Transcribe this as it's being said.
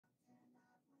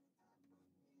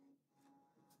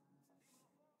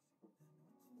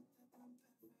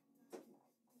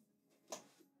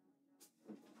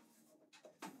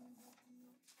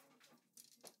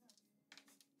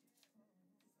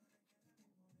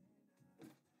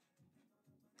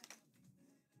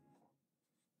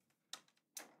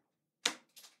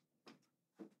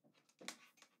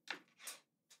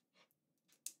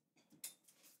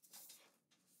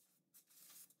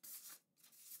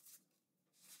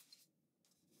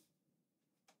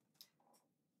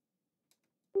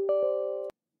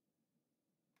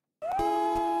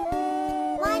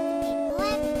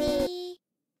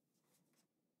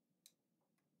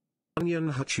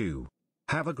Onion Hachu.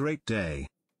 Have a great day.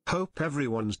 Hope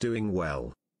everyone's doing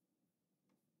well.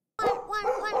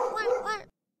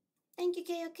 Thank you,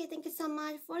 KOK. Thank you so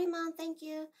much. 40 months. Thank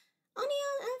you.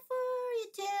 Onion, and for you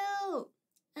too.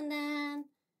 And then,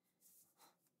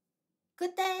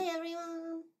 good day,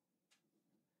 everyone.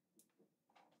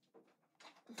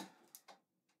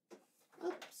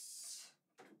 Oops.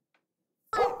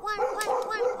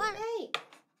 Hey.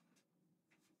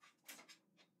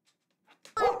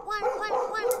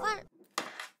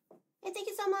 Hey, thank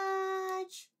you so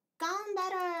much. Gone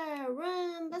better.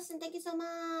 Room. Listen, thank you so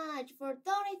much for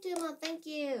 32 months. Thank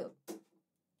you.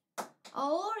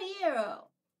 Oh, here.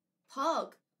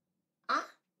 Pug. Ah?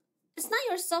 It's not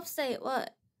your sub say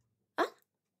what? Ah?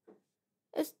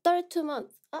 It's 32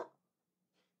 months. Ah?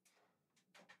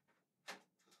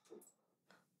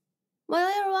 My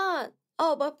other one.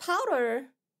 Oh, but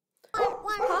powder.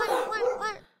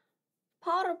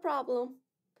 Powder problem.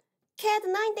 Cat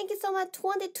 9, thank you so much.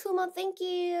 22 months, thank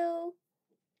you.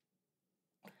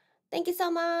 Thank you so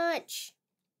much.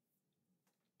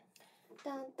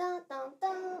 Dun, dun, dun,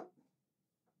 dun.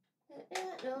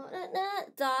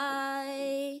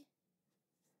 Die.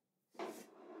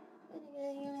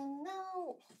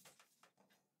 No.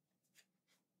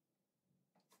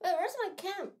 Wait, where's my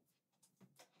cam?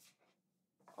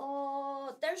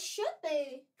 Oh, there should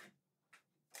be.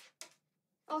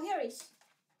 Oh, here it is.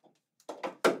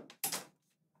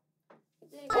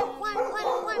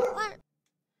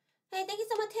 Hey, thank you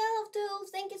so much, Tale of Tools.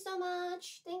 Thank you so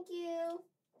much. Thank you.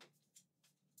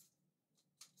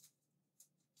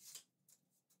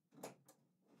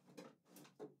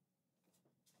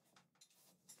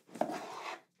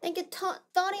 Thank you,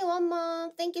 31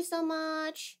 month. Thank you so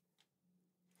much.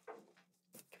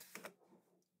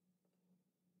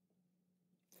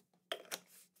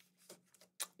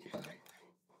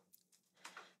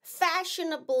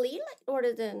 Fashionably? Like, what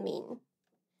does that mean?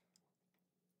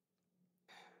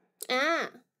 Ah.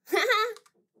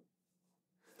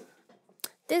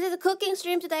 This is a cooking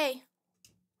stream today.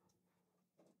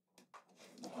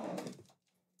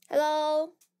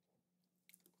 Hello.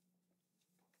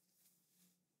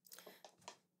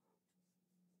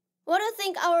 What do you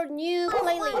think our new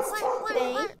playlist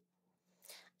today?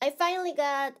 I finally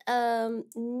got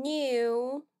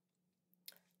new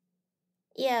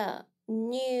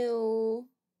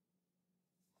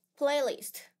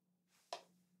playlist.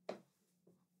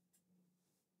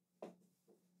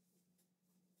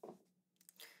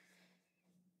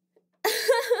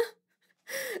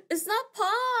 It's not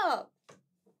pop.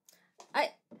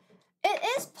 It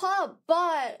is pop,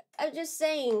 but I'm just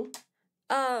saying,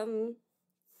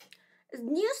 it's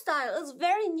new style. It's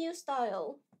very new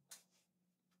style,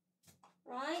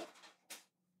 right?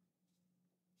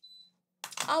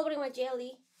 I'll bring my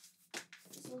jelly.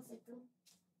 Just 1 second.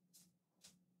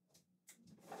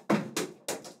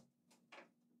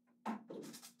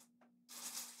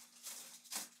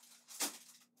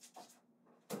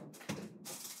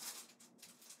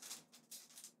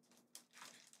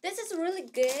 This is really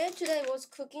good. Today was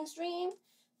cooking stream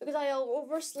because I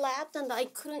overslept and I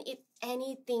couldn't eat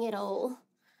anything at all.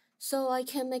 So I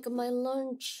can make my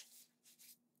lunch.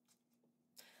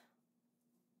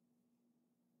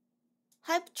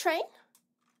 Hype train?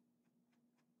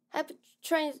 Hype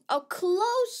train. Oh,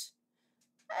 close.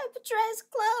 Hype train is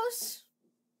close.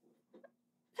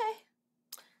 Okay.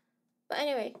 But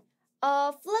anyway.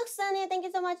 Flux Sunny, thank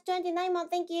you so much. 29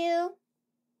 months, thank you.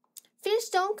 Fish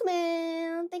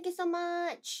Donkman, thank you so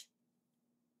much.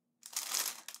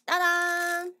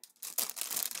 Ta-da!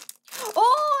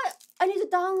 Oh, I need to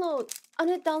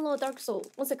download. Dark Soul.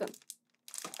 1 second.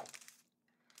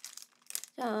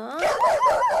 자.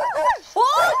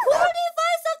 Oh,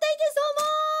 45 sub, thank you so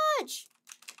much.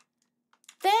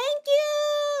 Thank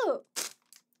you.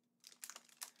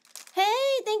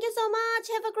 Hey, thank you so much.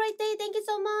 Have a great day. Thank you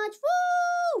so much.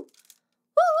 Woo!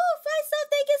 Woo! 5 sub,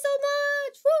 thank you so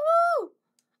much. Woo!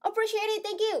 Appreciate it.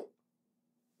 Thank you.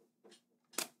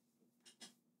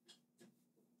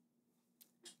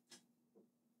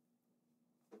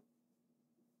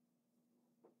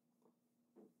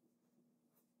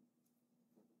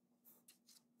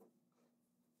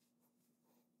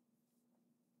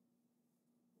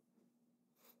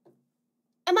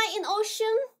 Am I in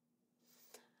ocean?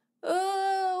 We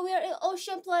are in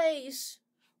ocean place.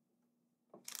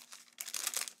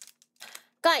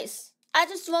 Guys, I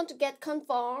just want to get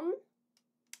confirmed.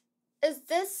 Is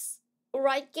this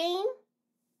right game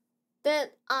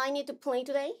that I need to play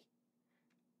today?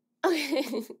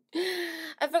 Okay.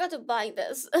 I forgot to buy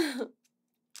this.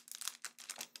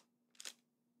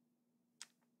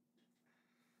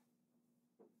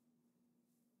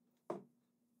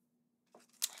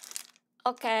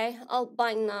 Okay, I'll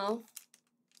buy now.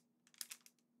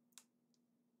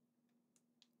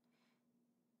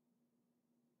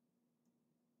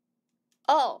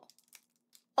 Oh,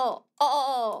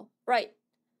 right.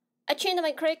 I changed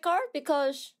my credit card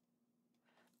because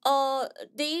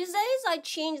these days I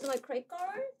changed my credit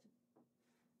card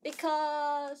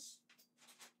because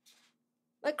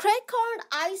my credit card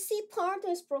IC part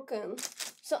is broken.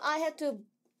 So I had to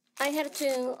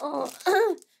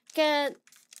get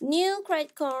new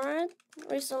credit card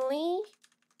recently.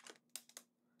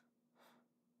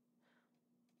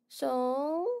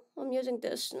 So I'm using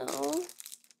this now.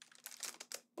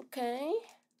 Okay.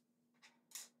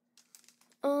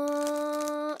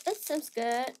 It seems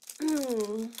good.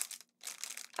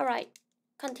 Alright,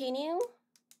 continue.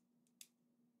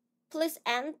 Please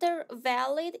enter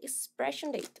valid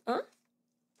expiration date. Huh?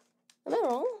 Am I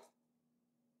wrong?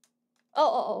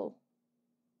 Oh.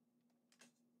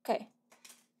 Okay.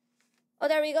 Oh,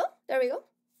 there we go.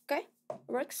 Okay,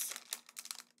 works.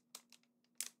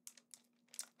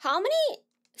 How many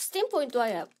Steam points do I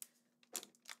have?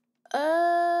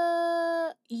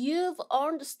 You've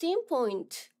earned Steam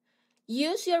point.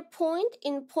 Use your point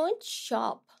in point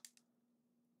shop.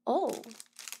 Oh.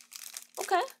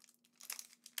 Okay.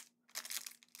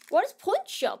 What is point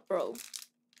shop, bro?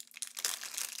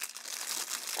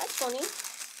 That's funny.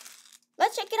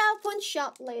 Let's check it out, point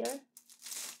shop later.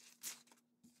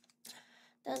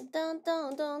 I'm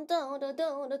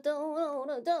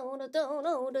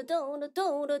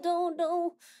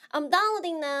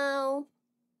downloading now.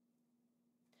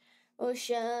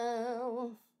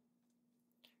 Ocean.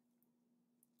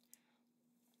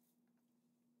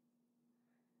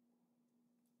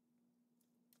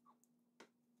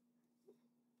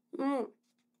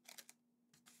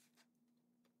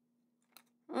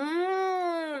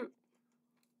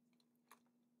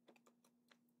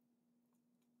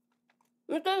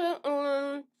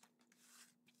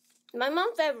 My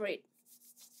mom's favorite.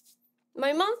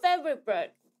 My mom's favorite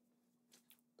bread.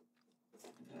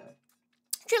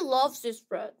 She loves this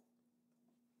bread.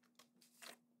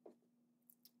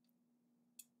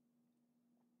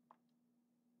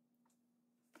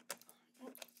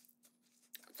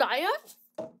 Diet?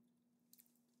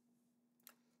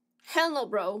 Hell no,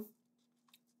 bro.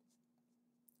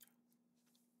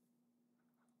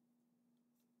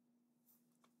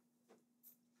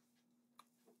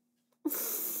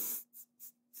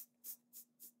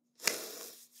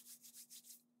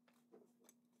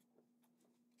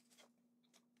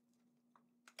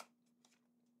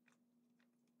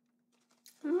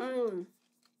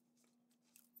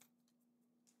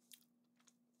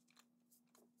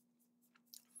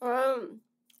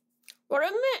 What I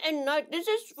mean at night, this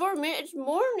is for me, it's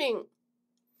morning.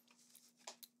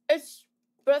 It's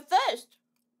breakfast.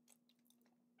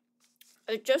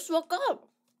 I just woke up.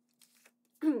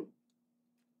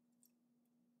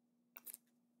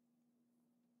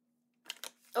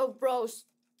 Oh, bros.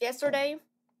 Yesterday,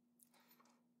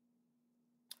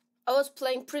 I was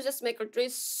playing Princess Maker 3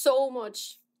 so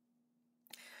much.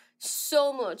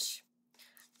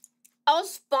 I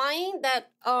was buying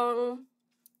that,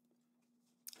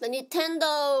 the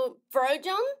Nintendo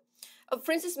version of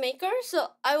Princess Maker,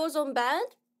 so I was on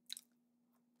bed.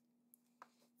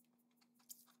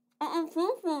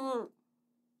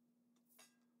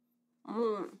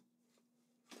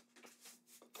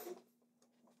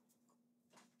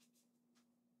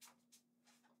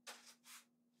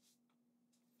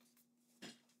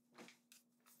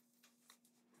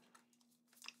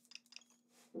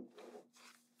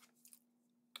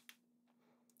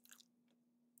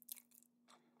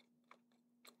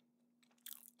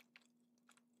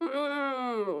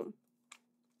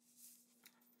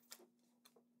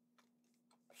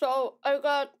 So I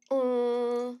got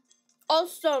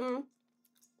awesome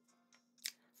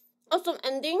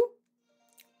ending.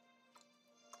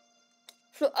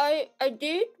 So I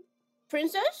did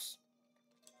princess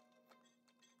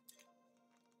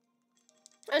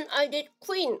and I did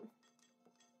queen.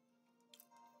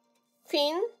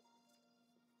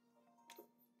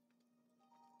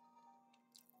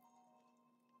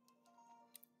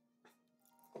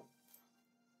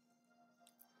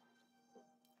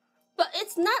 But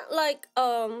it's not like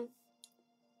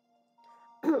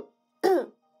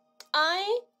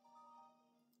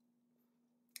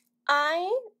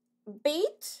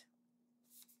beat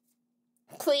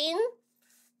queen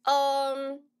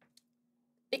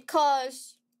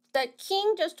because the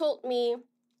king just told me,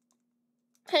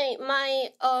 hey, my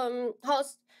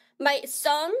my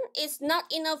son is not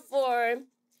enough for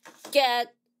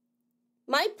get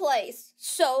my place,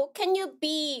 so can you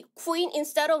be queen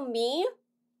instead of me?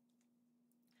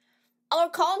 Our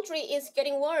country is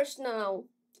getting worse now,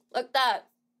 like that.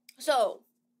 So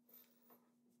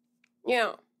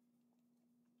yeah,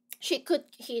 she could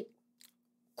hit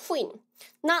queen,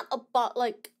 not about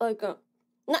like a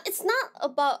not, it's not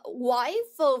about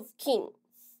wife of king.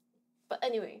 But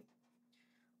anyway,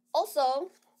 also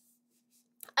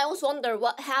I always wonder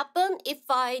what happened if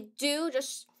I do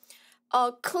just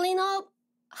clean up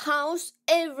house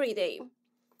every day,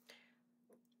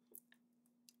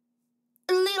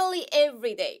 literally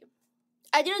every day.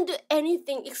 I didn't do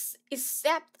anything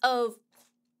except of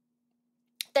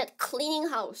that cleaning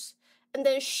house. And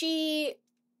then she,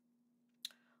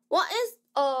 what is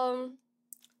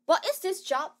this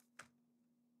job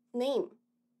name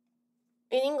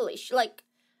in English? Like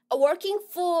working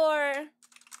for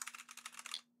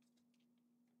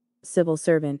Civil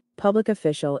servant, public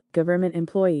official, government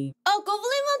employee. oh,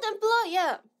 government employee,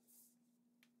 yeah.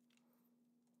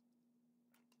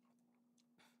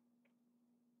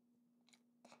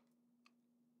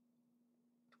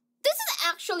 This is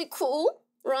actually cool,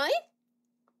 right?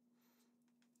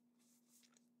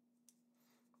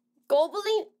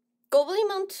 Government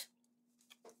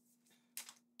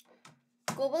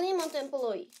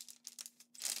employee.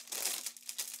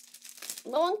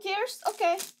 No one cares?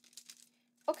 Okay.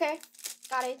 Okay,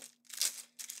 got it.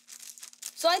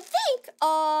 So I think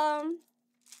I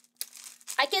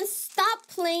can stop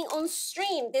playing on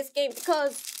stream this game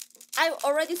because I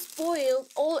already spoiled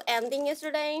all ending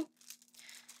yesterday.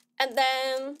 And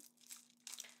then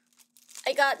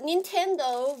I got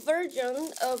Nintendo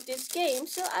version of this game,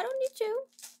 so I don't need to,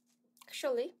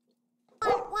 actually.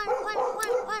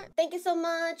 Thank you so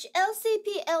much.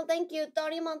 LCPL, thank you.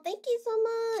 Dorimon, thank you so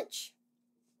much.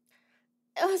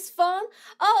 It was fun.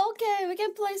 Oh, okay, we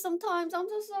can play sometimes. I'm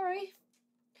so sorry.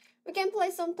 We can play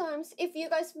sometimes. If you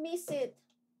guys miss it,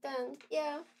 then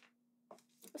yeah.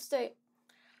 Stay.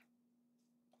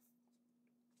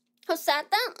 Who said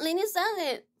that? Lini said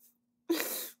it.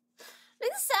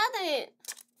 Lini said it.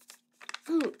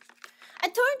 I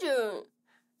told you.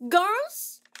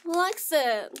 Girls likes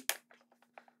it.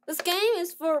 This game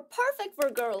is perfect for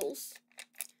girls.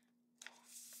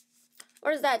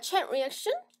 What is that? Chat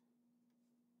reaction?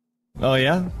 Oh,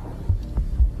 yeah?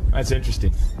 That's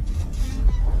interesting.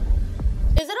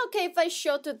 Is it okay if I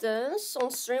show to this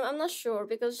on stream? I'm not sure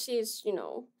because she's, you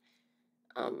know,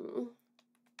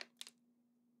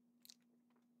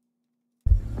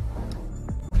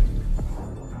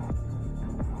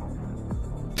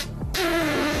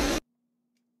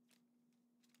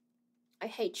 I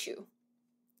hate you.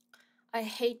 I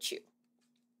hate you.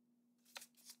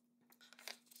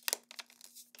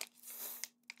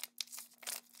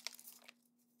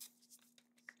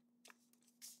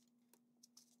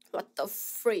 What the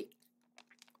freak?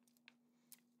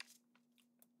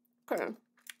 Okay.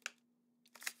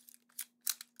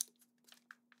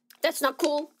 That's not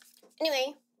cool.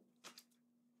 Anyway.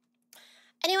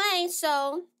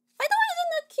 So by the way,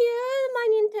 isn't that cute? My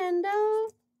Nintendo.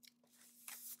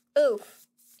 Ooh.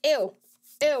 Ew.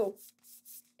 Ew.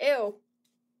 Ew.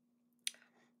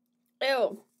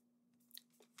 Ew.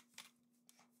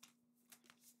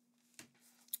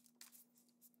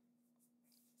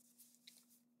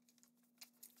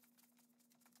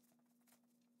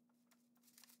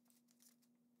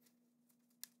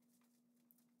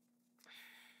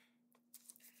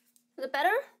 Is it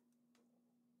better?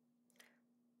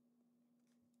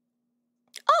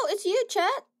 Oh, it's you,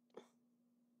 chat.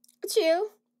 It's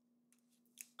you.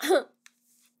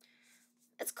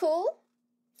 It's cool.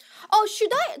 Oh,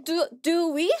 should I do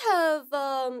we have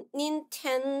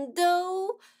Nintendo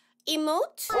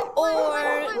emote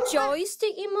or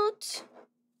joystick emote?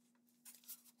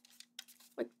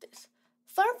 Like this.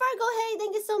 Fargo, hey,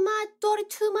 thank you so much.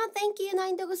 Dorituma, thank you.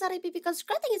 9 because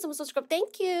subscribe. Thank you so much. Subscribe.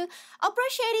 Thank you.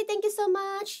 Appreciate it. Thank you so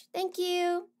much. Thank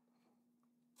you.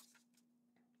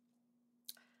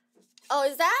 Oh,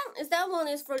 is that one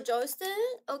is for joystick?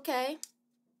 Okay.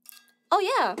 Oh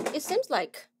yeah, it seems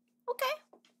like. Okay.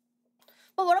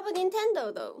 But what about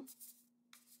Nintendo though?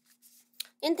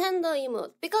 Nintendo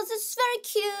emote. Because it's very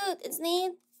cute. It's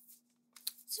neat.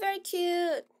 It's very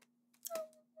cute.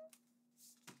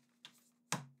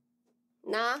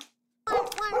 Nah. Hey,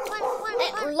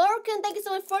 Lorcan, thank you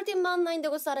so much. 14 months, 9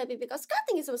 because thank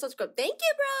you so much. Subscribe. Thank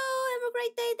you, bro. Have a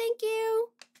great day. Thank you.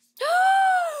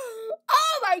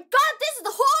 Oh my god, this is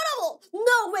horrible!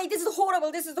 No, wait, this is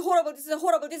horrible, this is horrible, this is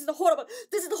horrible, this is horrible,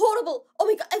 this is horrible. Oh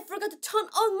my god, I forgot to turn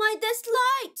on my desk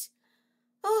light.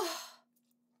 Oh,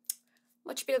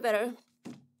 much feel better.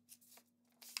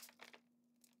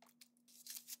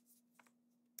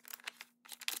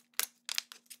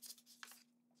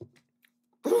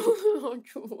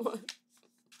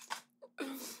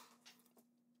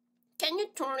 Can you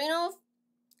turn it off?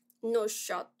 No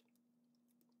shot.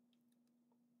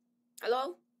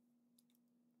 Hello?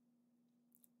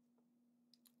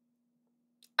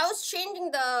 I was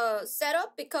changing the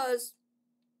setup because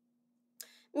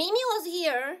Mimi was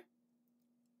here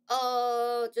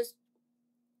just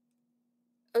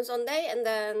on Sunday, and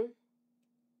then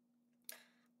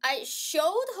I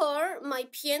showed her my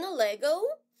piano Lego,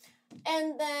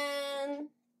 and then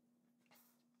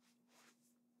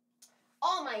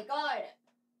oh my god,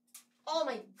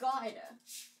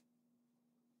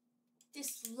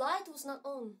 this light was not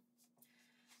on.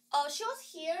 She was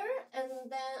here, and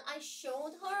then I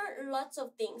showed her lots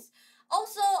of things.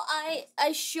 Also,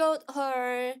 I showed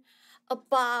her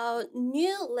about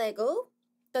new Lego,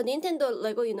 the Nintendo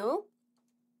Lego, you know.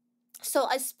 So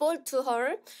I spoiled to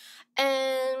her,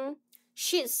 and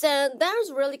she said that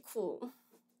was really cool.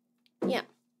 Yeah.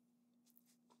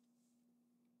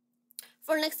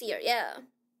 For next year, yeah.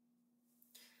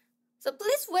 So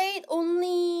please wait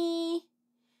only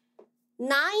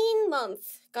 9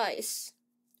 months, guys,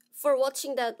 for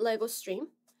watching that Lego stream.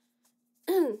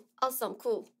 Awesome,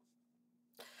 cool.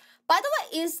 By the way,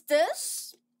 is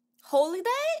this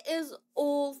holiday is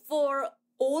all for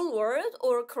all world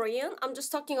or Korean? I'm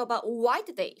just talking about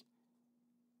White Day.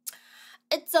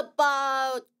 It's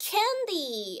about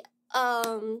candy.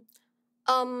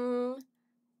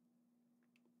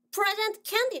 Present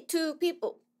candy to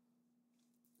people.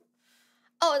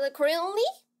 Oh, the Korean only?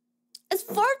 It's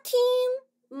 14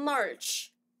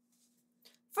 March.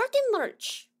 14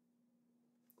 March.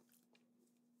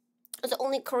 It's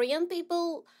only Korean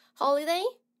people holiday?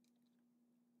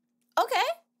 Okay.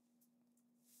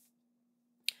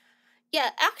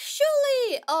 Yeah,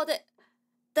 actually,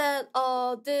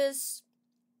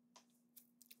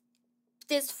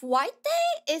 this White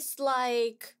Day is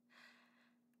like,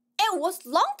 it was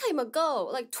long time ago,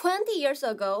 like 20 years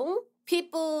ago.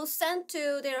 People sent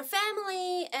to their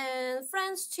family and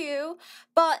friends too,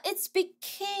 but it's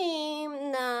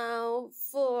became now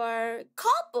for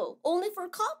couple, only for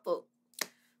couple.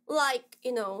 Like,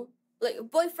 you know, like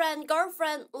boyfriend,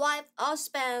 girlfriend, wife,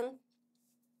 husband.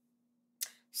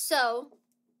 So,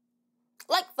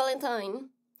 like Valentine.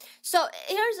 So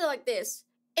here's like this.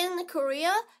 In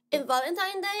Korea, in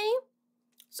Valentine Day,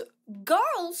 so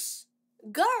girls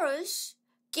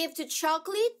give to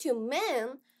chocolate to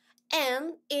men,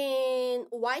 and in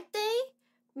White Day,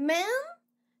 men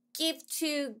give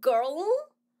to girl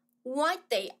White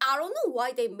Day. I don't know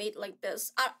why they made like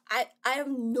this. I have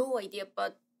no idea,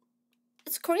 but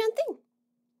it's a Korean thing.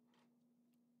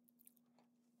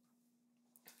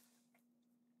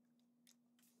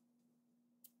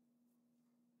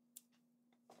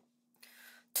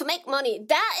 To make money.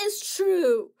 That is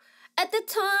true. At the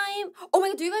time, oh my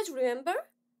god, do you guys remember?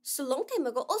 So long time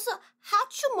ago. Also,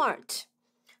 HAchubby.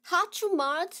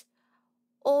 HAchubby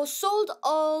sold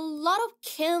a lot of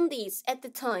candies at the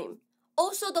time.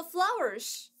 Also the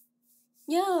flowers.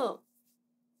 Yeah.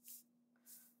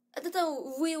 At the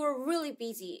time, we were really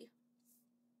busy.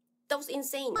 That was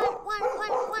insane.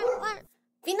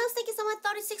 Venus, thank you so much.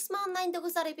 36 months, 9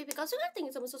 Dogusari Pipi. Thank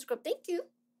you so much. Subscribe. Thank you.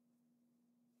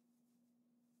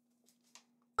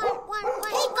 Hey,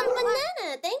 Gun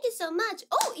Banana, thank you so much.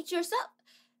 Oh, it's your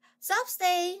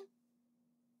self-stay.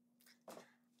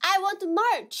 I want to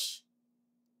march.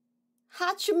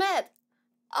 HAchubby.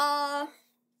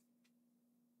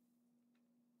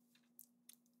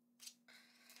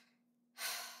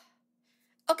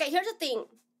 Okay, here's the thing.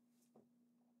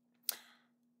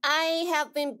 I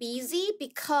have been busy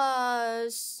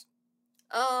because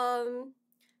I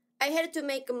had to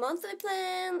make a monthly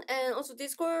plan, and also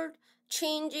Discord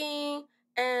changing,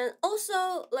 and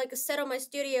also like set up my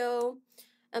studio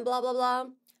and blah blah blah.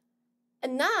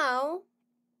 And now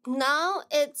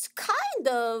it's kind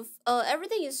of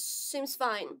everything seems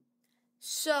fine.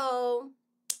 So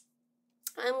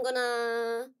I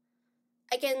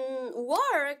can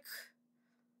work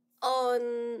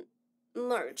on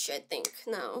March, I think,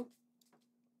 now.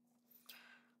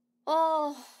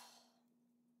 Oh,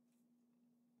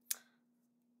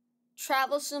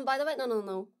 travel soon, by the way.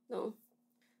 No.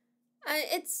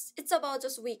 It's about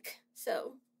just a week,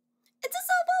 so it's just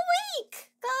about a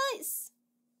week, guys.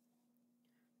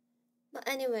 But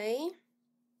anyway,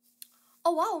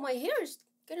 oh wow, my hair is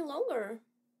getting longer.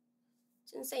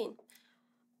 It's insane.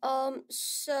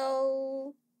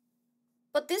 So,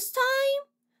 but this time,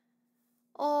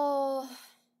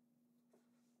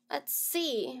 let's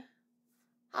see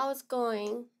how it's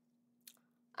going.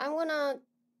 I'm gonna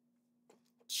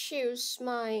choose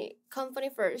my company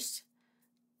first.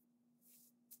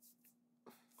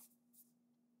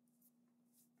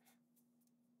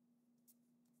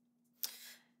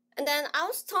 And then I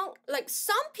was talking, like,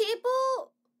 some people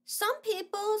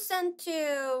sent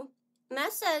to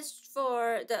message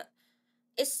for the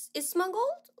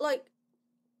Ismagold, like,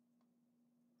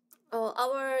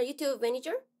 our YouTube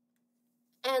manager.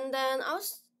 And then I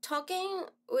was talking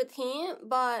with him,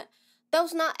 but that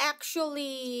was not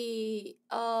actually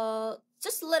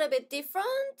just a little bit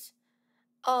different.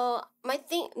 My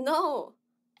thing, no,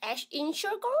 Ash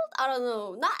Insure Gold? I don't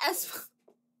know, not as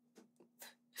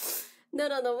no,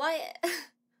 why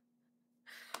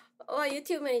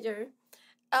YouTube manager.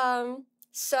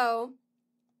 So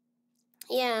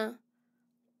yeah,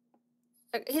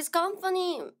 like his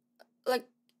company, like,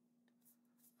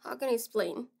 how can I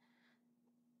explain?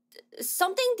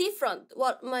 Something different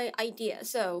what my idea.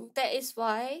 So that is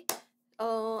why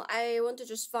I want to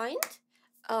just find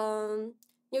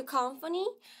new company.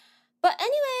 But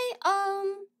anyway,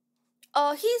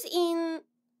 he's in,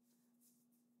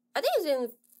 I think he's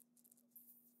in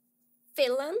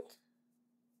Finland.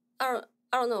 I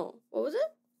don't know. What was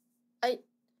it?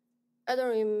 I don't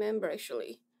remember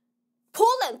actually.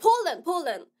 Poland.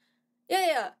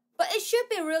 Yeah. But it should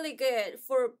be really good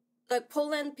for like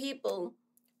Poland people.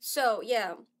 So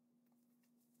yeah.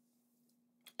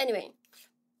 Anyway,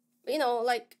 you know,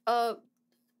 like the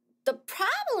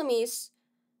problem is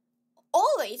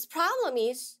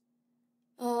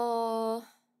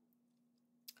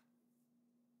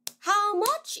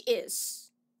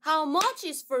how much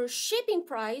is for shipping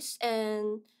price,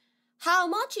 and how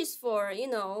much is for, you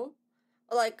know,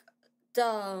 like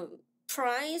the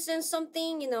price and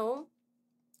something, you know.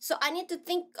 So I need to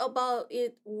think about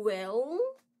it well.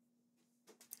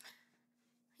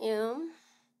 Yeah.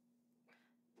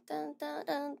 Dun, dun,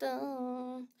 dun,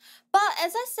 dun. But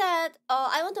as I said,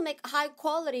 I want to make high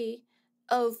quality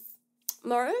of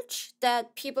merch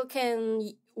that people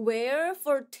can wear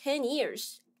for 10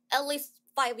 years, at least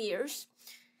 5 years.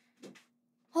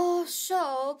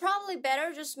 So probably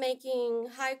better just making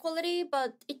high quality,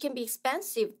 but it can be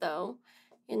expensive though,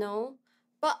 you know.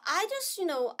 But I just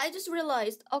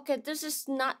realized, okay, this is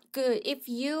not good. If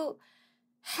you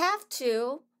have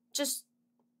to just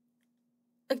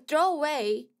like throw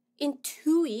away in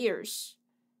 2 years,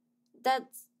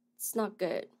 that's not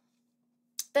good.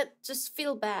 That just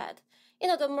feel bad. You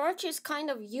know, the merch is kind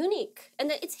of unique,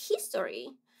 and it's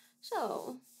history.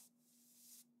 So,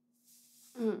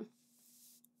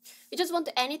 you just want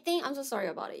anything? I'm so sorry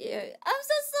about it. Yeah, I'm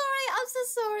so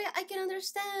sorry. I can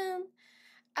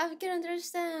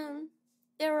understand.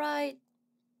 You're right.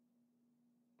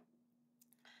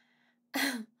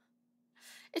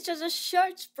 It's just a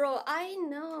shirt, bro. I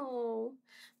know.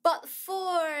 But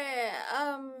for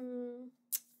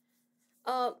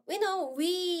you know,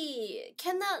 we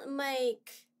cannot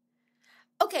make.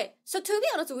 Okay, so to be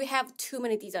honest, we have too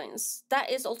many designs. That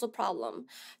is also a problem,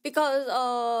 because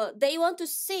they want to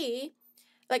see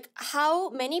like how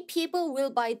many people will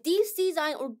buy this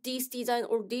design or this design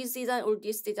or this design or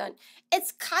this design.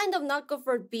 It's kind of not good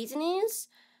for business.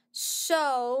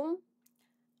 So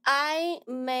I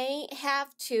may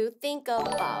have to think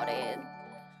about it.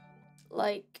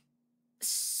 Like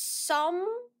some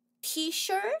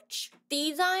t-shirt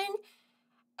design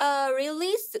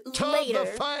released later.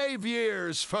 The 5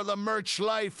 years for the merch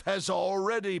life has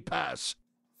already passed.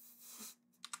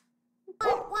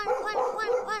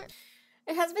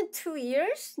 It has been 2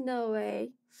 years? No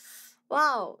way.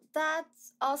 Wow,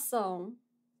 that's awesome.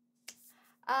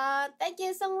 Thank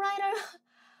you, songwriter.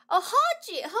 Oh,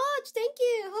 Hutch, thank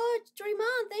you, Hutch. Dream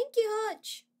on, thank you,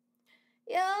 Hutch.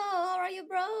 Yo, how are you,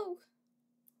 bro?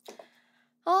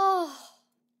 Oh,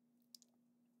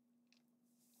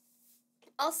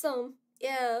 awesome.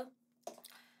 Yeah,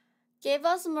 gave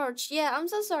us merch. Yeah, I'm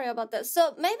so sorry about that.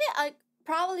 So maybe I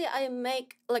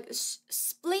make like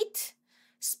split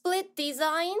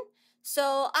design.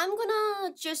 So I'm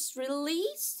gonna just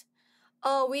release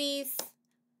with,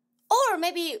 or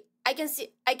maybe I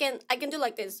can do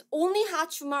like this. Only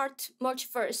HAchubby merch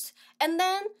first, and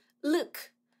then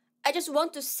look. I just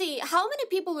want to see how many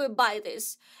people will buy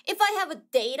this. If I have a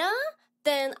data,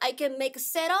 then I can make a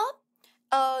setup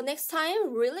next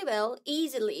time really well,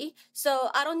 easily.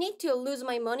 So I don't need to lose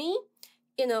my money,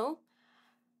 you know.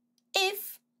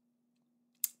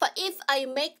 But if I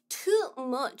make too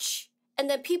much and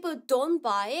then people don't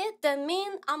buy it, then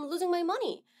mean I'm losing my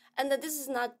money, and that this is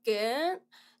not good.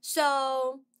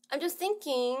 So I'm just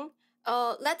thinking,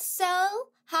 let's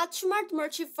sell HAchubby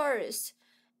merch first,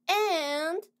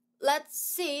 and let's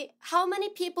see how many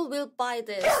people will buy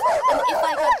this. And if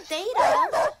I got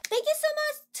data, thank you so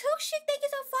much, Tukshik. Thank you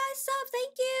so 5 subs.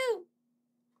 Thank you.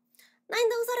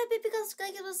 9,000 because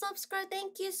thank you for subscribe.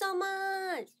 Thank you so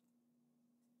much.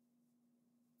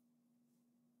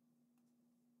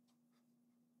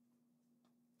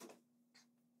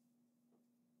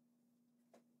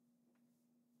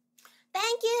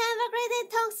 Thank you. Have a great day,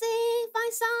 Toxic.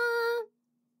 Bye, song.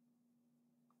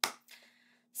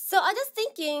 So I just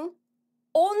thinking,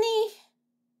 only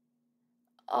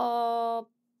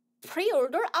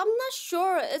pre-order. I'm not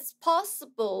sure it's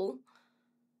possible.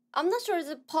 I'm not sure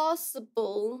it's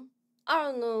possible. I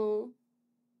don't know.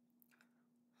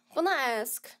 Gonna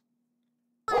ask.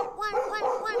 Yo,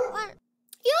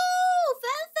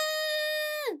 Fan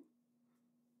Fan!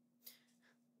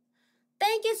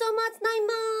 Thank you so much,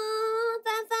 Naima!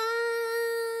 Fan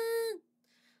Fan!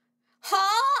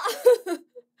 Huh?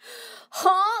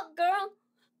 Huh, girl?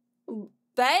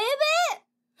 Baby?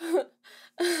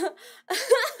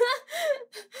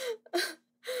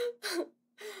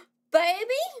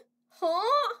 Baby?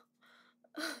 Huh?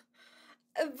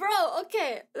 Bro,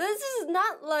 okay, this is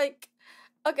not like,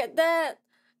 okay, that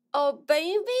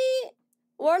baby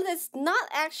word is not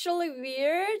actually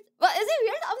weird. But is it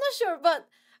weird? I'm not sure. But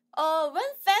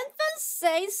when Fan Fan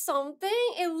says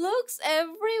something,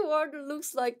 every word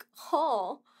looks like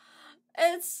huh.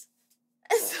 It's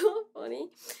so funny.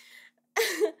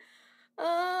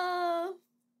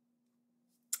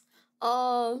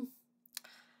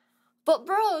 But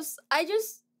bros,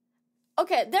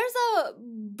 okay, there's a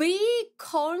big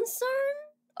concern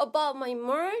about my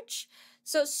merch.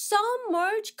 So some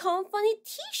merch company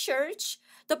t-shirts,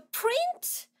 the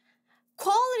print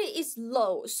quality is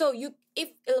low. So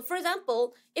if for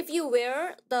example, if you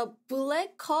wear the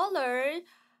black color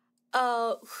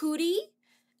hoodie,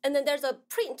 and then there's a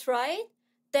print, right?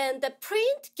 Then the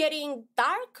print getting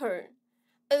darker.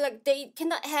 Like they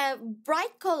cannot have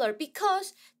bright color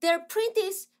because their print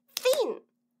is thin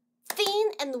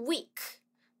and weak.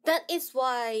 That is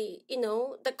why,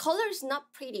 the color is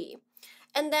not pretty.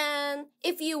 And then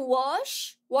if you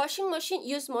use washing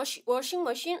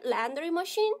machine, laundry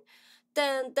machine,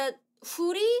 then the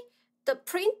hoodie, the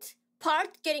print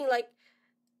part getting like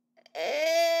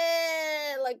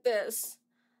this.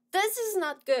 This is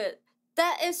not good.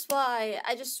 That is why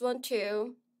I just want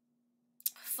to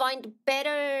find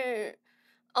better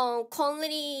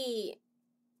quality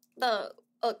the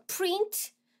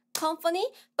print company.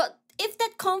 But if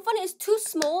that company is too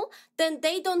small, then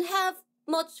they don't have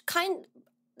much kind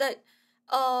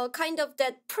of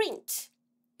that print,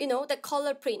 the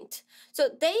color print. So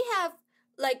they have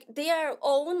like their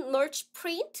own merch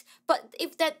print. But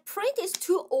if that print is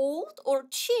too old or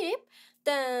cheap,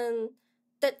 then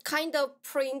that kind of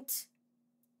print,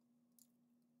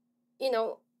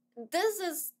 this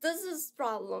is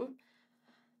problem.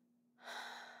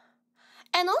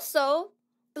 And also,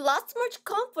 the last merch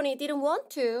company didn't want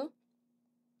to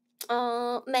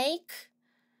make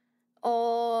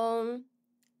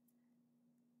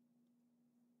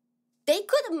they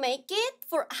could make it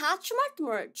for HAchubby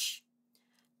merch,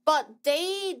 but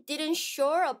they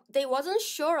wasn't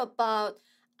sure about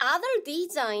other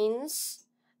designs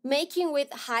making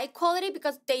with high quality,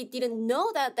 because they didn't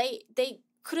know that they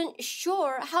couldn't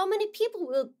sure how many people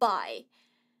will buy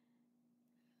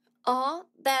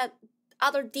that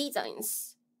other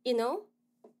designs,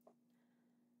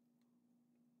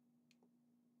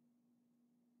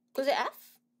 Was it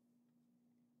F?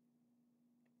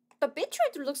 But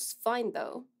bitrate looks fine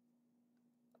though.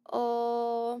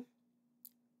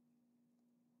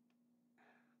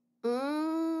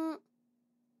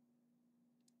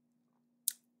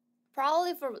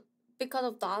 Probably because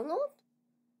of download.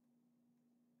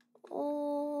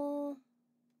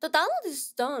 The download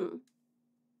is done.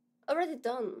 Already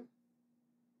done.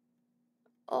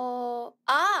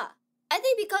 I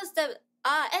think because the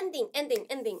ending.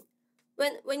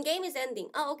 When game is ending.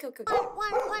 Oh, okay.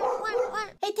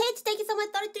 Hey Tate, thank you so much.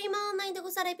 33 months, 9 to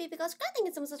Gusara baby because thank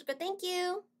you so much. Thank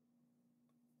you.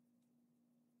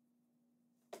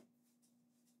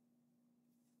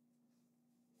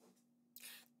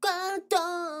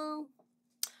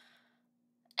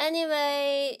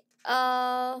 Anyway,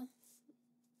 how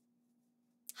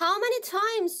many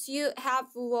times you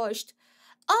have watched?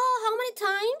 How many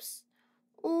times?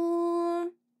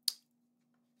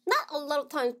 Not a lot of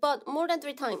times, but more than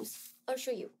 3 times. I'll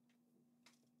show you.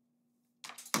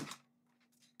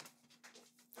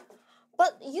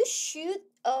 But you should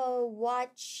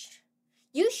watch.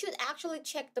 You should actually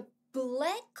check the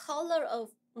black color of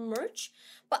merch.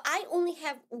 But I only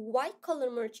have white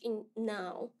color merch in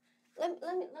now. Let me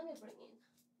bring in.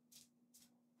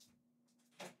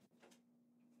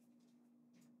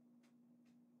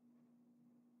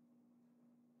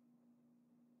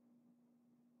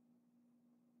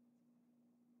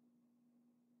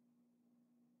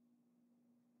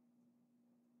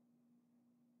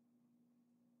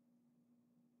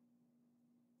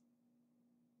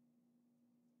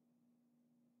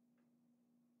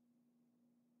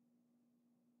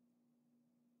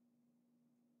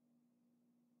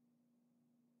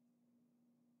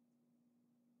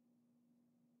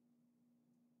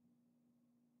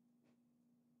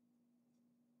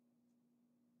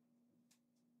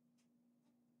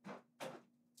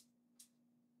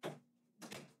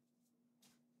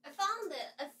 I found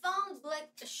it. I found black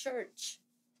shirt.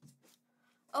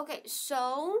 Okay,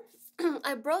 so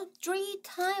I brought 3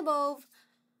 type of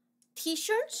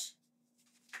t-shirts.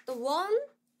 The one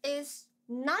is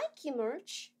Nike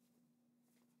merch.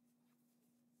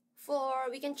 For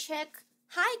we can check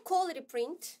high quality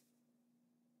print.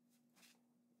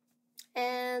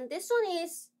 And this one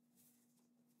is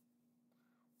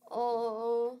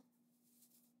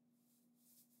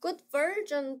good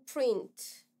version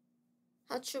print.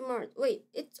 HAchubby. Wait,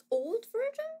 it's old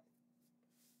version?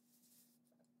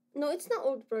 No, it's not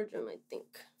old version, I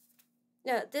think.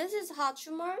 Yeah, this is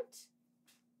HAchubby.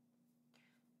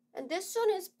 And this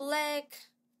one is black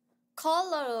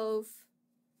color of.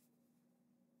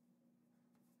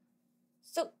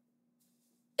 So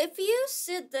if you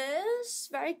see this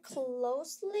very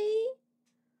closely,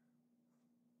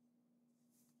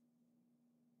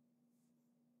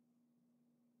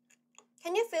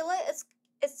 can you feel it?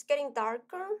 It's getting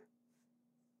darker.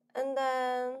 And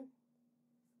then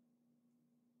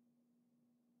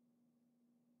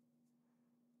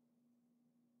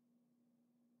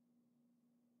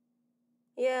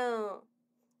yeah.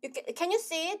 Can you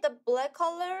see the black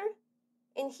color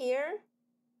in here?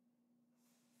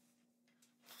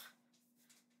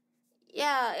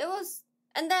 Yeah, it was.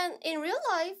 And then in real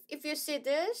life, if you see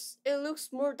this, it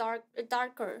looks more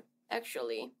darker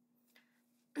actually.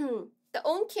 The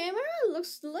on camera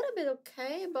looks a little bit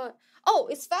okay, but oh,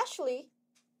 especially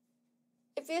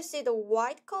if you see the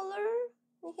white color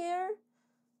in here,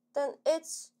 then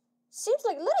it's seems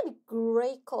like a little bit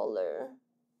gray color.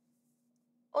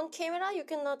 On camera, you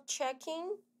cannot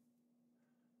checking.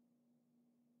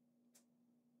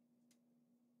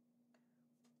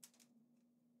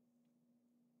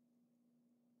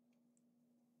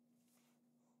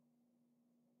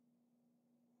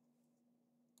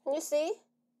 Can you see?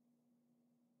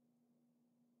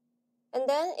 And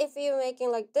then if you're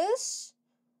making like this,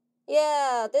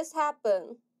 yeah, this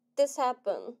happened. This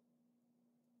happened.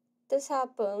 This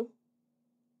happened.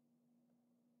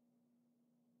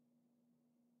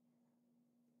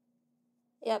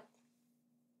 Yep.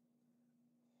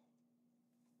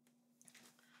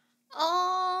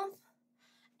 And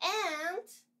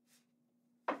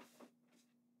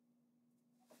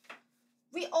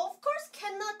we of course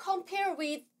cannot compare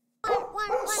with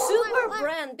super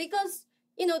brand because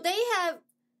you know they have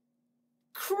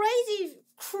crazy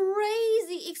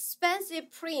expensive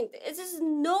print. It is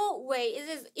no way. It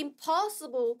is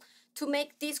impossible to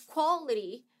make this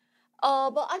quality.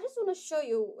 But I just want to show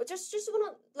you. Just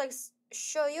want to like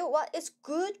show you what is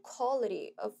good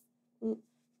quality of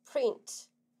print.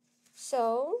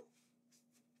 So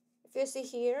if you see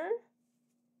here,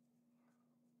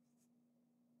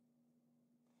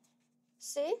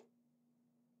 see,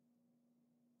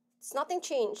 it's nothing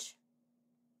changed.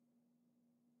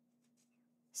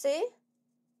 See,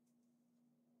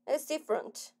 it's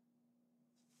different.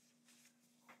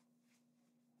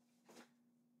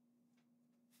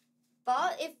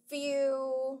 But if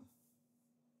you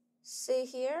see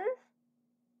here,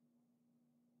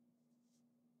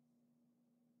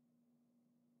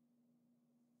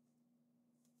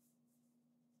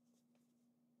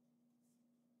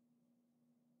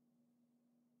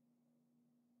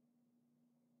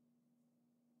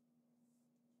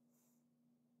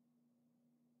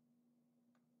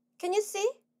 can you see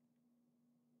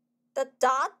the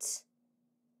dot?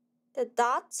 The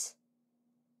dot?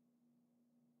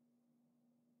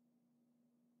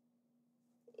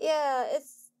 Yeah,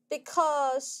 it's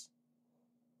because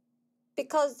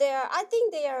they are, I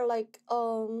think they are like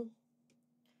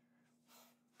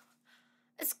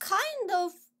it's kind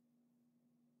of,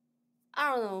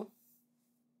 I don't know.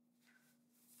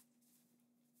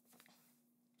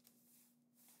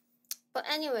 But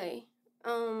anyway,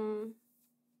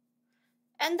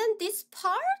 and then this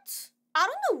part, I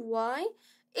don't know why.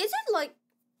 Is it like,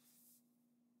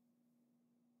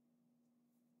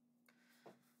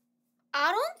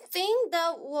 I don't think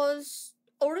that was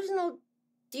original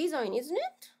design, isn't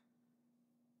it?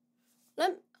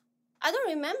 I don't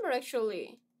remember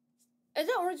actually. Is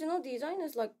the original design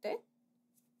is like that?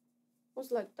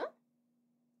 Was like that?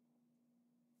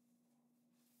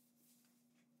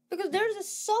 Because there's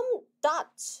some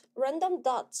dots, random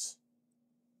dots.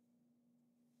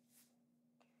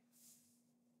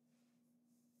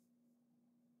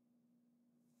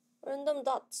 Random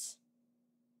dots.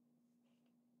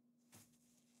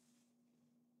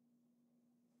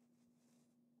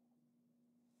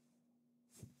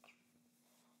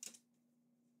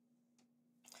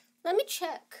 Let me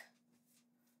check.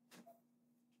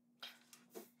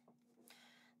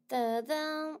 Da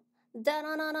da da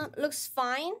da da. Looks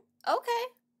fine. Okay.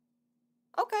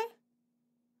 Okay.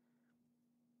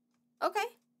 Okay.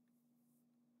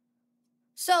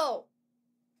 So,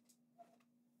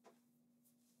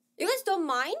 you guys don't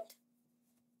mind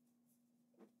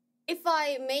if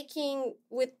I making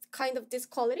with kind of this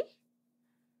quality?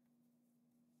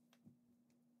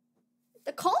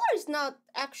 The color is not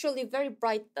actually very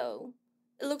bright though.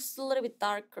 It looks a little bit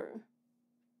darker.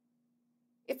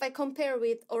 If I compare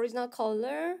with original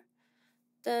color,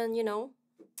 then you know,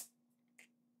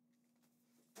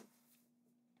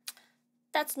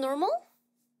 that's normal.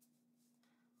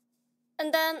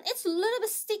 And then it's a little bit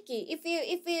sticky. If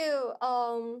you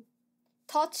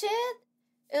touch it,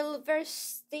 it'll be very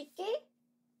sticky.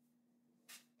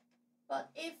 But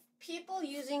if people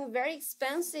using very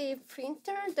expensive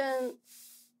printer, then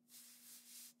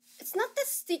it's not that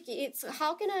sticky. It's,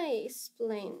 how can I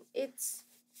explain? It's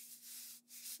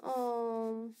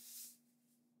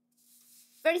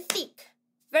very thick.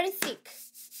 Very thick.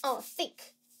 Oh,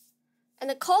 thick. And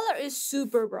the color is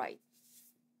super bright.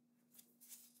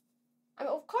 I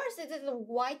mean, of course, it is a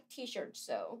white t-shirt,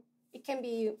 so it can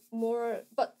be more,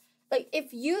 but like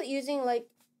if you using like,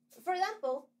 for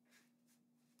example,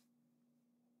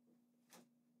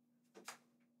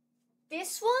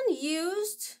 this one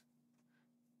used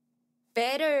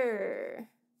better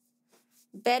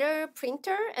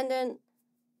printer, and then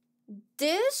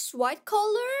this white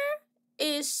color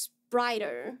is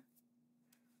brighter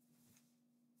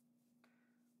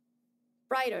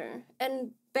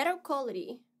and better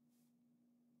quality.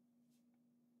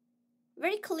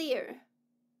 Very clear,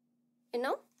 you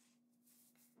know?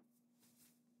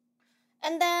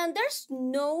 And then there's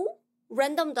no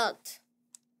random dot.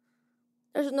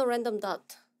 There's no random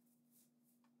dot.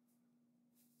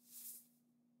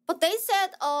 But they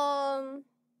said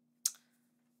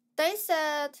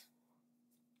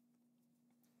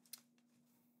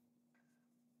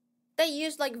they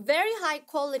use like very high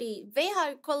quality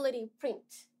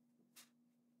print.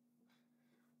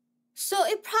 So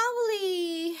it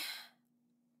probably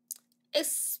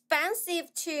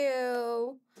expensive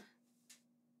to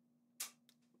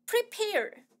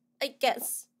prepare, I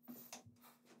guess.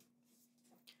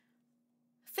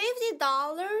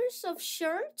 $50 of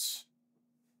shirts?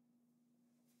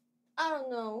 I don't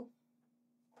know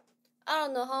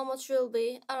how much will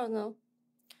be. I don't know.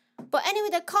 But anyway,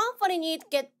 the company need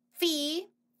get fee,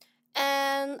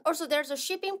 and also there's a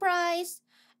shipping price,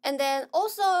 and then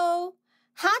also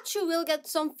HAchubby will get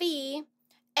some fee,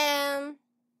 and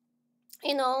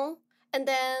you know, and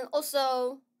then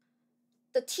also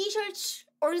the t-shirt's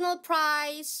original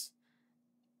price.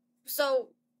 So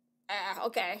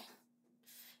okay,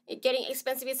 it's getting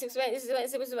expensive. It's expensive.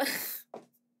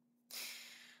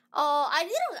 I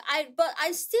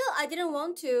didn't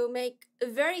want to make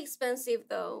very expensive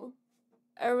though.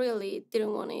 I really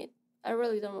didn't want it. I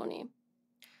really don't want it.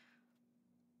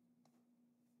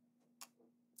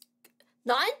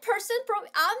 9%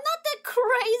 profit. I'm not that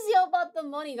crazy about the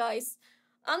money, guys.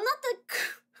 I'm not that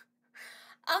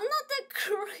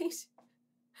crazy.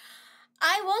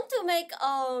 I want to make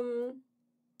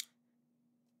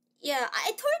yeah,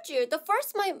 I told you the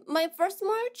first my first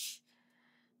merch.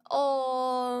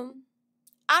 I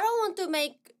don't want to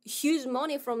make huge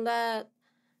money from that,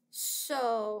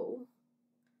 so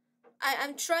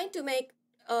I'm trying to make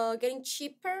getting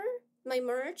cheaper my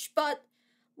merch, but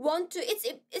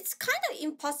it's kind of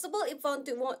impossible if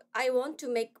I want to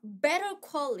make better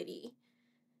quality,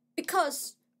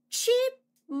 because cheap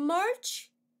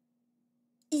merch,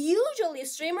 usually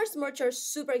streamers merch are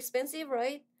super expensive,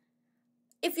 right?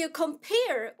 If you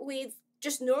compare with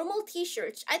just normal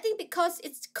t-shirts, I think because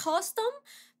it's custom,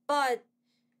 but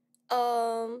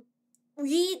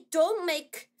we don't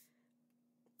make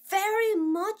very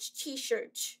much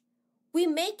t-shirts. We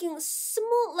making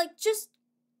small, like just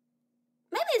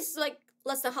maybe it's like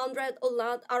less than 100 or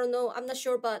not. I don't know. I'm not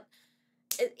sure, but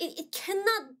it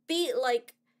cannot be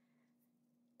like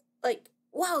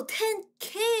wow,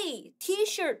 10K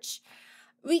t-shirts.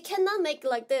 We cannot make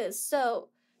like this. So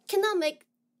cannot make.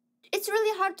 It's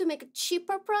really hard to make a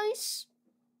cheaper price.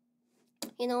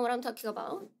 You know what I'm talking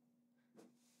about?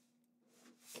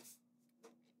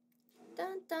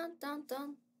 Dun dun dun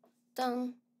dun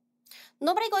dun.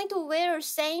 Nobody going to wear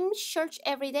same shirt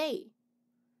every day.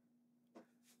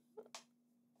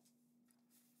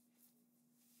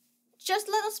 Just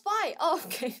let us buy. Oh,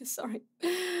 okay, sorry.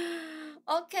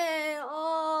 Okay,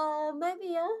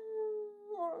 maybe I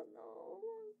don't know.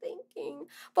 I'm thinking,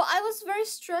 but I was very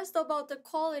stressed about the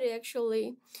quality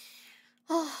actually.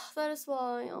 Oh, that is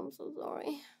why I'm so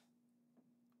sorry.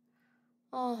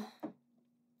 Oh,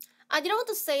 I didn't want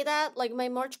to say that like my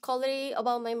merch quality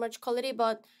about my merch quality,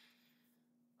 but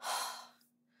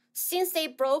since they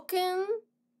broken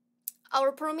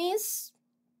our promise,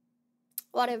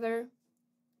 whatever.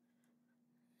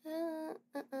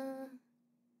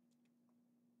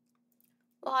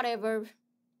 Whatever.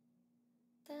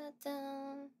 Dun,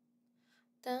 dun,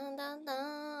 dun, dun,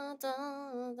 dun,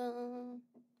 dun, dun.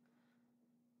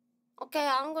 Okay,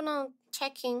 I'm gonna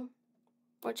checking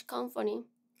which company.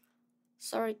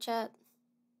 Sorry, chat.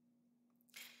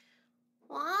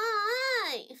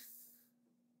 Why?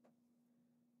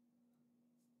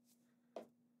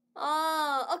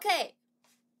 Oh, okay.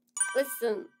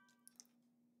 Listen.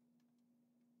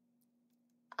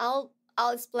 I'll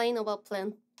explain about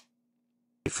plan.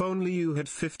 If only you had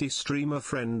 50 streamer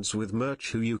friends with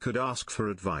merch who you could ask for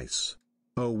advice.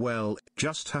 Oh well,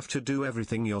 just have to do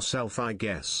everything yourself, I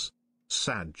guess.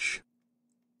 Saj.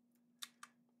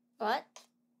 What?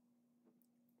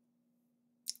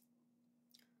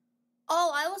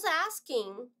 Oh, I was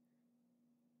asking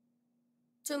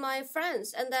to my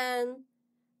friends, and then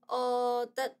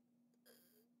that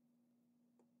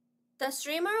the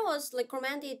streamer was like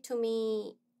recommended to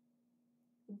me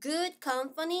good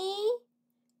company,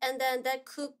 and then that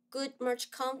good merch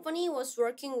company was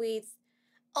working with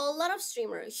a lot of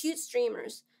streamers, huge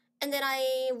streamers, and then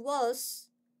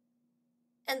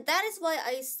and that is why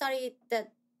I started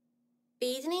that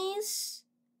business.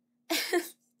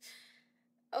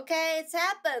 Okay, it's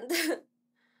happened.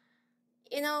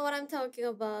 You know what I'm talking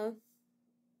about.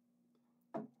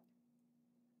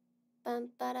 Bum,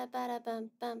 bada, bada, bum,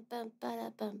 bum, bum,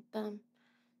 bada, bum, bum.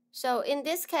 So in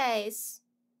this case,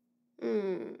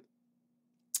 what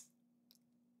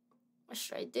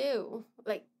should I do?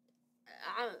 Like,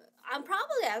 I'm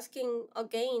probably asking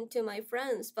again to my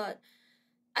friends, but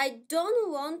I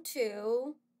don't want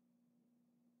to.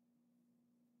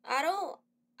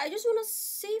 I just want to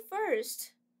see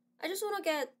first. I just want to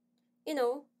get, you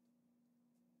know,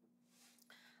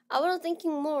 I was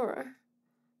thinking more.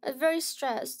 I'm very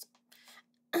stressed.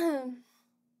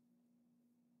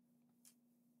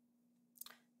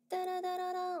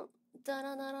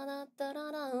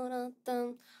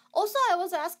 Also, I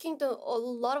was asking a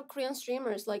lot of Korean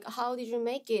streamers, like, how did you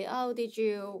make it? How did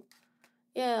you...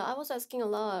 Yeah, I was asking a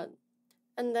lot.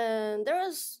 And then there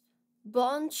was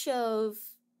bunch of...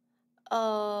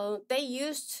 they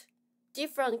used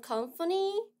different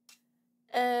company.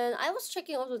 And I was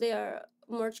checking also their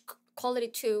merch quality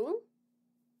too.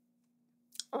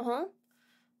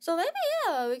 So maybe,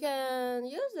 yeah, we can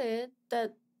use it.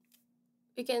 That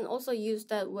we can also use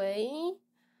that way.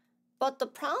 But the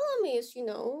problem is, you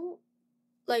know,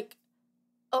 like,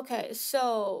 okay,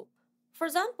 so for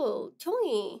example,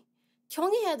 Kyungi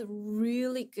had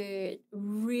really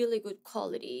good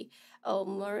quality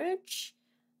merch.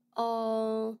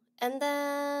 And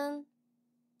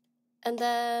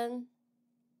then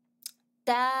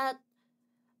that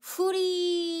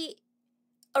hoodie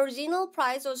original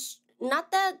price was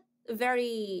not that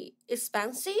very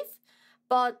expensive,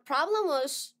 but problem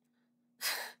was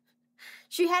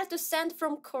she had to send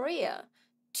from Korea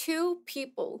 2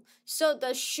 people, so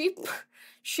the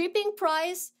shipping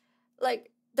price,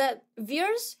 like the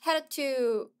viewers had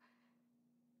to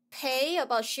pay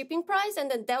about shipping price, and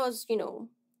then that was, you know,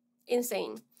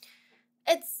 insane.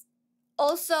 It's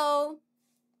also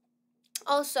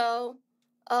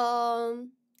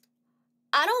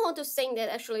I don't want to say that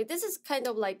actually. This is kind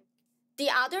of like the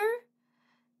other.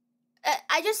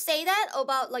 I just say that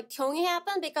about like Kyungi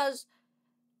happened because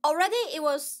already it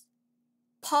was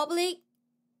public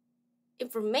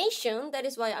information. That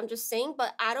is why I'm just saying.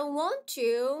 But I don't want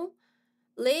to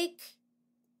leak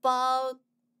about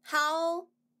how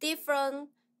different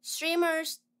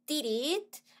streamers did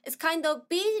it. It's kind of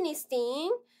business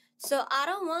thing. So I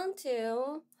don't want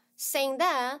to saying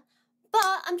that.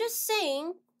 But I'm just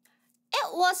saying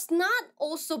it was not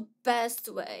also best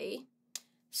way.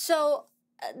 So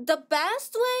the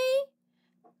best way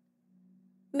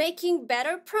making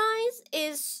better price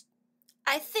is,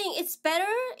 I think it's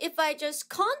better if I just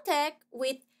contact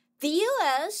with the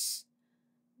US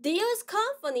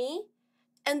company,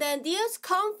 and then the US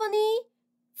company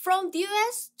from the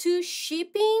US to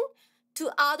shipping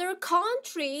to other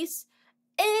countries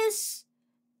is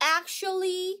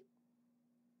actually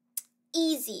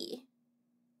easy.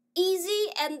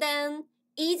 And then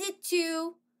easy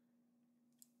to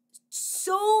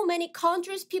so many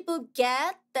countries people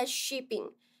get that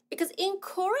shipping. Because in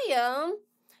Korea,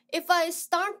 if I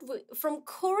start from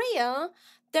Korea,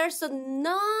 there's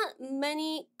not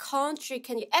many country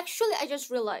can you actually I just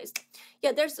realized,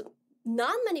 yeah, there's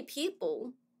not many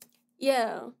people.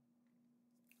 Yeah,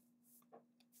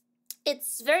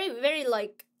 it's very very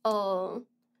like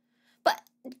but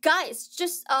guys,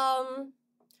 just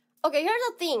okay, here's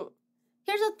the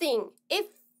thing, if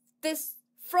this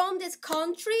from this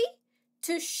country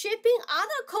to shipping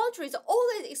other countries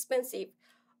always expensive,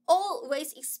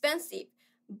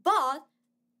 but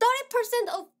 30%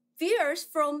 of viewers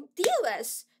from the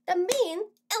US, that means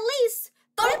at least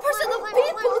 30% of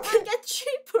people can get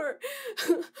cheaper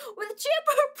with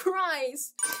cheaper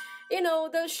price. You know,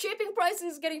 the shipping price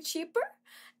is getting cheaper.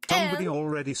 Somebody And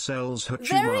already sells very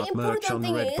HAchubby merch on important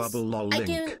thing is, Redbubble lol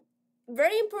link.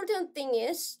 very important thing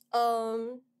is,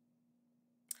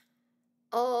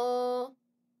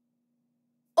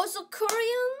 also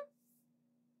Korean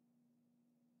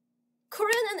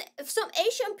and some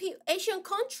Asian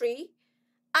country,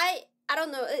 I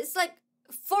don't know, it's like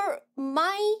for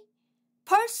my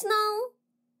personal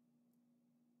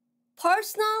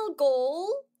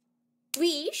goal,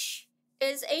 wish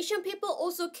is Asian people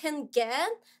also can get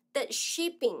that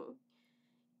shipping.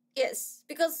 Yes,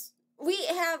 because we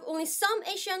have only some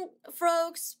Asian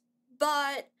folks,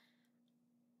 but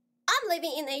I'm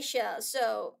living in Asia,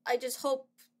 so I just hope,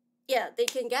 yeah, they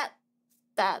can get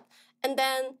that. And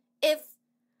then if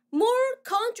more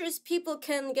countries people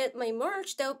can get my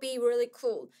merch, that would be really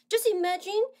cool. Just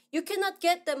imagine you cannot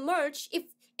get the merch if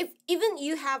even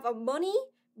you have a money,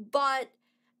 but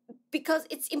because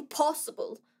it's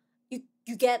impossible,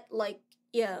 you get like,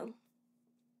 yeah,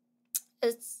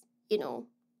 it's, you know.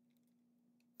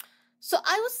 So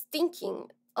I was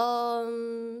thinking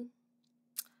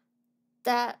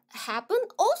that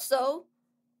happened also.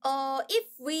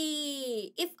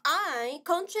 If I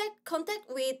contact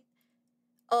with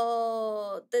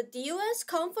the US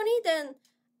company, then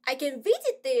I can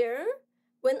visit there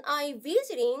when I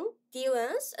visiting the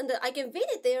US, and then I can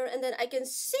visit there, and then I can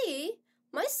see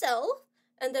myself,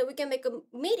 and then we can make a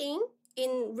meeting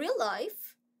in real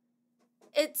life.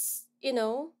 It's, you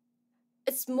know,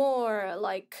 it's more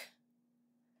like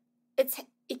it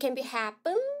can be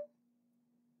happen.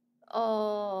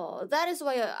 That is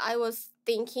why I was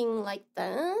thinking like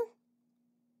that.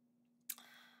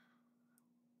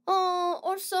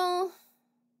 Also,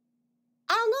 I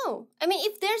don't know. I mean,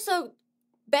 if there's a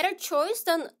better choice,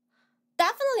 then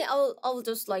definitely I'll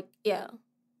just like, yeah.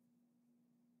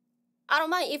 I don't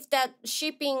mind if that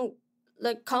shipping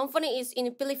like company is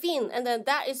in Philippines, and then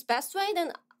that is best way,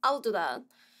 then I'll do that.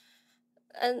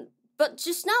 But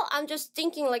just now I'm just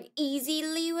thinking like easy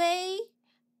leeway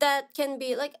that can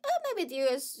be like, maybe the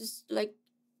US is like,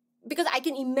 because I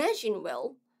can imagine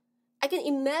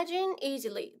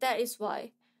easily. That is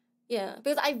why. Yeah,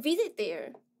 because I visit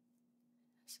there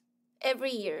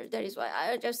every year. That is why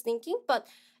I'm just thinking. But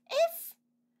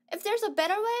if there's a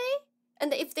better way,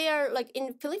 and if they are like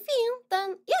in Philippines,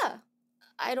 then yeah,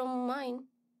 I don't mind.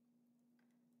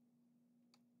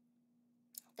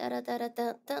 I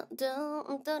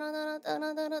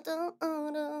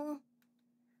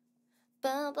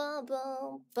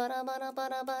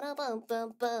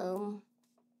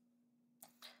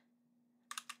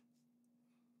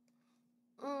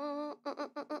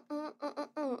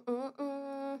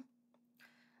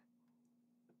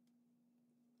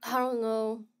don't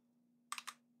know.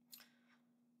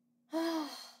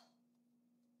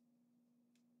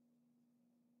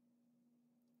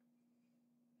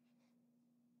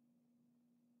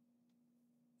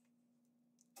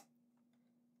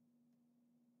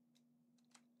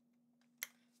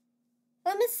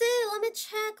 Let me see. Let me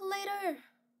check later.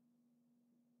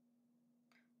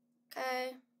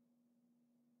 Okay.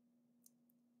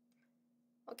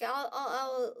 Okay,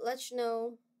 I'll let you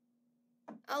know.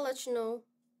 I'll let you know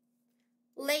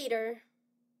later.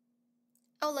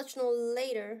 I'll let you know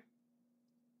later.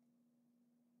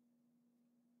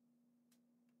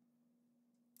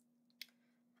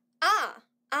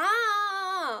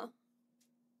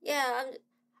 Yeah.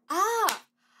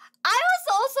 I was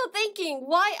also thinking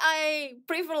why I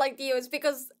prefer like the US,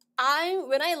 because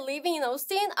when I living in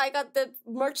Austin, I got the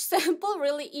merch sample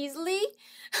really easily.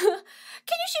 Can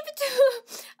you ship it to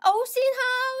Austin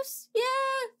house?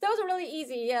 Yeah, that was really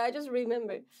easy. Yeah, I just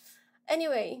remembered.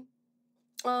 Anyway,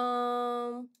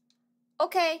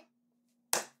 okay.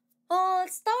 Oh,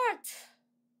 let's start.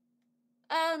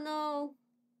 Oh no,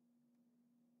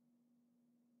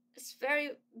 it's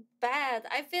very bad.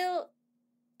 I feel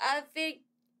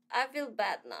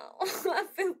bad now. I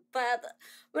feel bad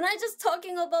when I just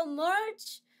talking about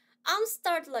merch. I'm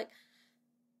start like.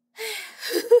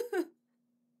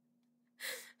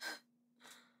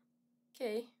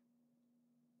 Okay.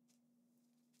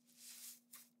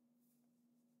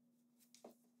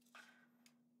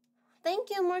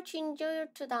 Thank you, merch. Enjoy your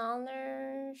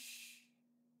 $2.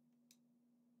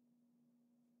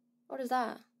 What is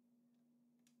that?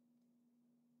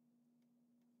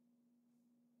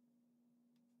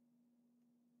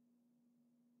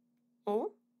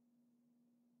 Oh?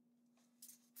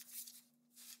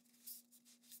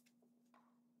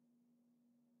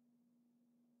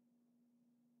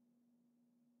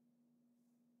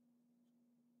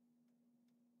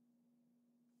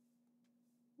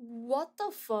 What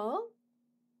the fuck?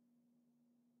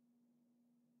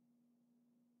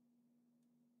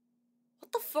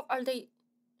 What the fuck are they?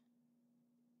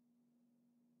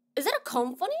 Is it a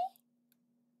company?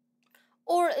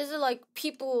 Or is it like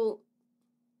people?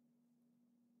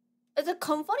 Is a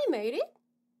company made it?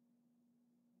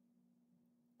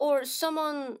 Or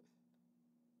someone?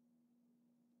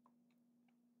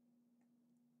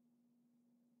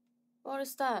 What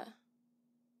is that?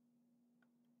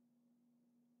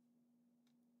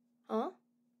 Huh?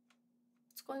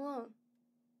 What's going on?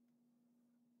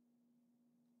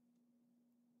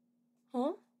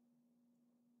 Huh?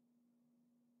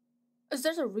 Is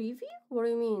there a review? What do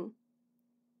you mean?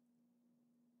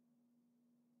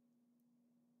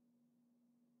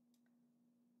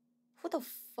 What the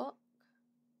fuck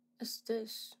is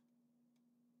this?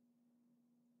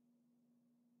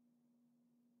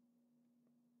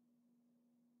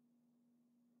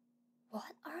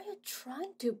 What are you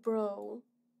trying to, bro?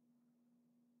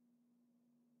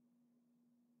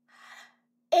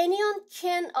 Anyone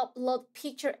can upload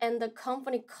picture and the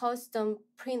company custom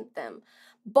print them.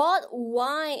 But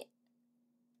why?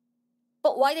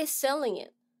 But why they selling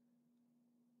it?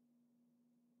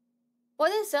 Why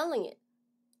they selling it?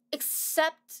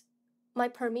 Except my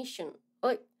permission.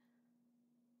 Like,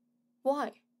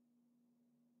 why?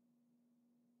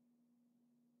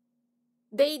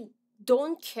 They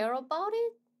don't care about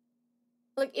it?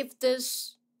 Like if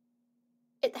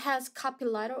it has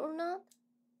copyright or not?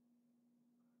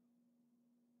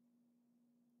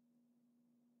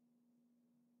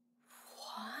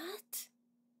 What?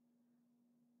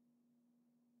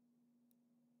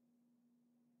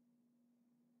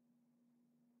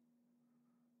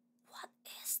 What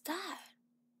is that?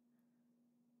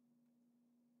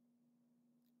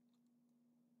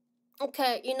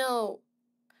 Okay,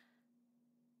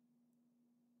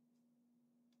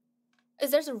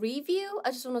 is there a review?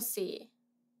 I just want to see.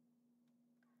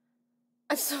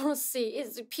 I just want to see.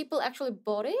 Is people actually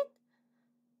bought it?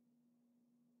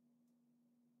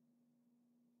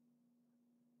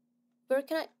 Where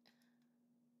can I?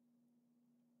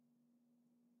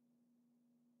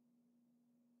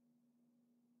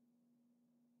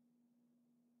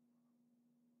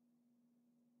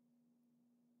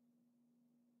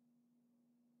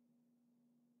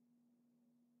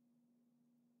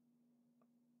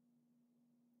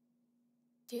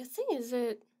 Do you think is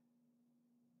it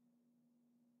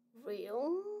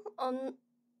real?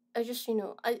 I just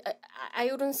I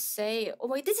wouldn't say, oh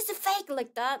wait, this is a fake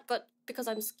like that, but because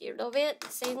I'm scared of it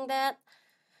saying that.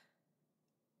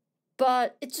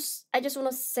 But I just want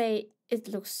to say it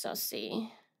looks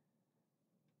sussy.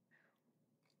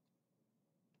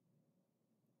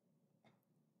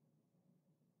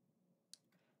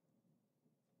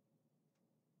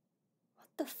 What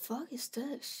the fuck is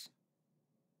this?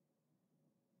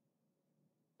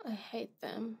 I hate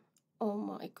them. Oh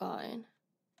my god.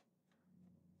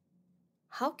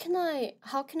 How can I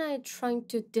trying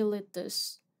to delete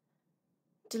this?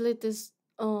 Delete this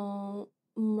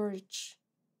merch.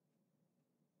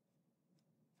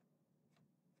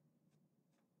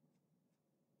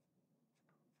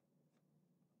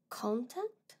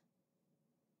 Contact?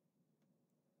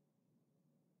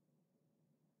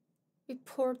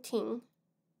 Reporting.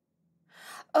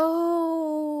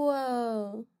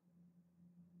 Oh.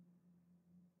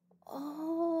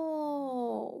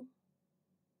 Oh.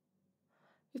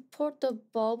 Report the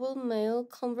bubble mail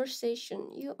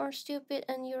conversation. You are stupid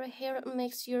and your hair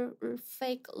makes your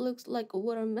fake look like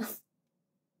watermelon.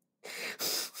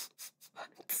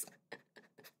 What?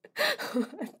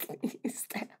 What is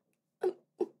that?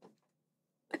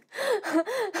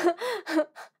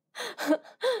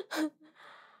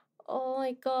 Oh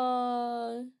my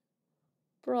god.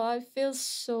 Bro, I feel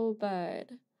so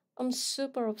bad. I'm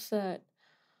super upset.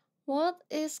 What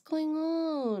is going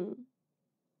on?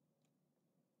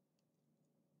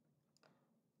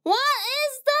 What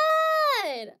is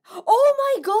that? Oh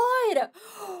my god!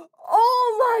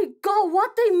 Oh my god,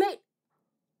 what they made?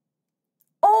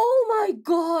 Oh my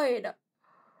god!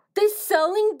 They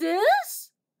selling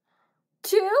this?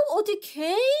 Too?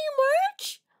 OTK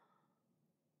merch?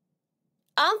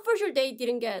 I'm for sure they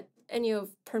didn't get any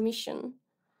of permission.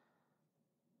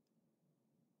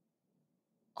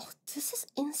 Oh, this is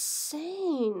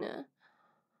insane.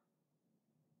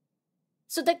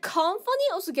 So the company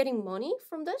also getting money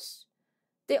from this?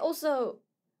 They also...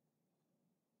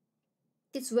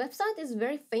 This website is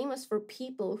very famous for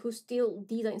people who steal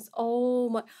designs. Oh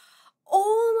my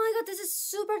god, this is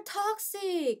super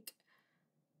toxic.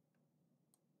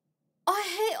 I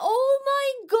hate, oh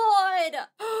my god.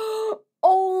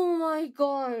 Oh my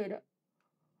god.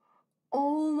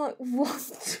 Oh my, what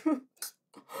the,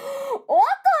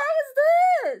 what the heck is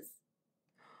this?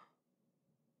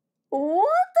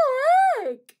 What the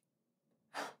heck?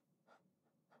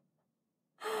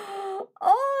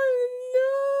 Oh no!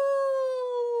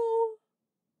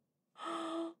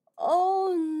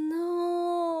 Oh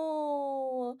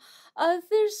no! I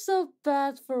feel so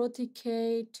bad for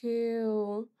OTK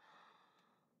too.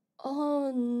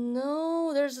 Oh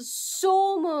no, there's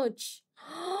so much.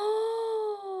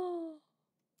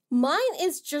 Mine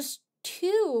is just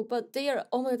 2, but they are,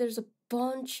 oh my, there's a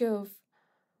bunch of,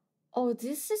 oh,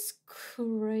 this is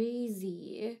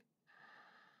crazy.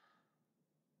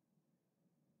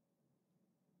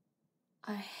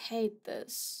 I hate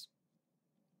this.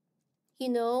 You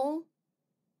know,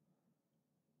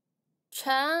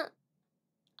 chat,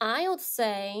 I would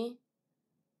say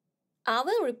I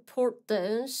will report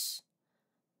this.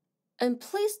 And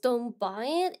please don't buy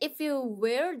it. If you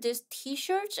wear this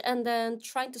t-shirt and then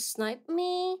trying to snipe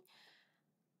me,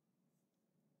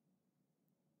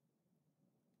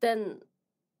 then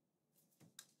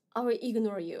I will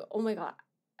ignore you. Oh my god.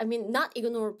 I mean, not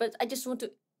ignore, but I just want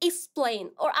to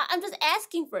explain. Or I'm just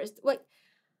asking first. Like,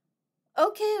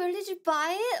 okay, where did you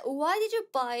buy it? Why did you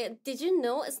buy it? Did you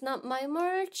know it's not my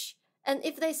merch? And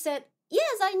if they said,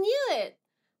 yes, I knew it,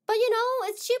 but you know,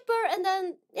 it's cheaper, and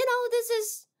then, you know, this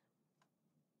is,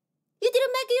 you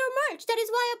didn't make your merch, that is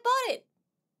why I bought it,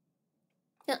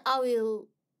 then I will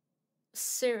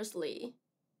seriously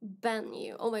ban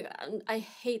you. Oh my god, I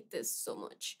hate this so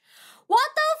much. What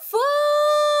the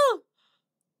fuck?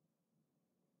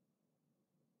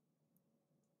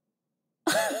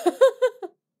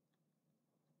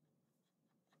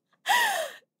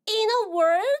 In a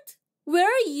world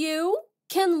where you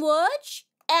can watch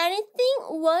anything,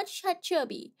 watch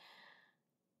HAchubby.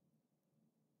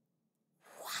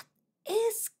 What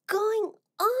is going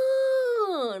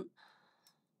on?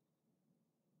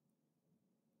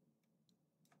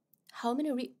 How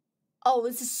many oh,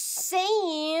 it's the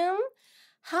same?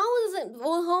 How is it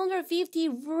 150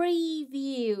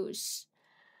 reviews?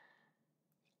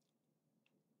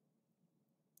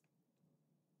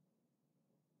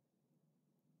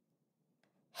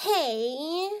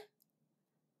 Hey.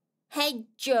 Hey,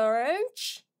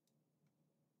 George.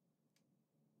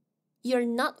 You're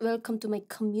not welcome to my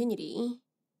community.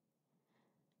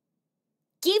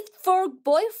 Gift for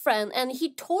boyfriend, and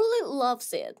he totally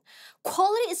loves it.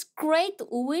 Quality is great,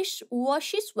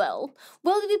 washes well.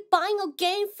 Will be buying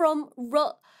again from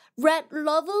Red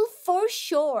Level for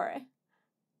sure.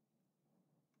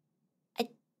 I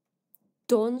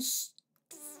don't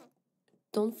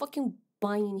fucking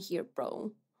buy in here,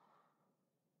 bro.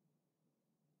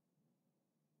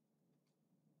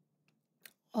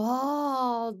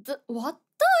 Oh, what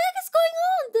the heck is going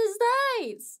on these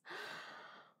days?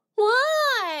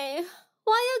 Why?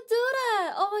 Why you do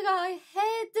that? Oh my god, I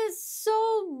hate this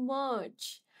so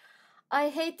much. I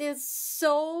hate this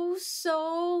so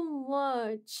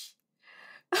much.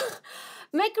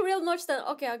 Make real merch then.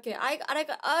 Okay. I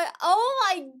oh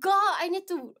my god, I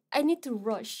need to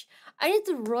rush. I need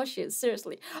to rush it,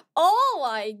 seriously. Oh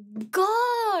my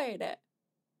god.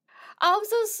 I'm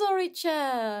so sorry,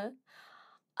 Chad.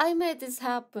 I made this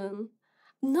happen.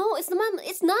 No, it's not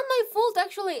my fault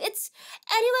actually. It's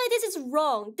anyway, this is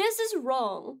wrong. This is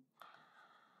wrong.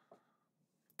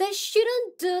 They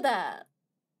shouldn't do that.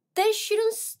 They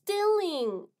shouldn't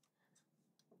stealing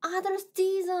others'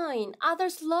 design,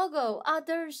 others' logo,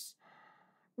 others'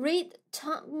 read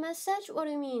message. What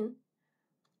do you mean?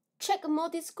 Check more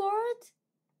Discord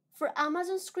for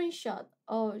Amazon screenshot.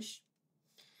 Oh,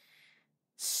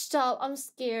 Stop, I'm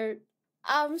scared.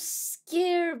 I'm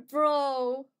scared,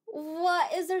 bro.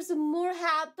 What? Is there some more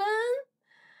happen?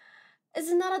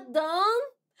 Is it not a done?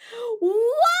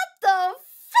 What the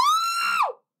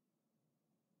fuck?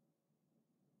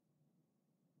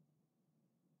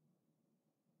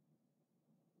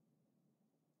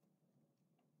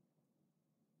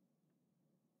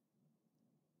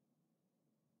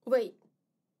 Wait.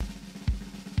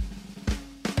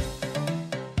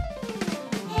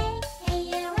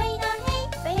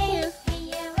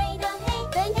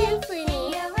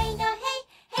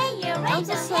 I'm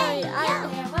so sorry.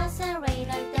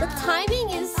 The timing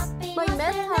is my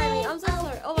mad timing. I'm so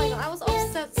sorry. Oh my god, I was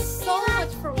upset so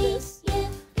much from this.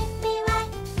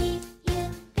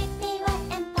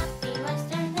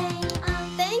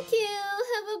 Thank you.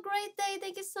 Have a great day.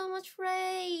 Thank you so much,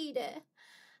 Raid.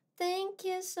 Thank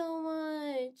you so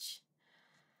much.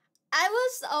 I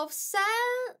was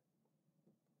upset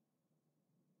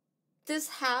this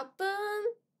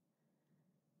happened.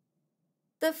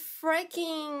 The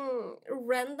freaking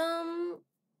random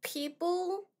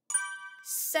people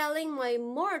selling my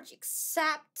merch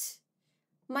except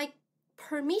my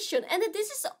permission, and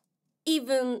this is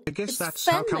even I guess that's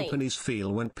family. how companies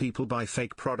feel when people buy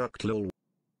fake product, lol.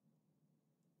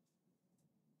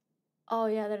 Oh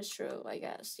yeah, that is true, I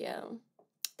guess. Yeah,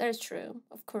 that is true,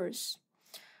 of course.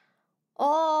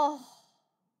 Oh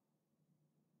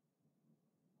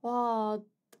wow,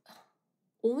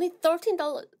 only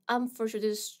 $13. I'm for sure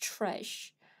this is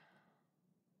trash.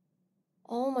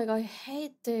 Oh my god, I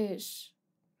hate this.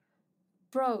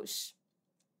 Bros.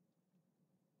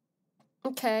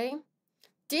 Okay.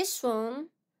 This one,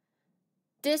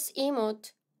 this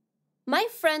emote, my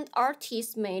friend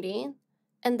artist made it.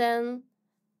 And then,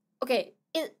 okay,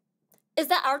 is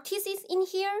that artist is in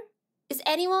here? Is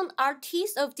anyone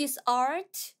artist of this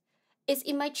art? Is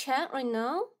in my chat right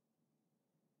now?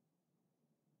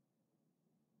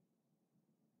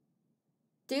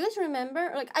 Do you guys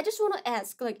remember? Like, I just want to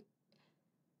ask, like,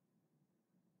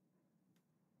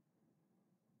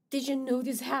 did you know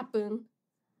this happened?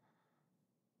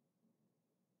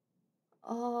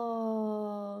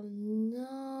 Oh, no.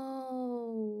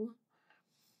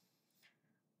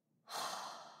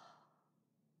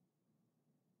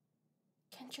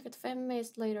 Can check it fan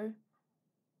base later.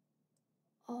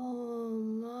 Oh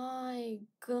my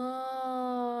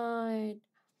god.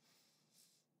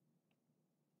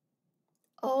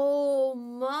 Oh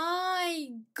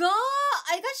my god.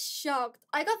 I got shocked.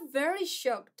 I got very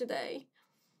shocked today.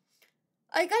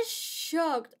 I got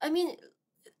shocked. I mean,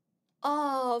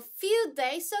 a few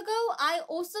days ago, I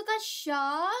also got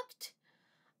shocked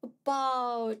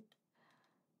about.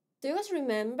 Do you guys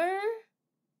remember?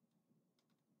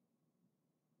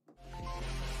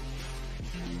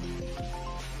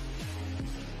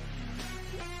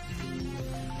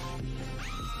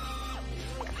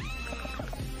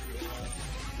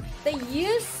 They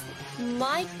use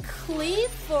my clip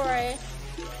for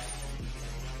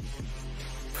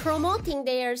promoting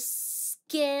their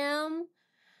scam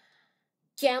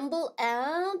gamble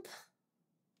app.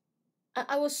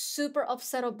 I was super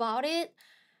upset about it.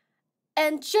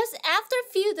 And just after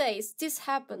a few days, this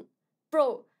happened.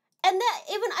 Bro, and that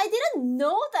even I didn't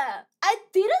know that. I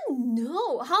didn't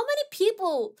know how many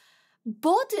people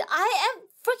bought it. I have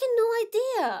freaking no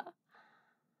idea.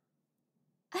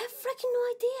 I have freaking no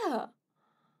idea.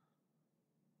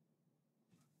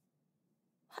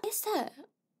 What is that?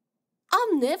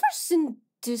 I've never seen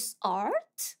this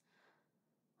art.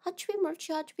 HAchubby merch,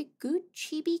 HAchubby good,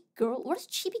 chibi girl. What is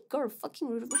chibi girl? Fucking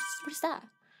what is that?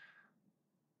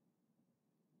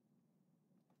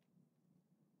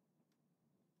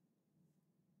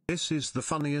 This is the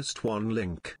funniest one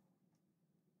link.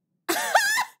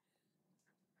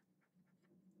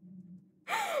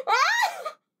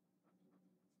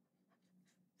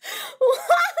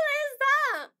 What is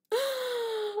that?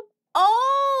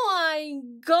 Oh my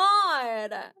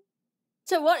god.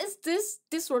 So what is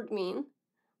this word mean?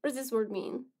 What does this word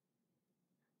mean?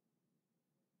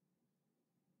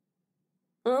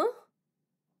 Huh?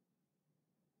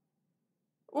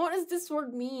 What does this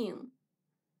word mean?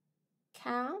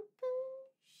 Campus?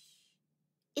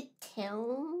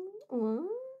 Italian? What?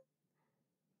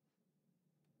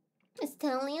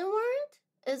 Italian word?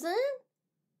 Is it?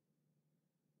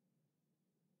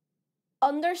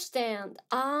 Understand.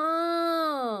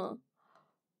 Ah.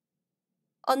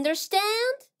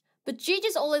 Understand? But G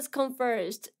just always come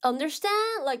first.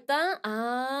 Understand? Like that?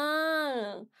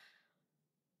 Ah.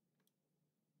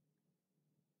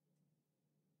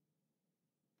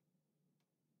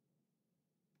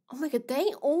 Oh my god,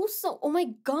 they also. Oh my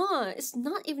god, it's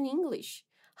not even English.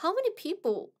 How many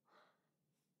people?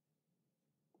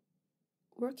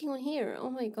 working on here. Oh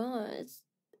my god.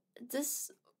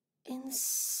 This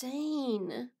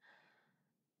insane.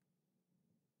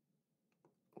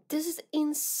 This is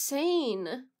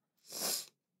insane.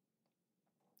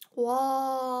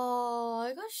 Wow,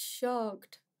 I got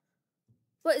shocked.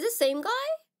 Wait, is it the same guy?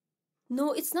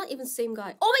 No, it's not even the same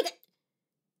guy. Oh my god!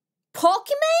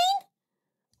 Pokemon?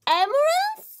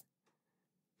 Amaranth?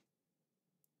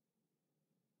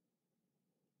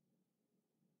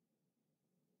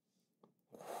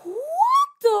 What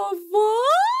the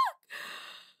fuck?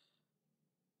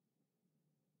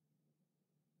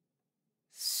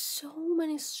 So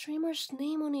many streamers'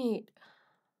 name on it.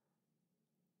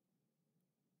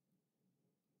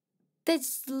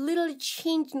 That's literally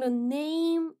changing the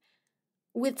name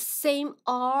with same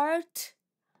art.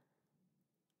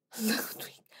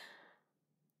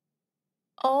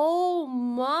 Oh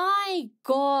my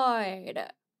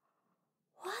god.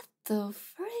 What the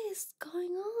frick is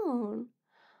going on?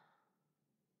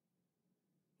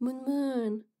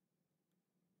 Moon.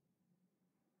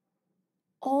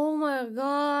 Oh my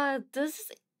god, this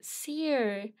is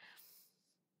Seer.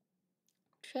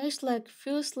 Trash like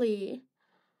fiercely.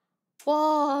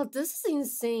 Wow, this is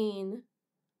insane.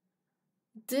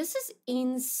 This is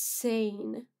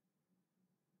insane.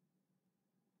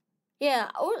 Yeah,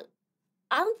 or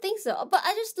I don't think so. But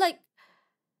I just like,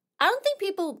 I don't think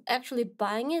people actually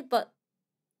buying it, but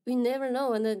we never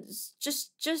know, and it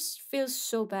just feels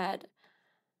so bad.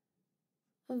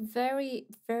 I'm very,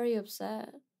 very upset.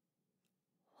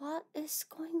 What is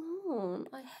going on?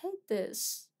 I hate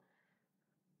this.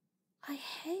 I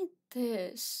hate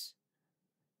this.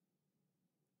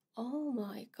 Oh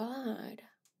my god.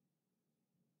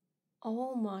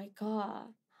 Oh my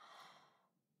god.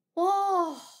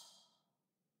 Whoa.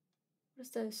 What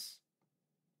is this?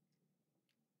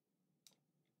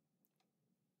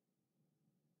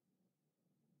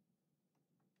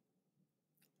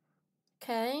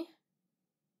 Okay.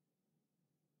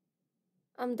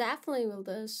 I'm definitely with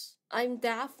this. I'm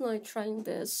definitely trying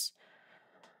this.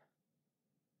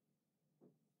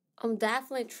 I'm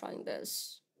definitely trying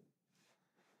this.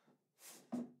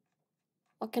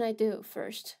 What can I do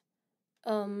first?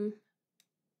 Where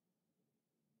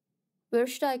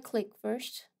should I click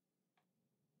first?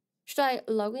 Should I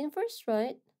log in first,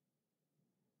 right?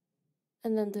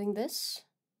 And then doing this?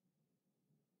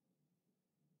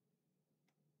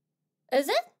 Is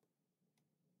it?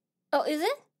 Oh, is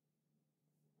it?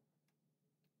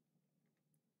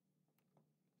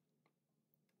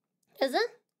 Is it?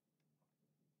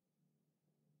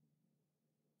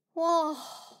 Whoa.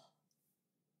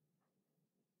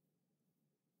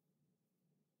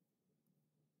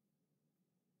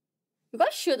 You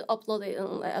guys should upload it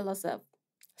on LSF.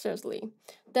 Seriously.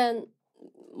 Then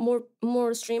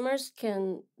more streamers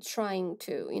can trying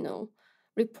to, you know,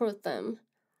 report them.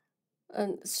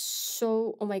 And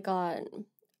so, oh my god.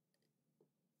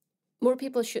 More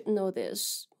people should know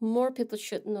this. More people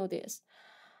should know this.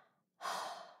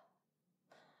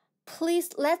 Please,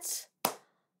 let's go,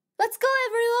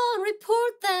 everyone!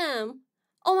 Report them!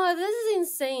 Oh my, this is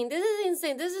insane. This is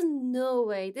insane. This is no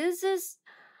way. This is...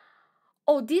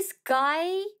 Oh, this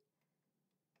guy...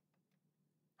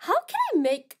 How can I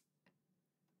make...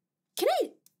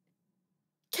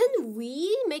 Can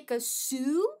we make a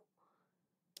sue?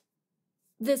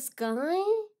 This guy?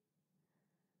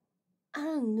 I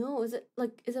don't know. Is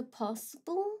it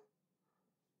possible?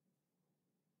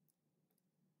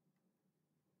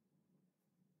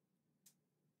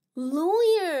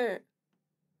 Lawyer.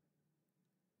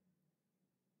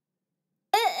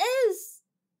 It is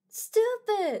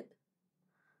stupid.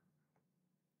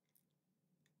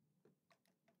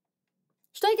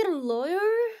 Should I get a lawyer?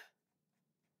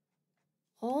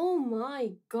 Oh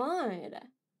my god.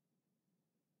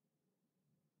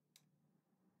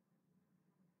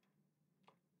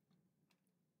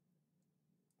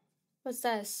 What's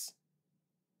this?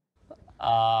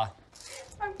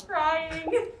 I'm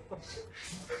crying.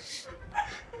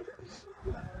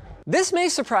 This may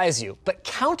surprise you, but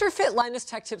counterfeit Linus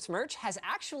Tech Tips merch has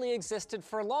actually existed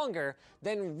for longer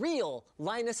than real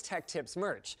Linus Tech Tips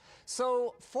merch.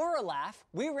 So for a laugh,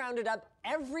 we rounded up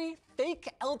every fake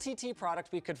LTT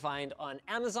product we could find on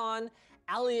Amazon,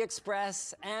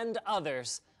 AliExpress, and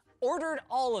others, ordered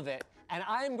all of it, and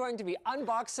I am going to be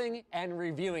unboxing and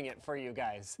reviewing it for you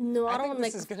guys. No, I don't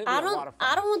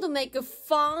want to make a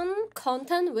fun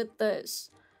content with this.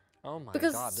 Oh my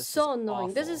because god, this so is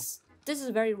annoying. awful. This is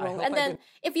very wrong. And then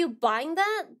if you buying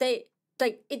that,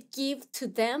 it gives to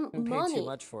them money. Pay too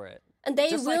much for it. And they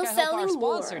Just will like I sell hope our you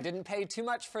more. sponsor didn't pay too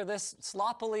much for this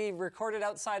sloppily recorded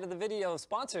outside of the video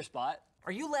sponsor spot.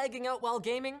 Are you lagging out while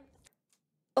gaming?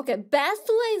 Okay, best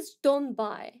way is don't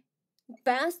buy.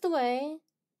 Best way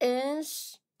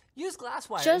is Use glass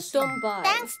wires. just don't buy.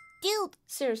 That's stupid.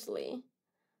 Seriously.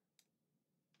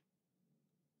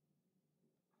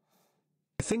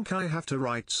 I think I have to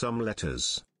write some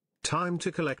letters. Time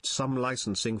to collect some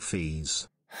licensing fees.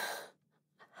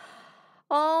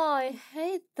 Oh, I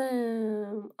hate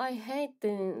them. I hate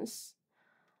this.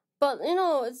 But you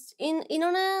know, it's in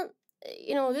internet.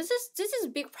 You know, this is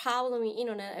big problem in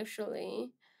internet actually.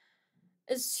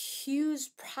 It's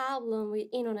huge problem with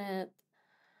internet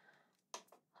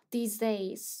these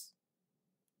days.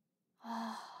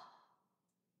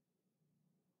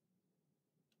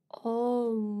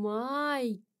 Oh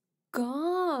my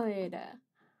god.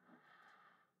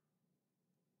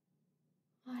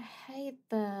 I hate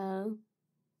that.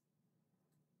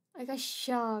 I got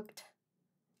shocked.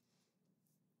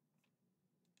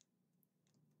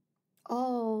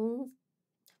 Oh.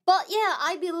 But yeah,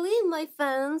 I believe my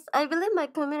fans, I believe my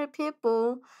community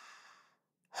people,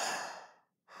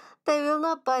 they will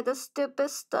not buy the stupid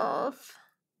stuff.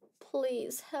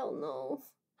 Please, hell no.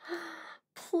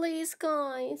 Please,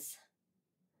 guys.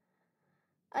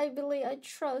 I definitely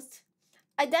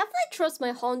trust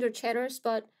my 100 chatters,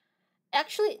 but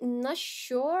actually not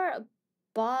sure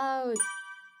about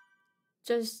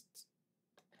just...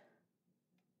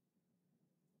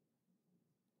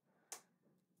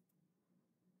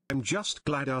 I'm just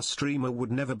glad our streamer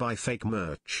would never buy fake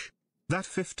merch. That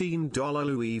 $15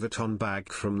 Louis Vuitton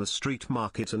bag from the street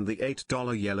market and the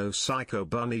 $8 yellow Psycho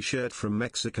Bunny shirt from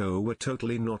Mexico were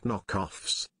totally not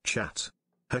knockoffs. Chat.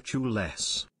 Hurt you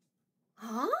less.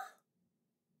 Huh?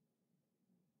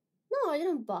 No, I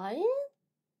didn't buy it.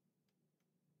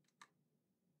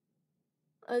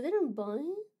 I didn't buy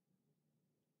it.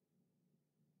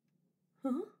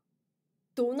 Huh?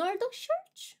 Donald Duck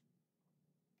shirts?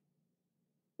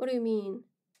 What do you mean?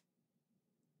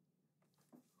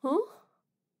 Huh?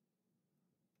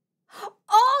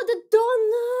 Oh, the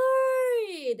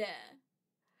Donald!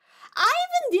 I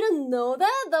even didn't know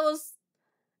that was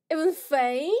even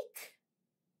fake.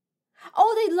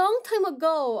 Oh, they long time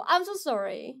ago. I'm so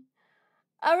sorry.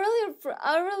 I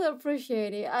really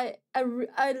appreciate it. I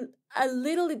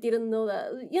literally didn't know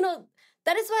that. You know,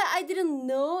 that is why I didn't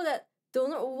know that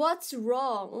Donald. What's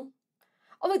wrong?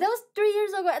 Oh my, that was 3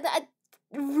 years ago. I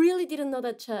really didn't know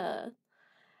that chat.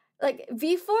 Like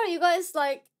before, you guys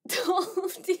like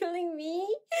telling me.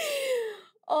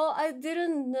 Oh, I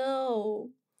didn't know.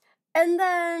 And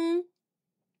then,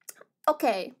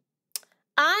 okay.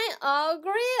 I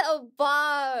agree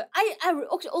about... I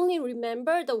only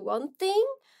remember the one thing.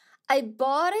 I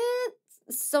bought it,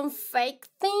 some fake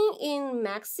thing in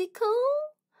Mexico.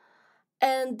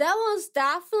 And that was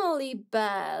definitely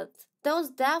bad. That was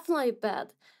definitely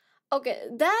bad. Okay,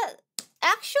 that...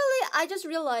 Actually, I just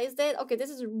realized that, okay, this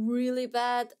is really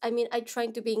bad. I mean, I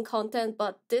trying to be in content,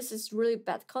 but this is really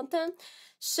bad content.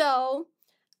 So,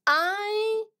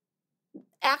 I...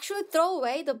 actually throw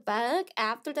away the bag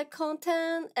after the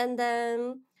content, and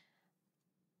then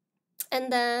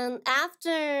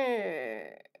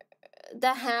after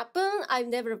that happened, I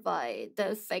never buy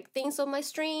the fake things on my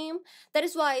stream. That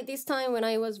is why this time when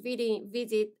I was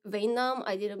visit Vietnam,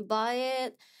 I didn't buy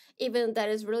it, even that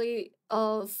is really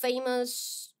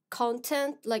famous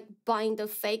content like buying the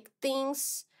fake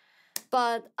things.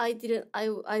 But I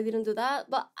didn't do that.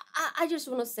 But I just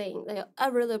want to say like, I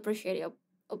really appreciate it.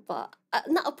 But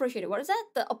not appreciate it. What is that?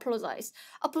 The apologize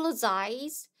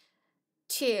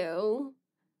to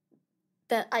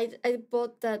that I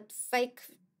bought that fake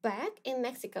bag in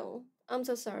Mexico. I'm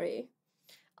so sorry.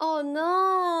 Oh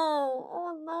no,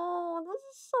 this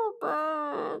is so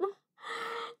bad.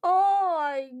 Oh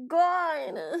my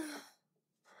god.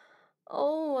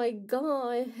 Oh my god,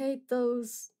 I hate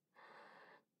those.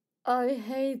 I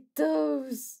hate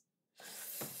those.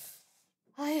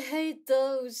 I hate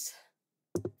those.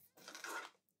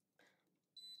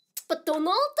 But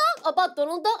about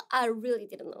Donald Duck, I really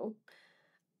didn't know.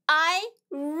 I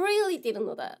really didn't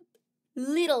know that.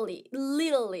 Literally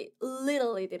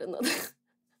didn't know that.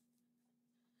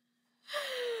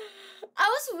 I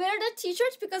was wearing the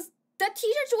t-shirts because the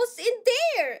t-shirt was in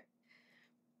there.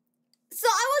 So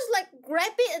I was like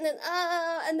grab it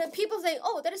and then people saying,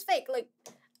 oh, that is fake. Like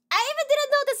I even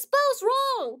didn't know the spell's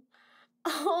wrong.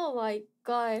 Oh my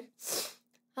god.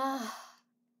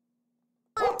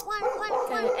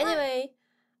 Okay, anyway,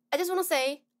 I just want to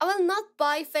say, I will not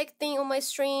buy fake thing on my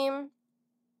stream.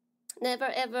 Never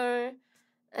ever.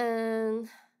 And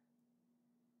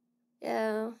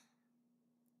yeah,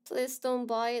 please don't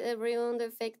buy it, everyone, the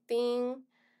fake thing.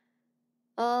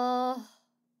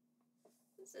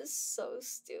 This is so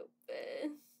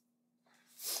stupid.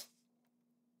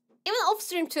 Even off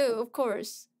stream too, of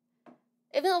course.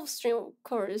 Even off stream, of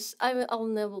course. I will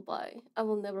never buy. I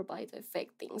will never buy the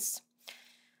fake things.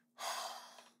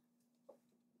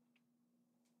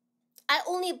 I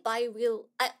only buy real.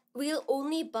 I will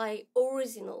only buy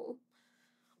original.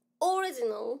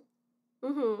 Original.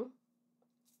 Only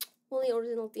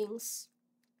original things.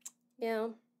 Yeah.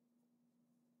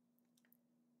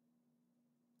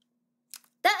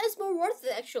 That is more worth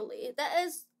it actually. That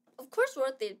is of course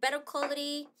worth it. Better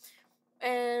quality,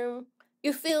 and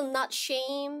you feel not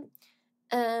shame.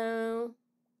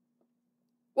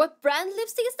 What brand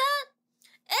lipstick is that?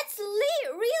 It's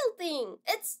real thing.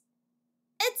 It's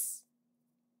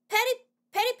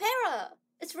Petty Para.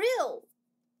 It's real.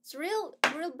 It's real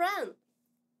brand.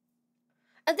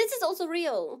 And this is also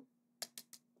real.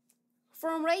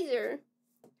 From Razer.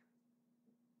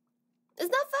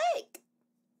 It's not fake.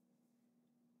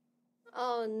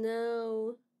 Oh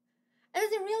no. And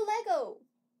it's a real Lego.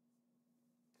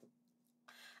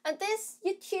 And this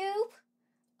YouTube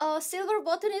silver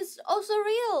button is also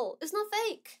real. It's not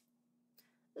fake.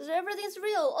 Everything's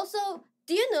real. Also,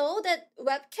 do you know that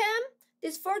webcam,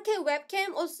 this 4K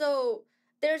webcam, also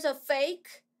there's a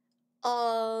fake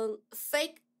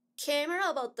camera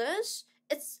about this.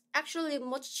 It's actually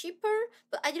much cheaper,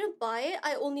 but I didn't buy it.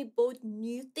 I only bought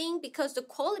new thing because the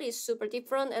quality is super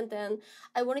different, and then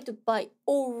I wanted to buy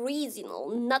original,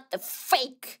 not the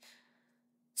fake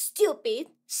stupid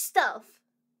stuff.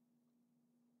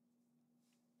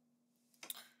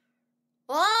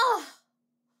 Oh,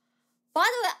 by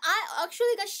the way, I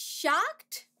actually got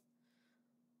shocked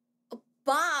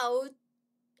about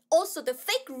also the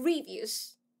fake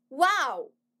reviews.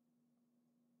 Wow.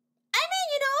 I mean,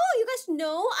 you guys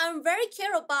know I'm very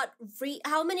care about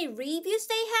how many reviews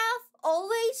they have,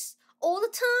 always, all the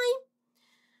time.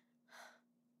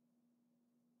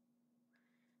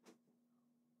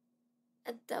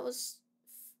 And that was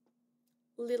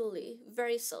literally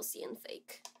very saucy and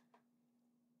fake.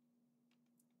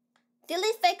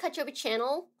 Delete fake HAchubby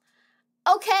channel.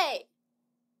 Okay.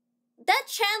 That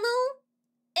channel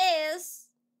is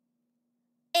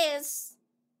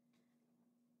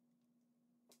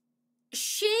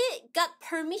she got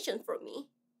permission from me.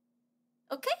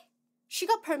 Okay? She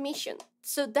got permission.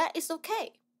 So that is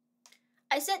okay.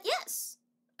 I said yes.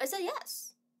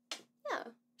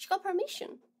 Yeah, she got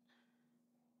permission.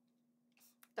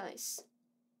 Guys.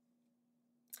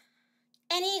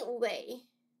 Anyway,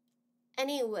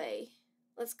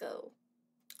 let's go.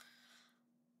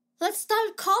 Let's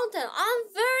start content. I'm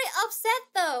very upset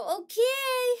though,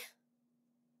 okay?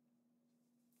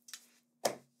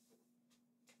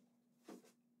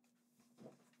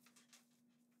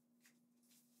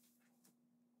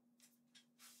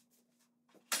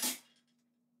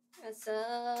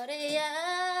 Sorry.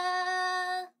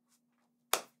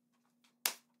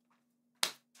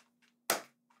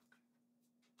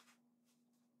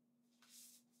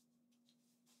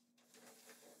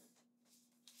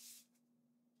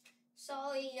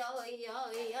 So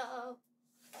yo.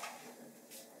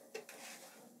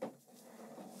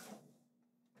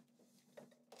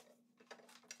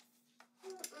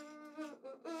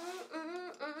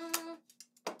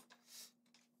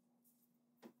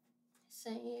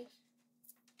 Say.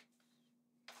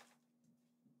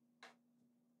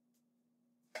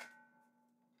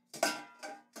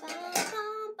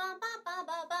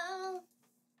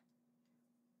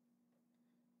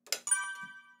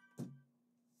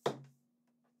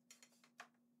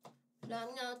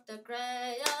 Not the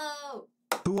Grayo.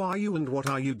 Who are you and what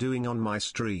are you doing on my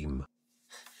stream?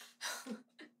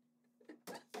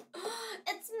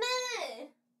 It's me.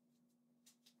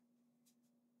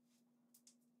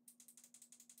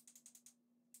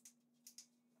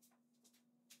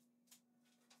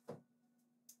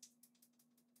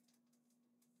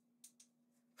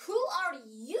 Who are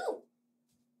you?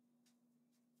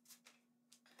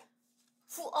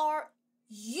 Who are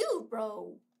you,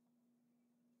 bro?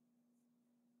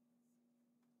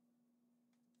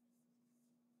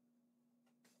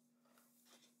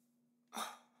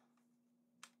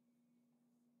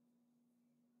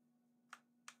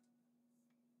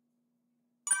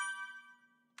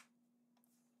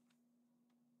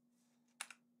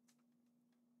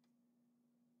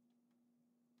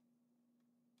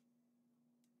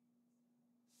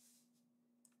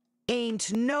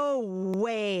 Ain't no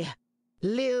way.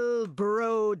 Lil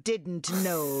bro didn't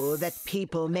know that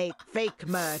people make fake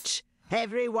merch.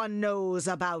 Everyone knows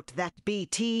about that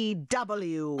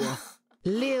BTW.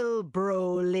 Lil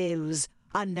bro lives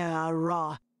under a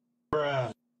rock.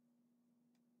 Bruh.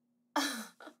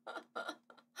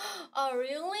 Oh,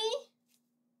 really?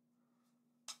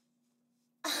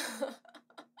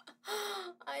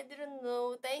 I didn't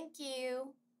know. Thank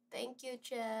you. Thank you,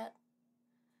 chat.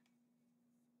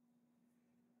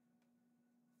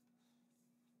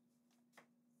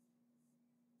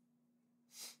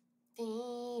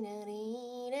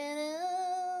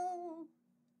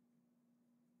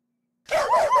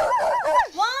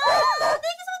 Wow!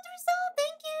 Thank you so much for the sub.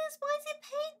 Thank you, Spicy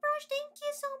Paintbrush. Thank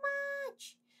you so much.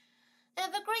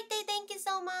 Have a great day. Thank you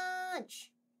so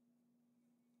much.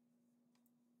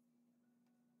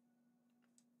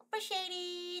 Appreciate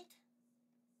it.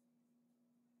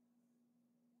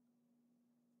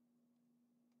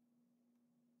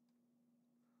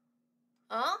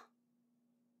 Huh?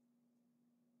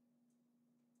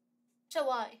 Chat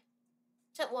why?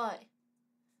 Chat why?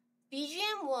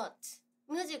 BGM what?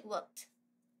 Music what?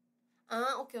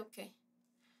 Ah, okay, okay.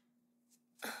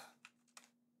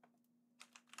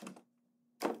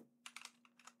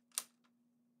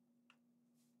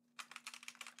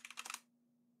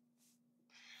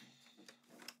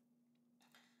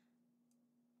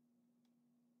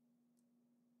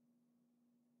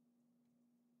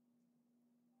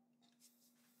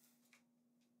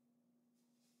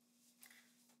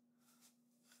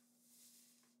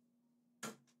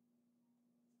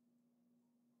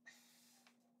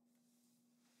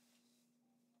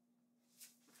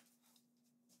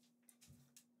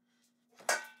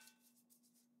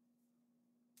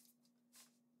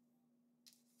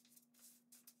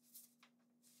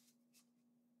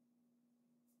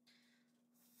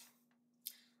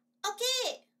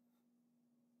 Okay.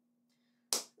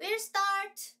 We'll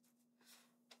start.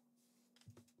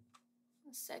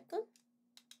 A second.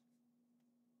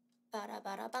 Para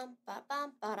para bam para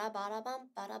bam para para bam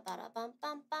para bam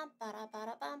bam bam para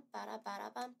bam para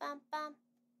bam bam bam.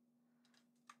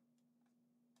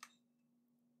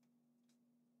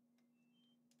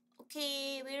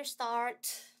 Okay, we'll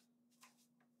start.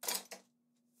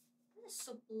 It's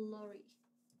so blurry.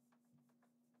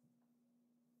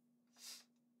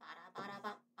 Para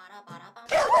bam para bam.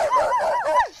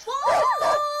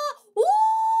 Whoa!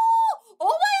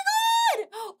 Oh my god!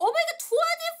 Oh my god!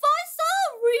 25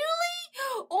 subs! Really?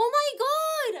 Oh my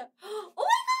god! Oh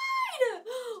my god!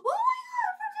 Oh my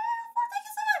god! Thank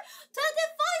you so much!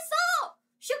 25 subs!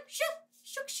 Shook shook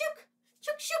shook shook shook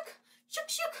shook shook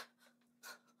shook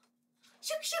shook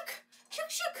shook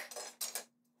shook shook shook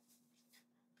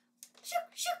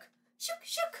shook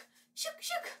shook shook shook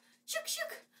shook shook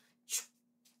shook.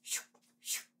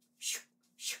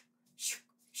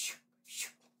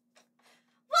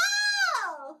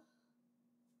 Wow!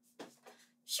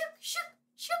 Shook, shook,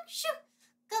 shook, shook.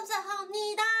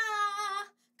 감사합니다.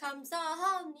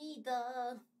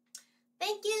 감사합니다.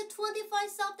 Thank you, 25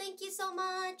 sub. Thank you so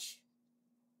much.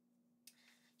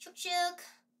 Shook, shook.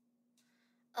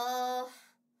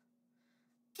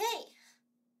 Okay.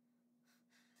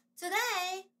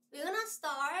 Today we're gonna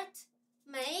start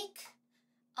make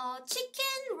a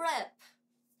chicken wrap.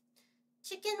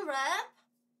 Chicken wrap.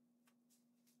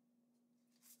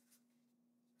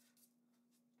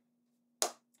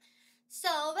 So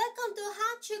welcome to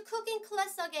HAchubby cooking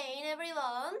class again,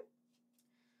 everyone.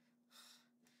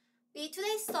 We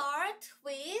today start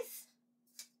with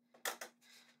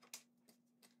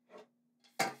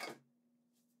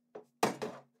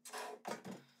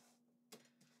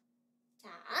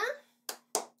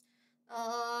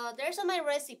there's my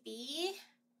recipe.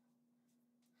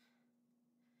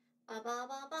 Ba ba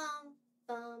ba bum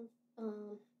bum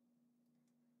bum.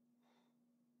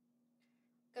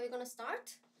 Okay, we're gonna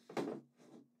start.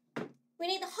 We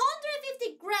need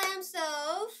 150 grams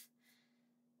of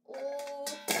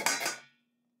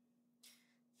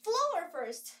flour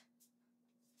first.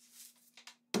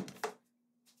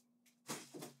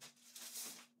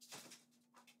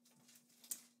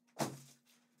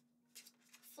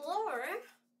 Flour.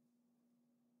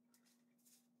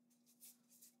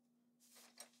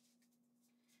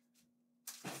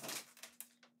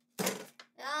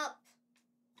 Yup.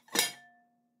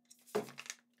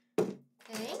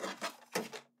 Okay.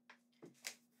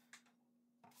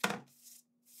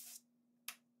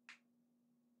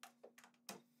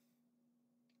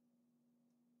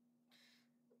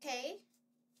 Okay.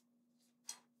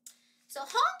 So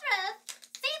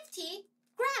 150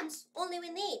 grams only we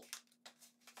need.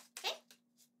 Okay.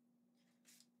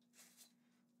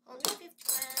 150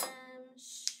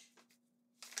 grams.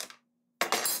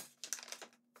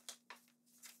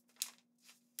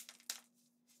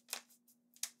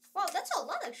 Wow, that's a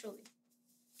lot actually.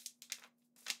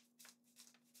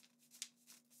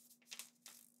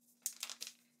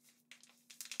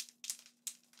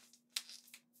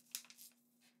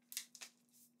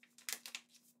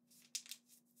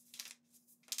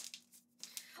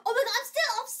 Oh my god, I'm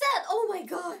still upset.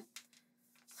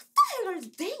 is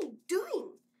they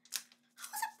doing? How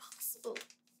is it possible?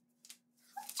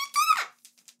 How did you do that?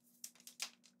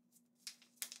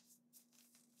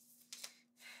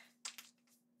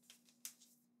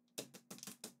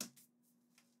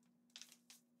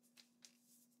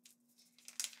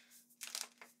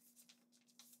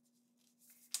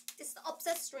 This is the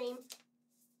upset stream.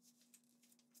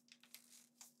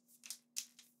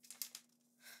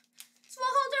 It's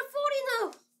 140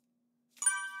 now.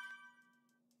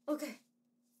 Okay.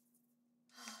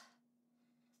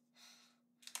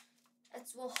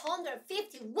 It's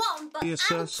 151, but Dear I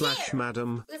sir don't slash care,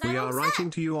 madam, because I'm we are upset. writing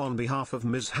to you on behalf of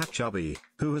Ms. HAchubby,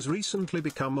 who has recently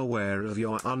become aware of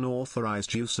your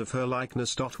unauthorized use of her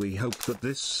likeness. We hope that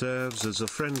this serves as a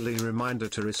friendly reminder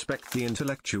to respect the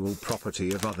intellectual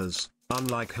property of others,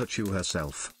 unlike Hachu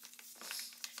herself.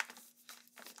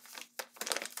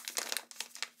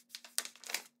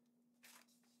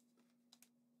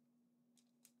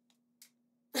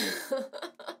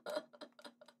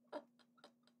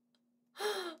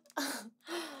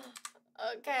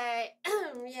 Okay.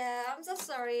 Yeah, I'm so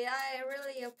sorry. I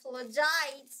really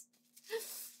apologize.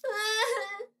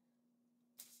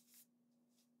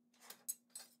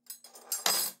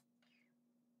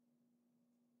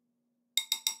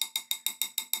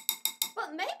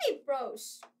 But maybe,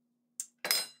 bros,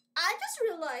 I just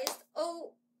realized,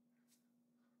 oh,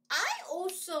 I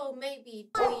also maybe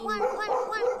doing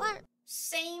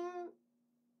same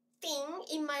thing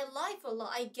in my life a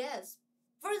lot, I guess.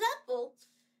 For example,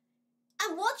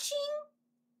 I'm watching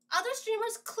other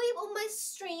streamers clip on my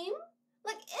stream.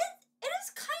 Like it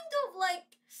is kind of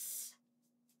like,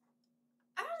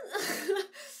 I don't know.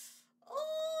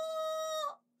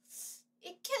 Oh,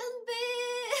 it can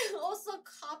be also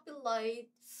copyright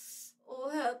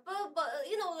or but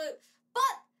you know,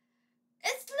 but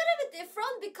it's a little bit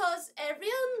different because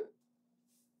everyone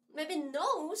maybe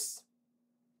knows,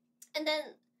 and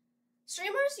then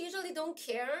streamers usually don't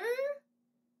care,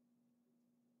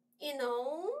 you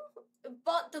know,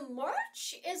 but the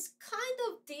merch is kind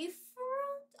of different.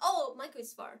 Oh, Michael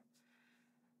is far.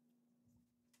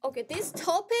 Okay, this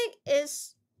topic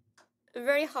is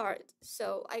very hard,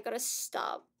 so I gotta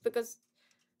stop because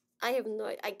I have no,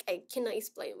 I cannot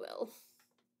explain well.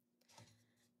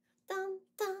 Dun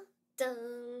dun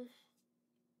dun.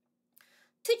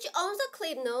 Twitch owns the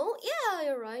clip, no? Yeah,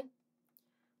 you're right.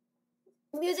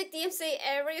 Music DMC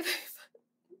every.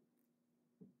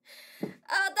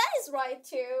 That is right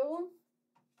too.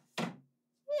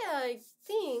 Yeah, I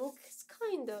think it's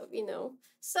kind of, you know.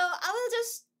 So I will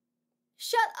just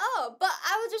shut up, but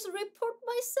I will just report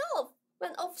myself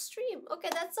when off stream. Okay,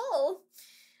 that's all.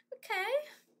 Okay.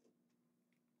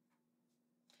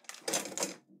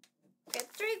 Okay,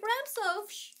 3 grams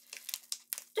of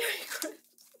 3 grams.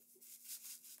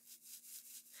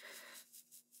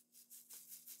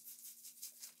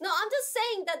 No, I'm just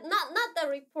saying that not the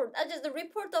report. I just the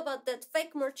report about that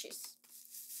fake merches.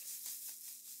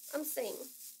 I'm saying.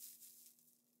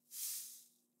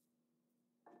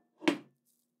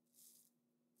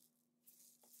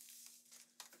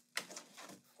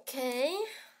 Okay.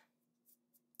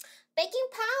 Baking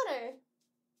powder.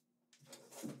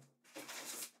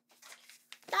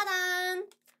 따단!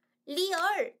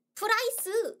 리얼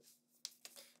프라이스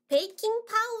베이킹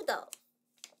파우더.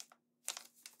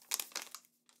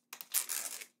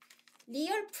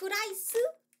 리얼 프라이스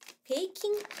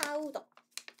베이킹 파우더.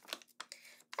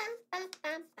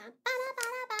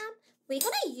 We're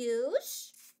gonna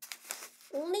use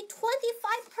only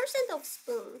 25% of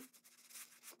spoon.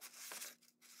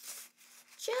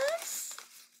 Just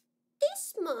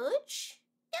this much.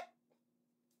 Yep.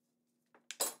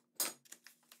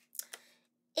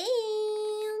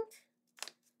 And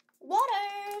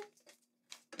water.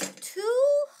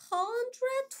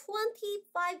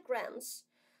 225 grams.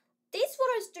 This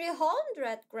water is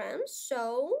 300 grams,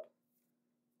 so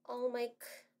I'll make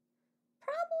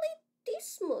probably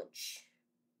this much.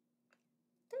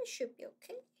 That should be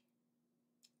okay.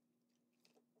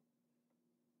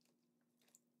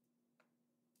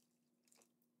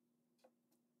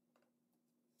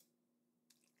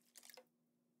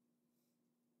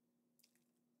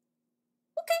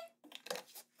 Okay.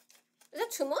 Is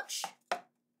that too much?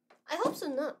 I hope so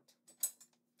not.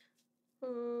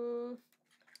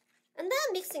 And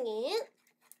then mixing it.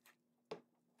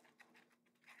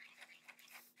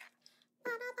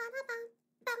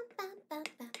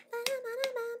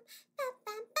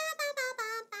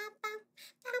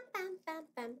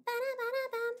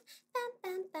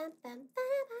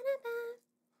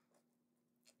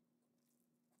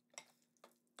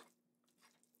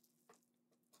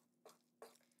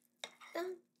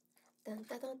 Dun, dun,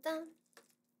 dun, dun, dun.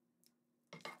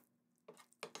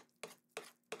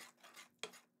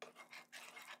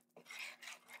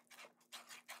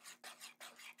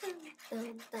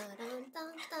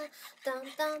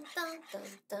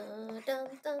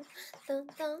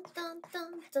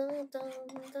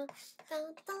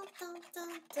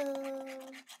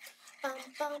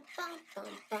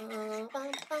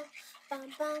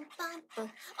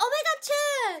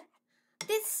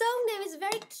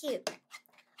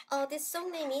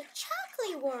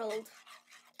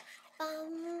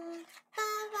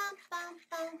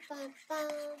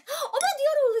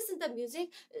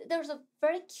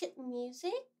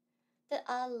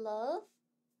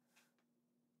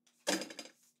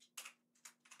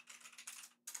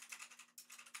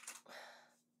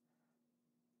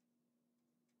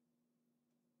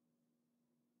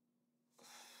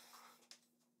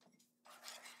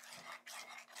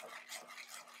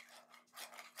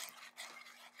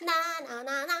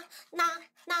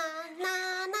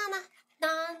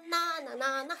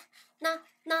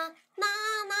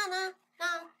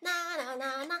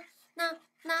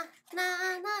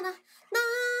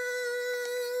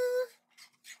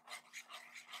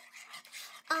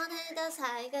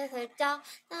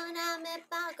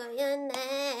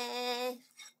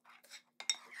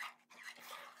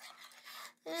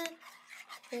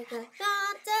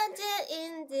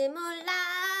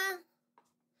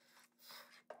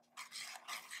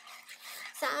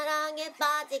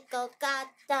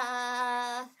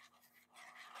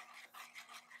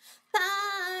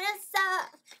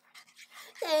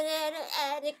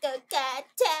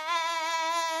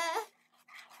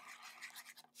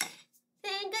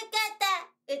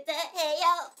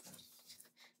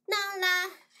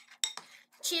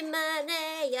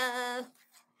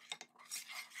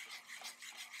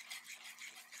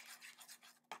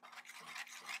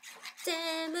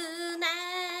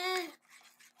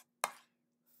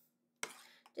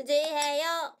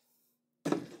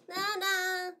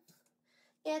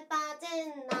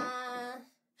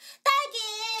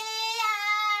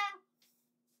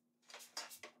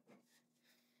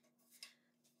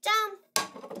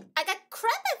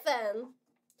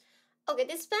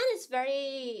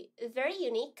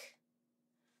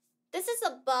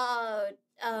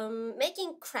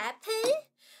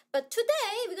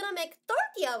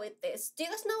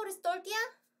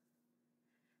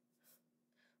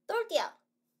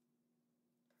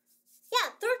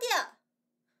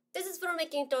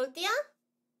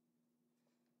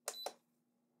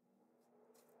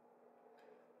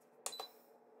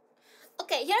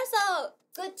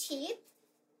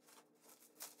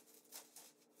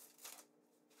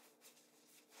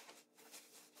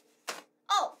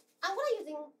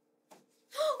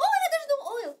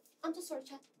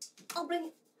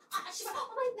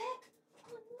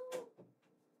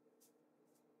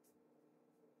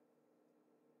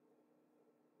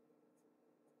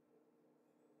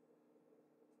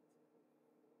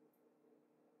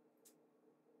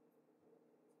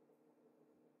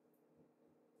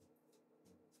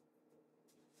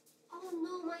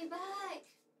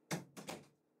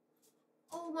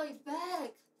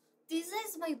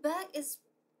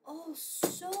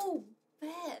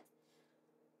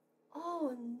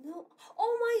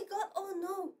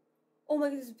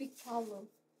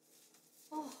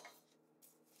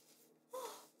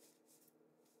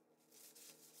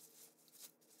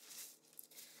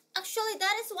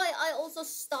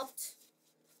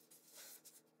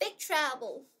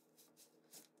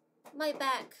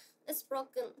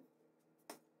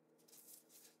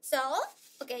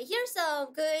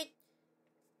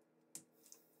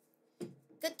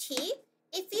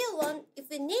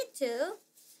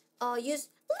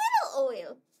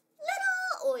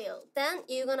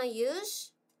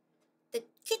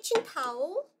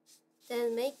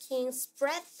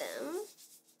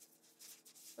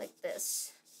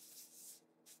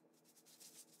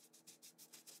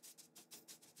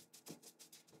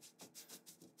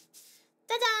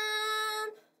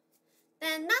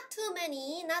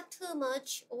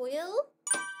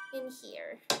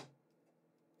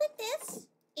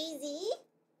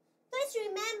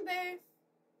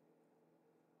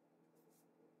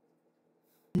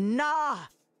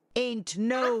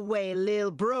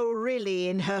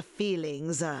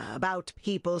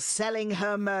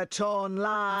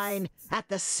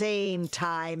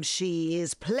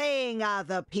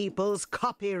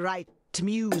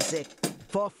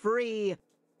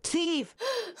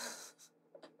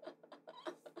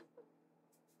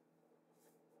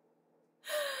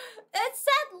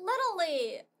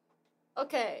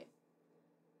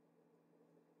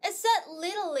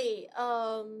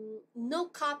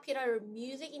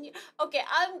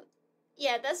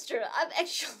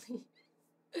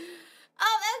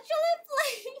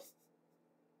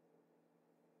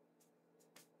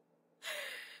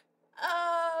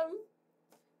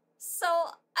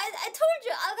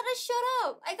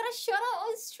 up. I gotta shut up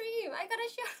on stream. I gotta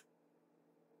shut up.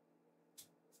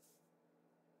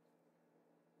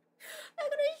 I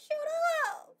gotta shut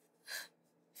up.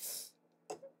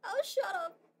 I'll shut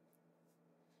up.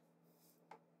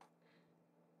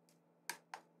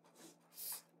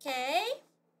 Okay.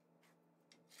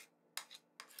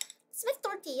 Let's make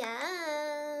tortilla.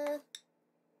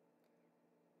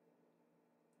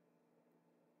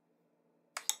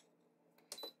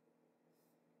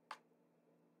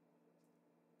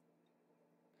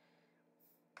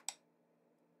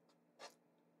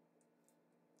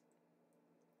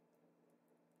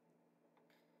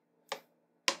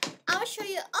 I'll show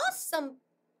you awesome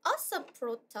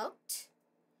product,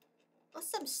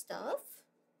 awesome stuff.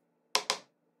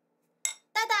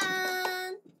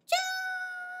 Ta-da!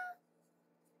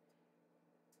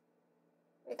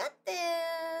 We got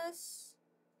this.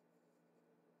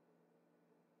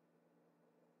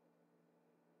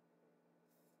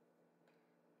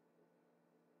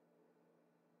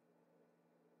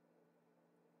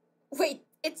 Wait,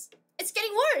 it's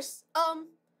getting worse.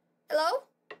 Hello?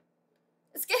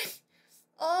 It's getting.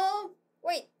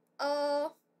 Wait.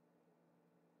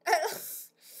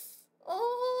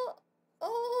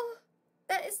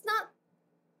 That is not.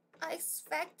 I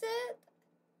expected.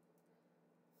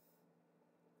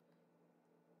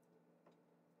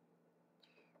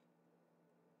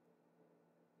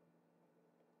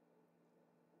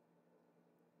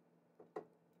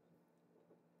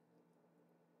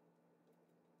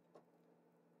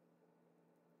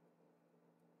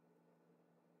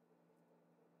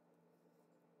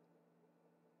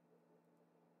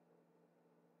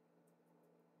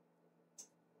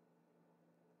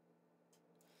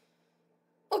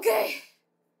 Okay.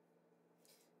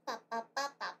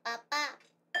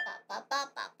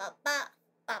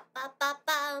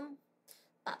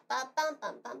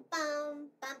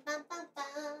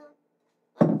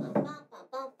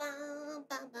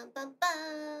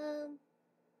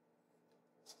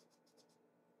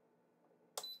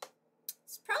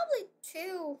 It's probably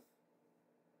too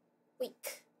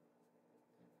weak.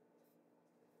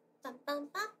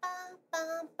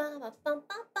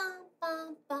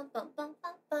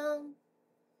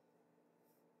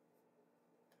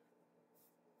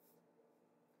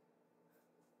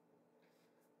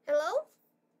 Hello?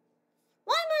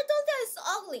 Why my tortilla is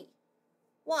ugly?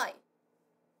 Why?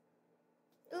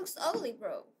 It looks ugly,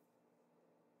 bro.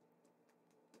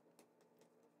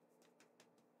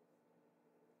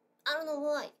 I don't know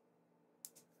why.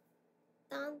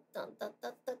 Dun dun dun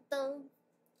dun dun dun.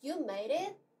 You made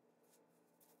it?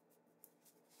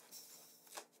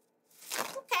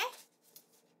 Okay.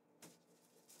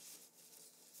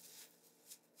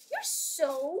 You're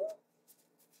so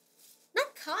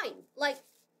not kind. Like,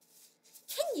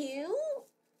 can you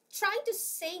try to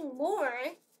sing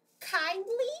more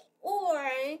kindly or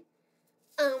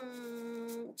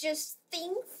just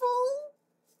thankful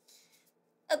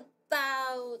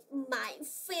about my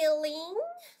feeling?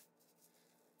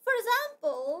 For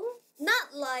example,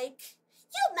 not like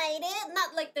you made it,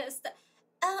 not like this.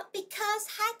 Because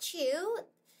Hachu,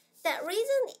 that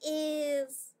reason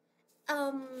is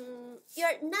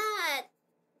you're not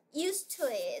used to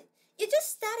it. You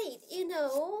just studied, you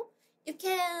know. You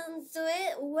can do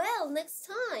it well next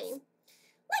time.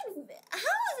 Like, how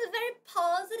is a very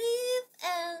positive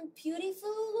and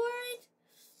beautiful word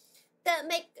that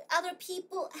make other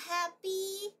people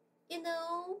happy, you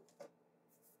know?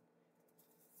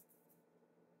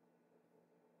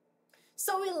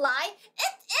 So we lie?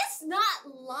 It is not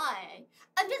lie.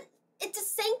 I'm just, it's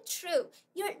just saying true.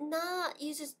 You're not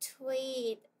used to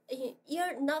it.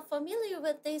 You're not familiar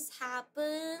with this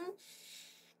happen.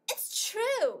 It's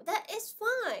true. That is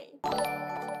fine.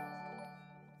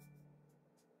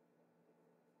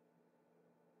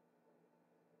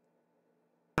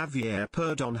 Javier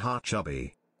perdón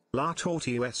HAchubby. La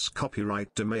tortilla es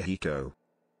copyright de Mexico.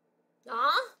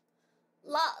 Huh?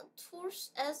 La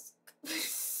tours es...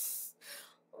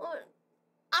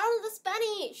 I don't know the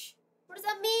Spanish. What does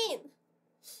that mean?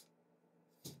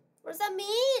 What does that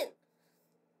mean?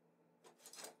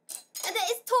 And then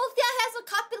is tortilla has a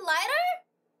copywriter?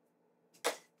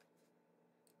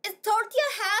 Is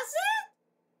tortilla has it?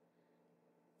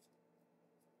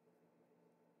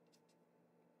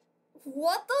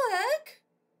 What the heck?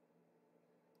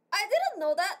 I didn't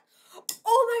know that.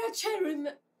 Oh my god,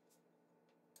 Chen,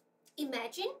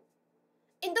 imagine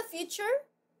in the future,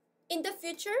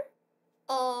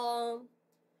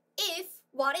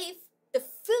 what if the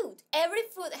food, every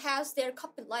food has their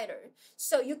copywriter,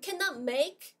 so you cannot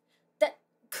make that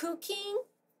cooking,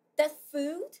 that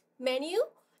food menu,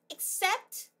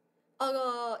 except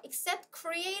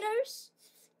creators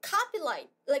copyright,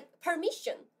 like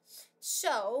permission.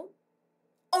 So,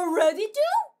 already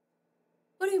do?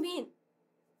 What do you mean?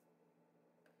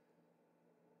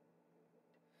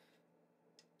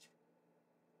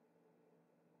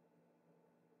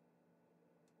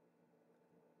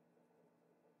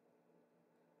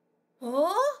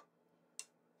 Oh?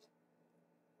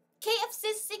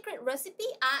 KFC's secret recipe?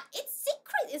 Its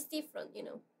secret is different, you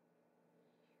know.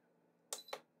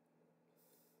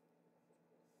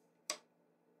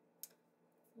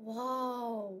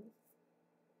 Wow.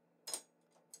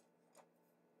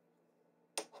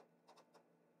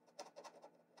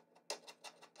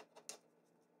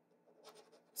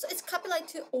 So it's copyright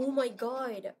too. Oh my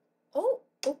god. Oh,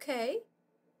 okay.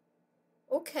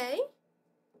 Okay.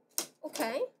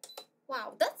 Okay.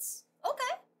 Wow, that's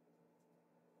okay.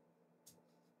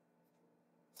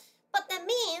 But that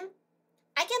means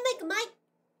I can make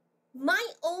my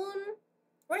own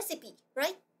recipe,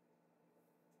 right?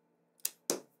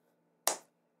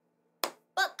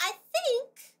 But I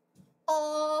think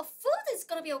food is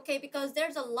gonna be okay because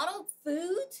there's a lot of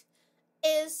food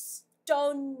is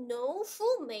don't know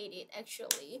who made it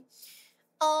actually.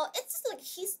 It's just like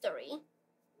history.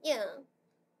 Yeah.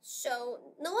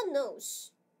 So no one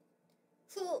knows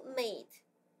who made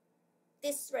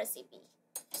this recipe.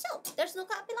 So there's no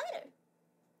copyrighter.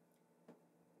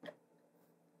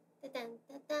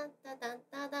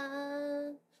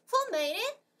 Who made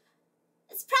it?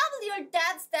 It's probably your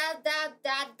dad's dad, their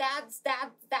dad.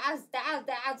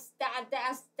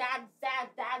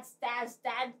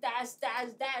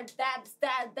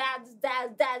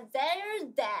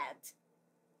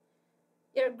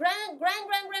 Your grandpa.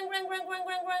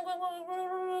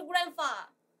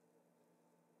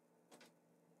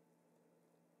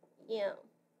 Yeah.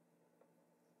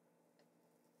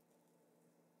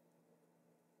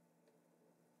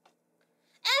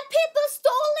 And people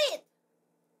stole it.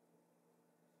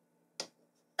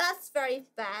 That's very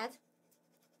bad.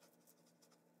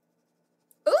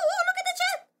 Ooh, look at the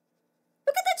chat.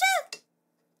 Look at the chat.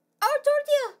 Our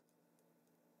tortilla.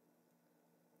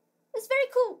 It's very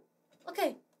cool.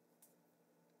 Okay.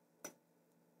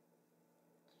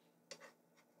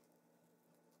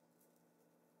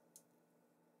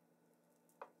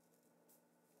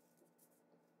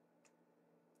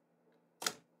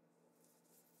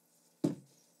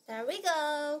 There we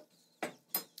go. I mean,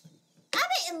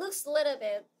 it looks a little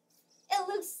bit. It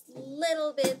looks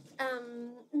little bit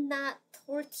not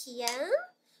tortilla,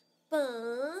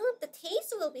 but the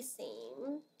taste will be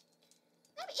same.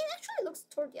 I mean, it actually looks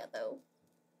tortilla though.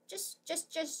 Just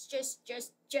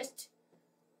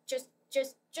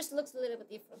looks a little bit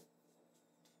different.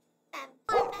 Hey,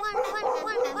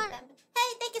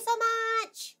 thank you so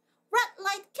much. Red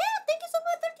Light Cat, thank you so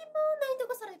much. 30 mo, 9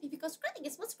 ko sa because credit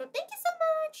is much. Thank you so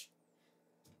much.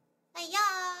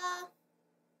 Hiya.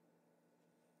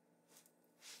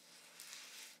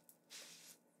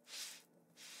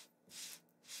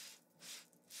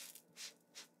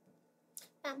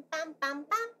 Bam bam bam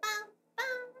bam bam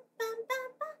bam bam bam bam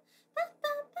bam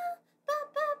bam bam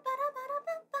bam bam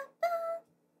bam bam bam.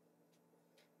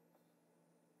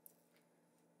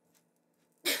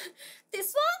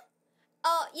 This one?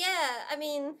 Oh yeah, I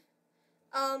mean,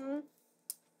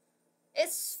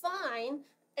 it's fine.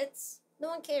 It's no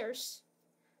one cares.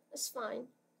 It's fine.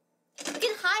 You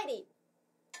can hide it.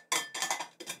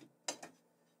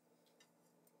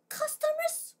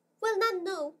 Customers will not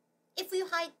know if you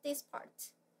hide this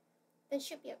part. Then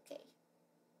should be okay.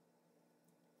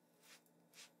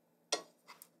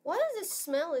 Why does this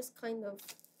smell is kind of...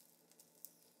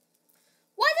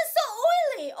 Why is it so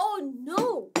oily? Oh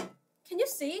no! Can you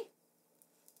see?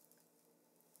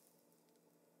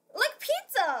 Like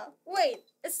pizza!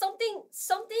 Wait, it's something...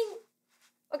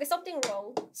 Okay, something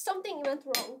wrong. Something went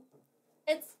wrong.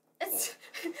 It's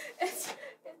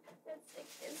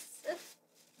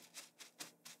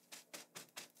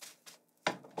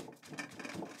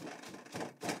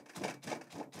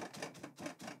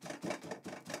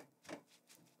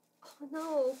oh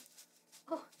no.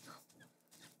 Oh no.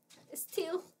 It's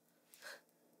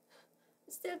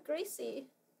still greasy.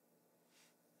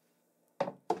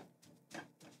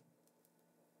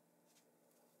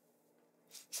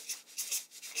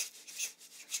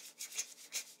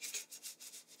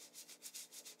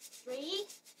 Three,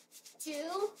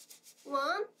 two,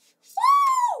 one.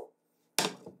 Woo!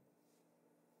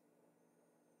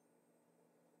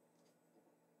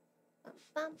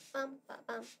 Bum bum bum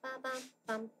bum bum bum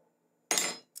bum.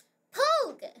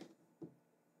 Pogue.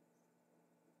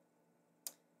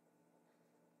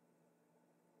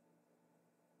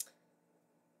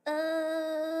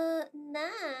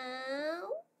 Now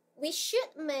we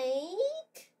should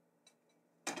make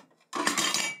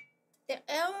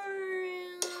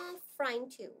trying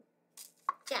to.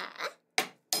 자,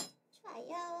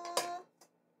 좋아요.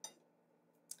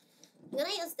 I'm gonna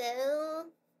use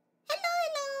them. Hello,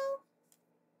 hello.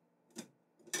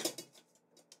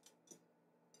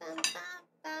 Bam, bam,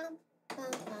 bam,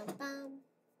 bam, bam, bam.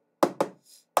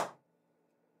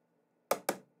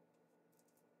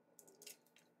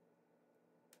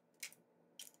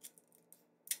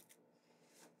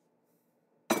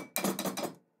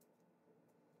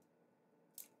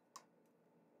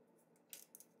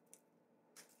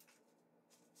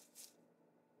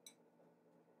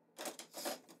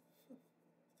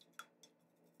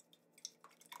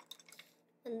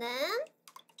 And then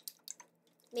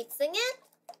mixing it.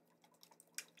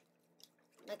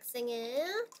 Mixing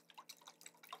it.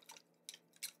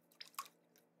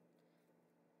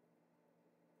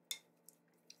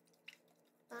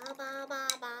 Ba ba ba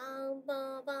ba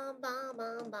ba ba ba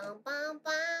ba ba ba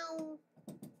ba.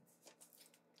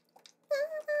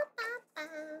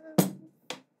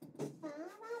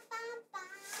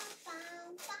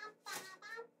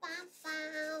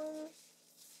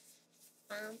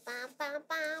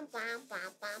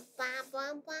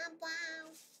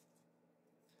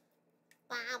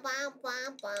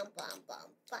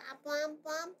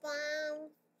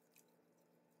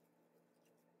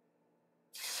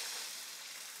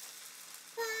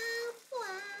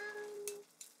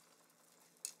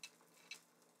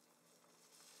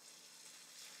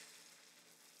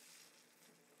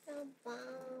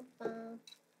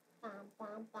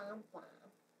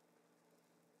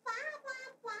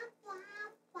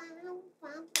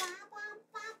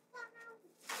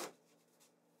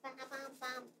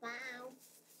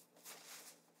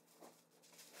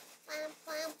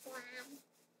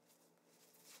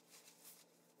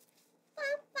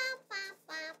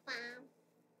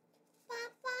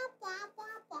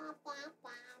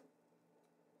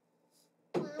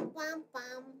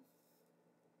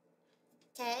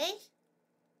 Okay.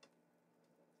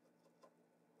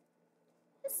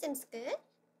 This seems good.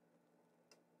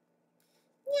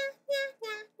 Yeah, yeah,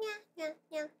 yeah, yeah, yeah,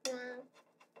 yeah, yeah.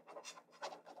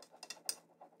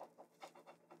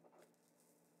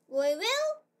 We will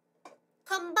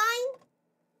combine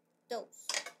those.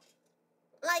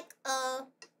 Like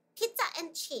pizza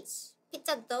and cheese.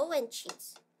 Pizza dough and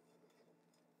cheese.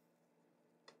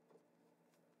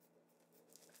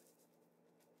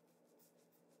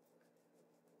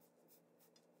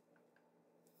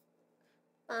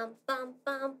 Bum bum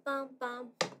bum bum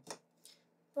bum.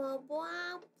 Wow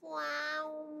wow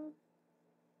wow.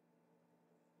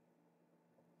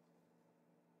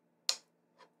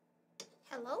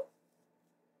 Hello?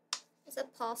 Is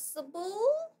it possible?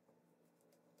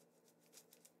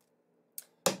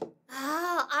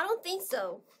 I don't think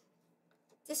so.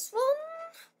 This one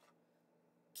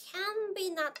can be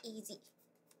not easy.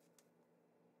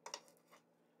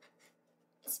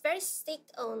 It's very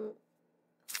sticked on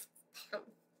pan.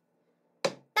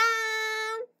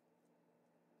 Dan!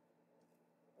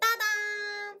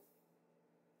 Da-dan!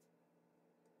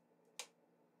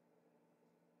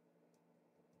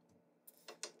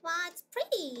 Wow, it's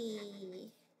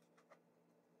pretty.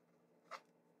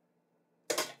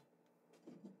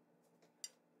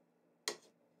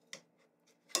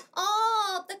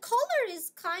 Oh, the color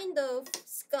is kind of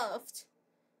scuffed.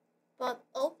 But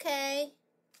okay.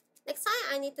 Next time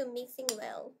I need to mixing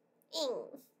well.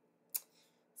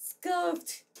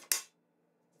 Scuffed.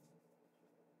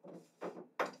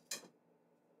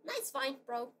 Nice, fine,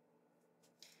 bro.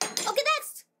 Okay,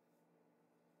 next.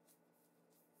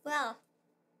 Well.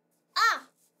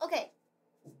 Okay.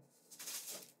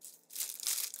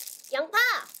 양파.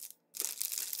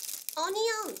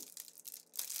 Onion.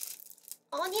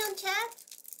 Onion chop.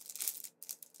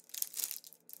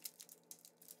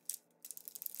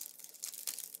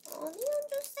 Onion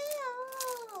주세요.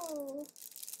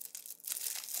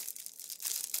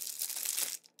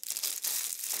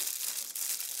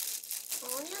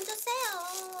 onion 주세요.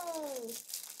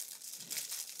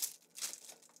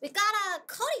 We gotta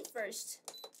cut it first.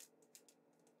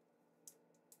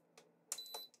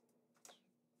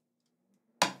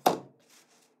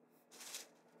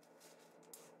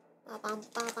 Ba-bum,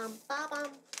 ba-bum, ba-bum,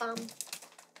 bum.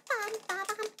 Bum,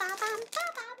 ba-bum, ba-bum,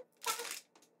 ba-bum, bum.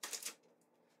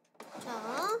 자.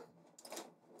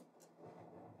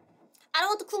 I don't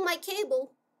want to cook my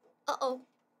cable. Uh-oh.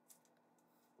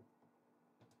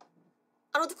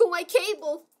 I don't want to cook my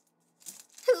cable.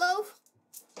 Hello?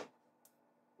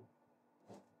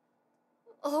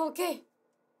 Oh, okay.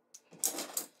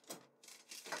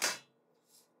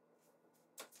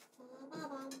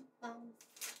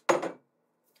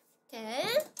 Okay,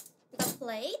 we got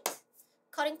plate,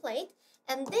 cutting plate,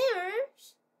 and there,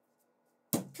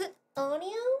 put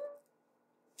onion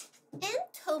and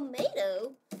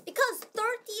tomato because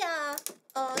tortilla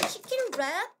chicken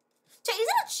wrap. Is it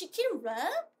a chicken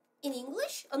wrap in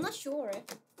English? I'm not sure.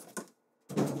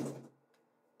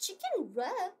 Chicken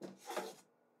wrap.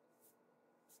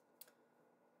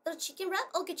 The chicken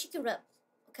wrap? Okay, chicken wrap.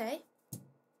 Okay.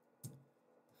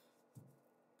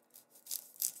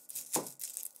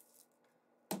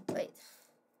 Wait.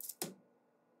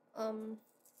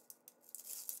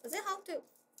 Is it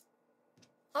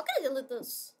how can I delete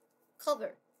this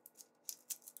cover?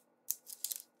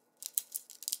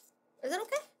 Is it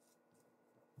okay?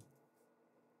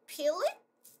 Peel it?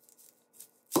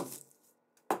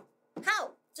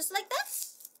 How? Just like that?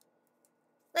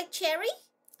 Like cherry?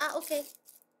 Ah, okay.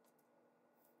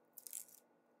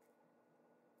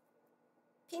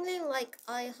 Peeling like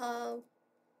I have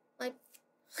my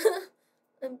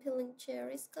I'm peeling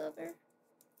cherries cover.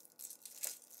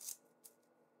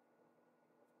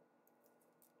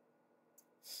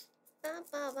 Bam,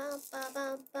 bam, bam, bam,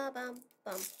 bam, bam, bam,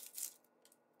 bam.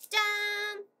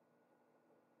 Dun!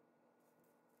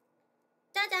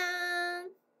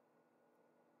 Da-dan!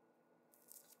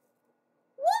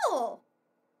 Whoa!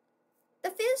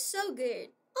 That feels so good.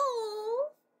 Oh!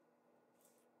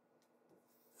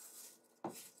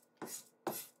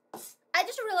 I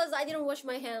just realized I didn't wash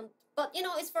my hand, but you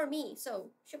know, it's for me, so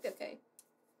should be okay.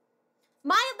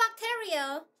 My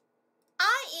bacteria,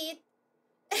 I eat.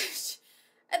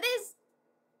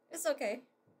 It's okay.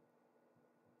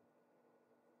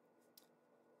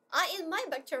 I eat my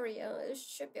bacteria. It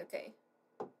should be okay.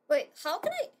 Wait, how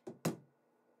can I?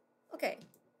 Okay,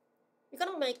 you're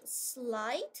gonna make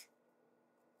slide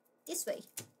this way.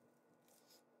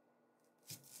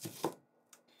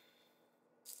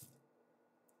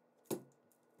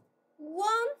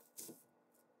 One,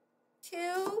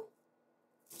 2,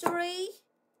 3,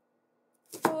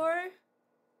 4,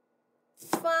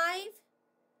 5.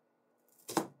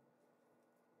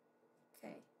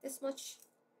 Okay, this much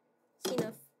is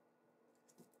enough.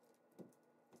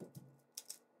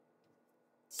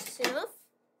 This is enough.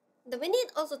 Then we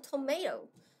need also tomato.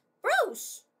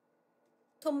 Bros!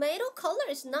 Tomato color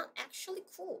is not actually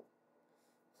cool.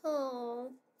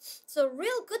 Oh, so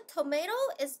real good tomato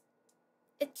is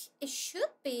it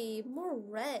should be more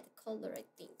red color, I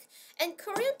think. And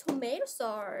Korean tomatoes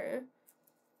are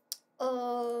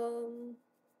do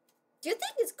you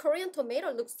think this Korean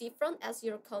tomato looks different as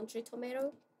your country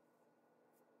tomato?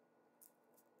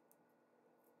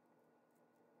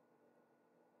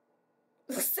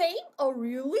 Same? Oh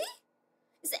really?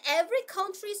 Is every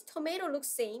country's tomato look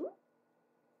same?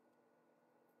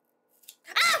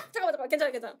 Ah! 잠깐만,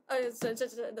 괜찮아.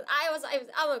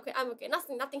 I'm okay.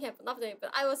 Nothing happened.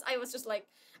 I was just like,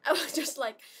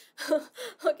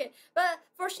 okay. But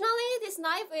fortunately, this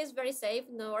knife is very safe.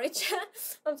 No worries.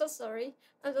 I'm so sorry.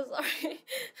 We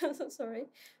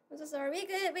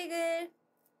good.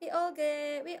 We all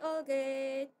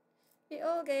good.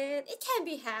 It can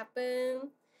be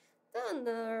happen. Don't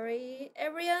worry,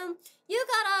 everyone. You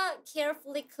gotta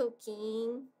carefully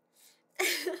cooking.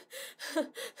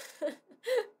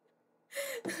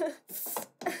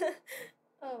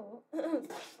 Oh,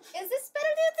 is this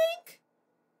better, do you think?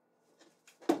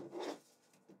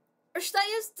 Or should I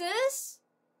use this?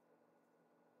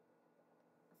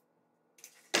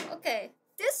 Okay,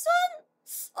 this one.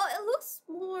 Oh, it looks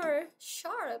more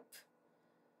sharp.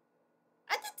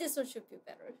 I think this one should be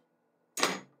better.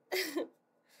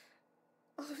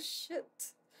 Oh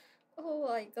shit. Oh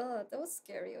my god, that was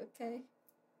scary, okay.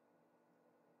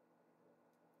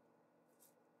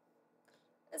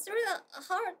 It's really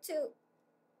hard to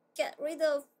get rid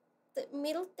of the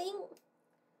middle thing.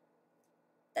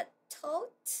 That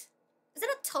tote. Is it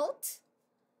a tote?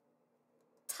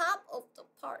 Top of the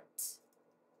part.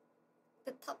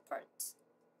 The top part.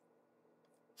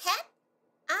 Hat?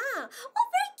 Ah! Oh,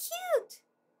 very cute!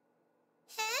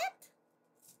 Hat?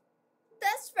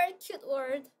 That's very cute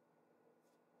word.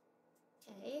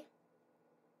 Okay.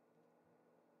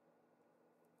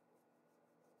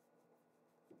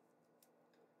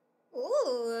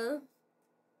 Ooh.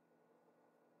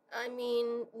 I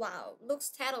mean, wow. Looks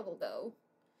terrible though.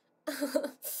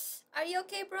 Are you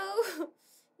okay, bro?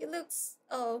 He looks...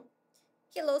 Oh.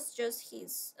 He lost just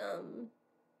his,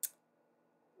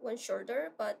 one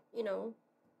shoulder, but, you know.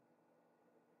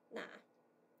 Nah.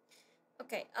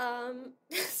 Okay,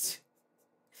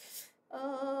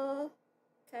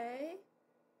 okay.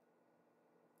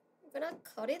 I'm gonna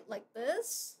cut it like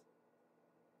this.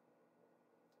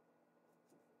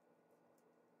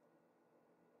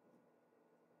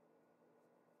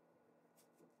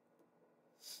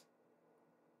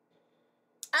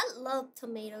 I love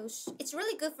tomatoes. It's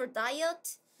really good for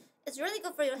diet. It's really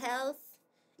good for your health.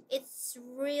 It's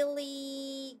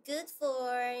really good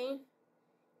for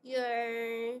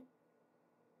your.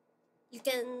 You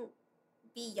can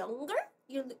be younger.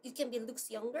 You can be looks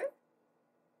younger.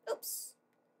 Oops.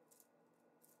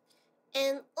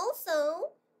 And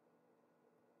also,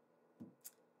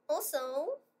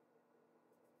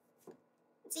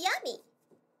 it's yummy.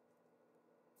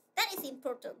 That is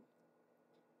important.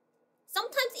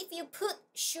 Sometimes if you put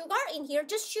sugar in here,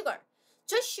 just sugar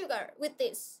with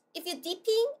this. If you're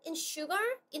dipping in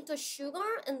into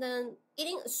sugar and then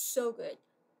eating, is so good.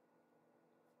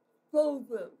 So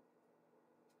good.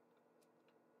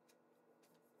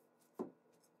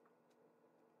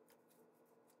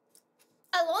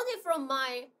 I learned it from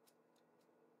my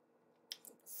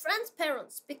friend's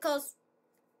parents because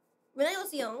when I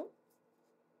was young,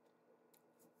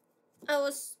 I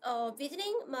was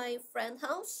visiting my friend's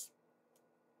house,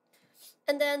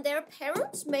 and then their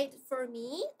parents made for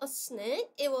me a snack.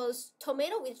 It was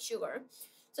tomato with sugar.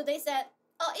 So they said,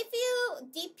 "Oh, if you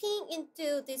dipping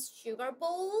into this sugar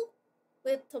bowl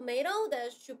with tomato,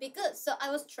 that should be good." So I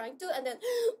was trying to, and then,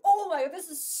 oh my god, this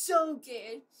is so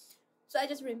good. So I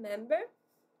just remember.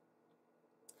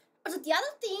 Also, the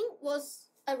other thing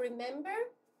was I remember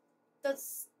that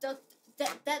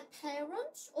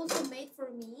parents also made for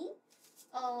me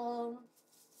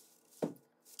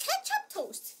ketchup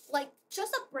toast, like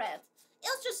just a bread. It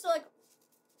was just like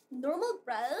normal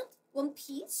bread, one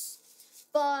piece,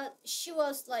 but she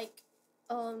was like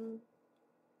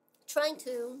trying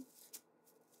to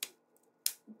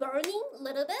burning a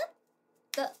little bit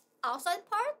the outside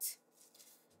part,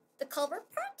 the cover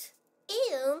part,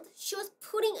 and she was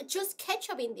putting just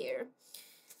ketchup in there.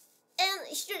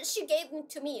 And she gave it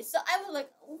to me. So I was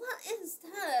like, what is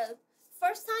that?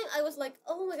 First time I was like,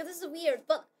 oh my god, this is weird.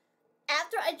 But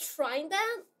after I tried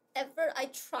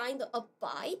a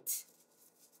bite,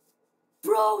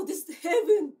 bro, this is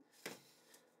heaven.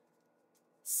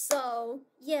 So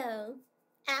yeah,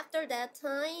 after that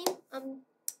time, I'm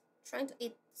trying to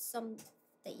eat some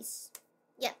days.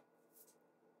 Yeah,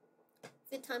 a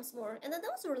few times more. And then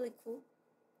that was really cool.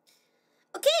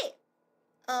 Okay,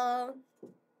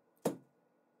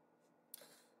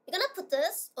 we're gonna put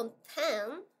this on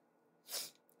pan.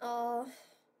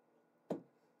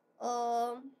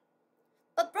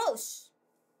 But bros,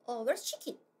 where's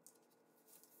chicken?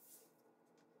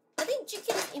 I think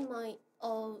chicken is in my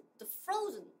the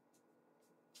frozen.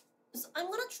 So I'm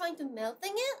gonna try to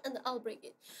melting it and I'll break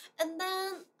it. And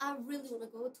then I really wanna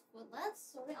go to the toilet.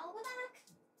 Sorry, I'll be back.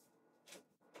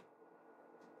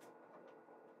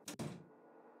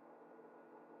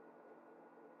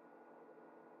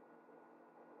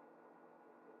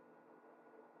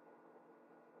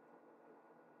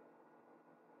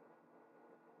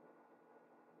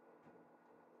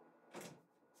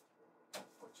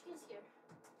 Oh, chicken's here.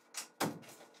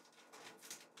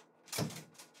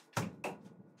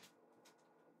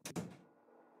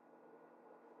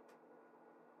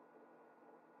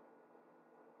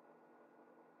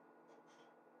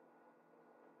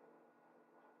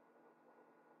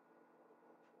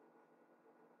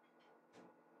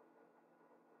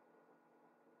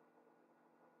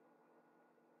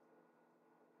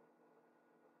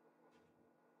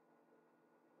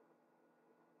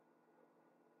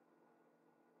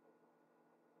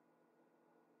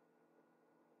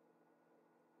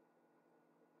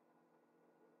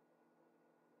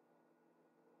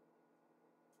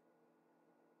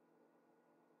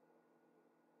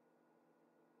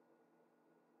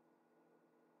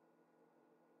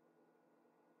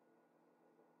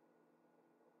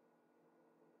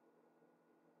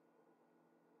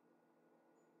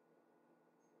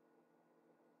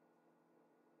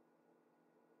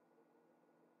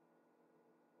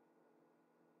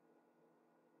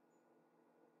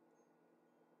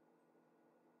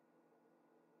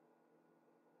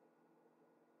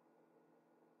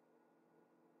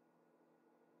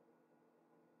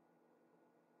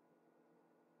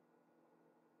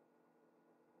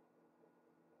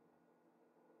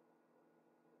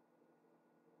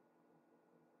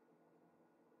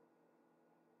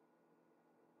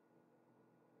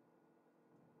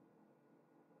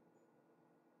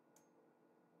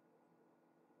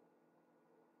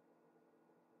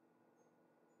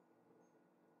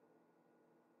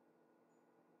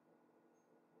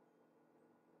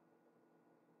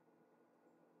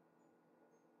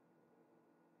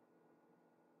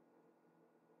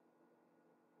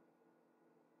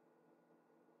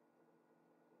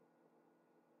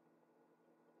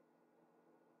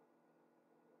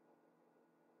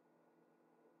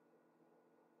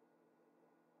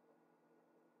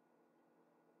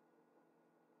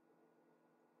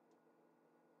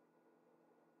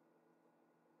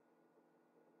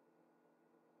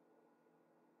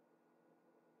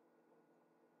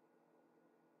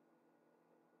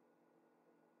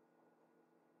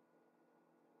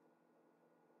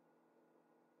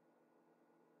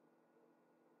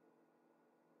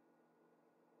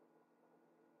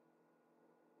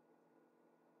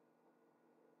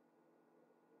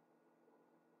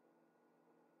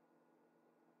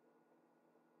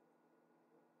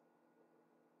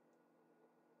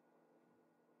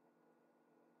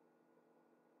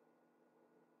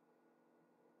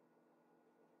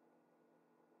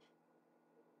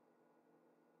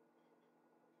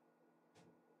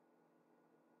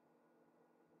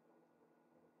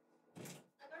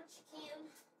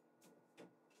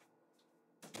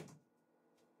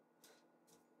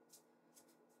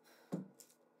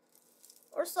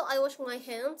 Also, I wash my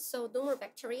hands, so no more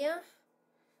bacteria.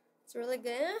 It's really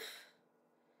good.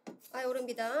 I wouldn't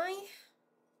be dying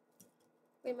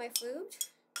with my food.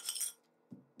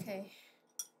 Okay.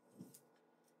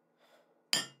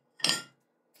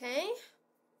 Okay.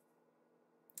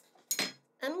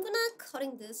 I'm gonna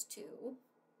cutting this too.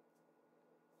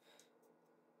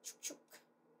 Shuk shuk.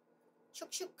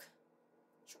 Shuk shuk.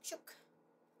 Shuk shuk.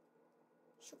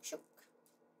 Shuk shuk.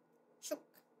 Shuk.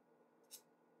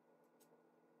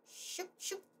 Shuk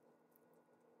shuk.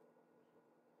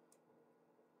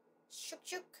 Shuk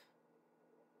shuk.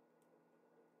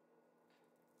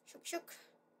 Shuk shuk.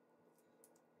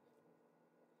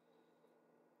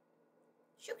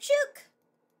 Shuk shuk.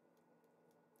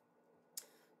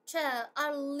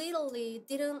 I literally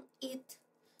didn't eat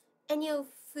any of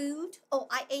food. Oh,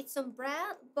 I ate some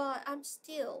bread, but I'm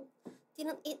still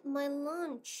didn't eat my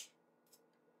lunch.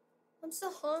 I'm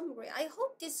so hungry. I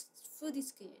hope this food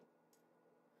is good.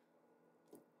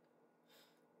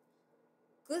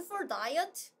 Good for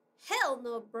diet? Hell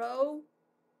no, bro.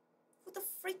 Who the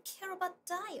freak care about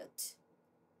diet?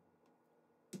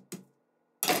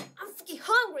 I'm freaking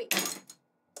hungry.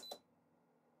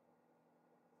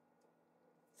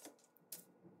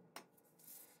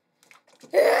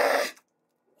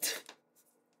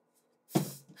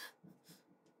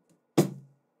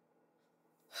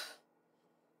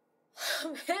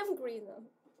 I'm hungry now.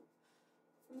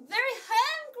 I'm very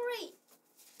hungry.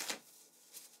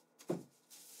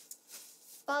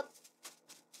 But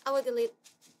I will delete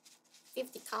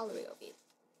 50 calories of it.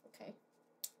 Okay.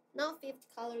 Now 50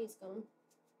 calories gone.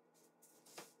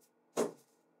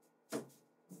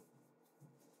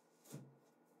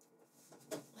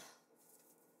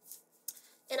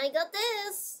 And I got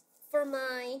this for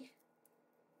my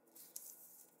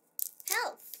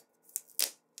health.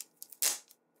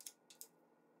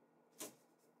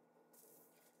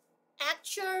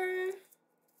 Actual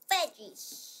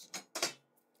veggies.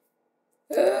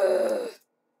 Ugh.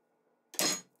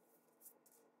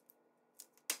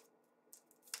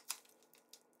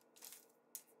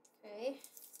 Okay.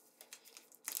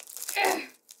 Ugh.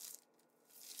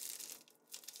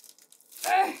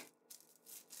 Ugh.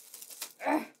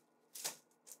 Ugh.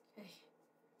 Okay.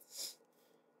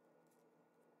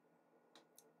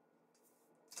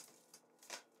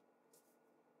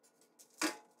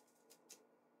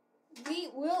 We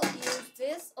will use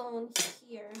this on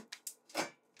here.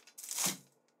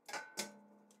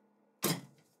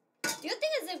 Do you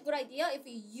think it's a good idea if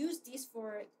we use this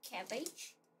for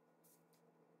cabbage?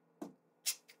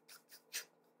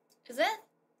 Is it?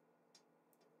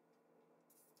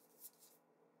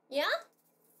 Yeah?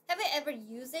 Have you ever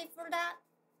used it for that?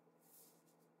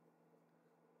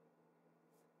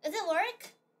 Does it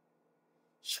work?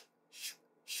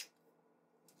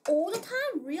 All the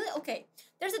time? Really? Okay.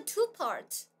 There's a two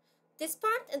part. This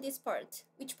part and this part.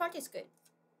 Which part is good?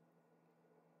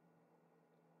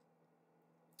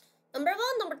 Number 1,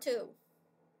 number 2.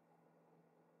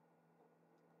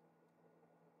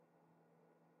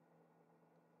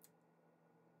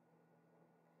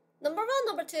 Number 1,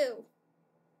 number 2.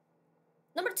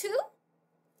 Number 2?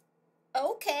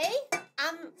 Okay.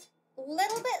 I'm a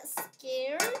little bit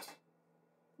scared,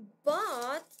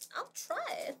 but I'll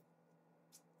try it.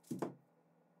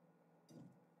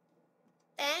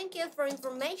 Thank you for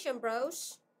information,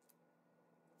 bros.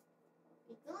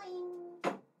 Keep going.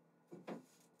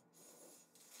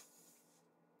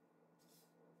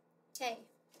 Okay.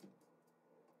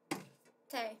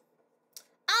 Okay.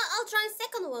 I'll try a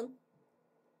second one.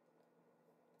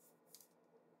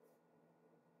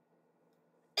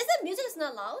 Is the music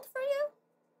not loud for you?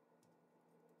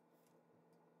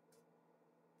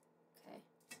 Okay.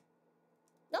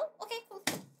 No? Okay, cool.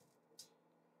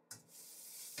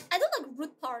 I don't like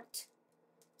root part.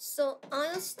 So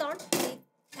I'll start with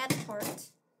that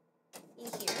part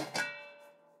in here.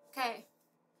 Okay.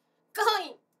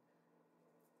 Going.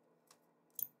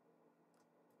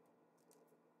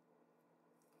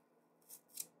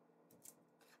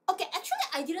 Okay, actually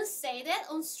I didn't say that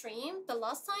on stream the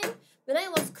last time when I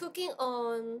was cooking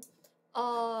on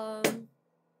the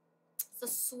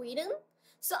Sweden.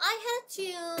 So I had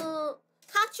to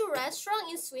HAchubby restaurant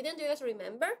in Sweden. Do you guys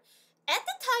remember? At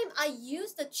the time I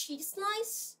used the cheese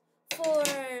slice for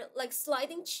like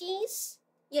sliding cheese.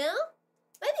 Yeah?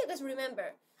 Maybe you guys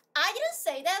remember. I didn't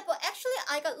say that, but actually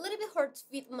I got a little bit hurt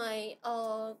with my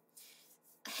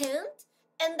hand,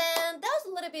 and then that was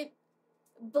a little bit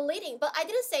bleeding, but I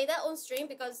didn't say that on stream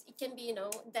because it can be, you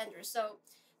know, dangerous. So,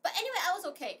 but anyway, I was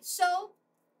okay. So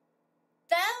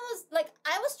that was like,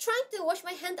 I was trying to wash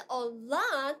my hand a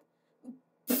lot.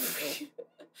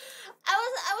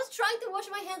 I was trying to wash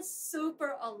my hands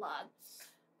super a lot,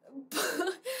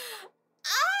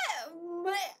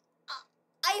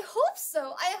 I hope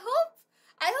so. I hope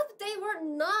they were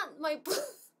not my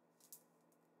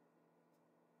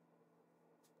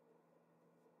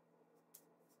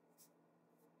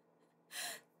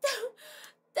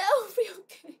that would be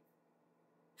okay.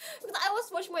 Because I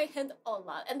was washing my hand a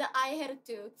lot and I had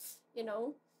to, you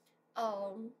know,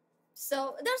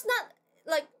 so there's not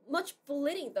like much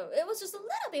bleeding though. It was just a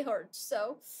little bit hurt,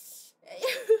 so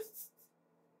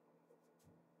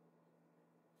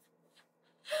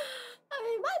I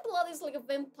mean, my blood is like a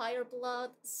vampire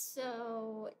blood,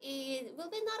 so it will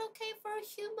be not okay for a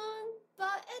human.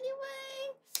 But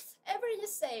anyway, everyone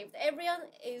is saved. Everyone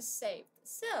is saved.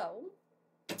 So,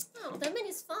 oh, that means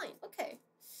it's fine. Okay.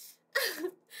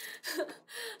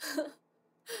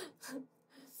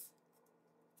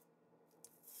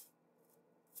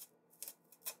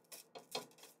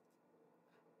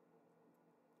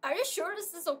 Are you sure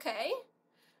this is okay?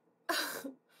 Is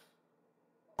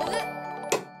it?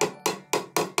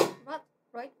 What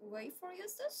right way for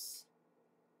use this?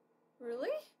 Really?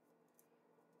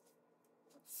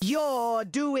 You're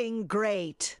doing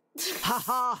great. Ha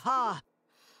ha ha.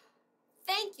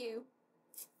 Thank you.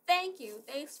 Thank you.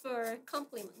 Thanks for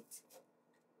compliment.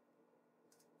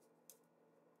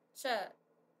 So,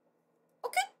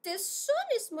 okay, this one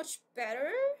is much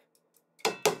better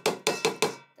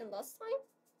than last time.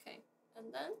 Okay,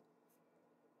 and then,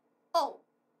 oh,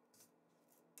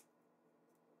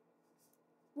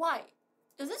 why?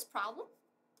 Is this problem?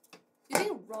 You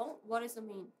did wrong? What does it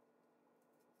mean?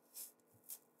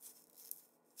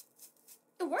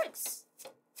 It works.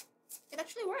 It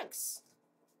actually works.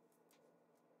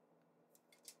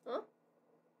 Huh?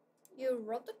 You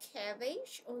rub the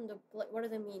cabbage on the blade. What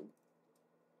does that mean?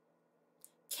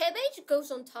 Cabbage goes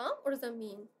on top? What does that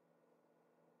mean?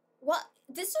 What?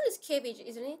 This one is cabbage,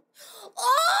 isn't it?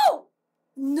 Oh!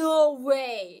 No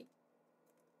way!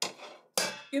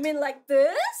 You mean like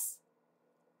this?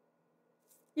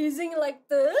 Using it like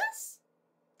this?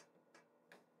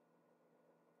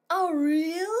 Oh,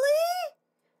 really?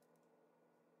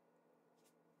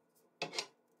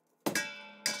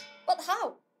 But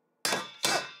how?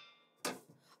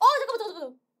 어,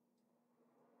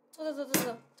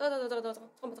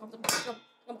 잠깐만.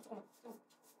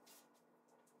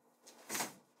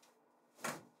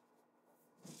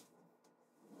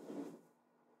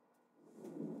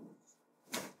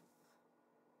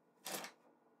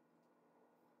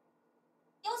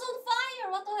 It was on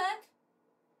fire, what the heck?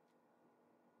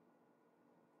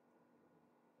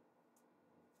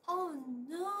 Oh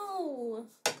no.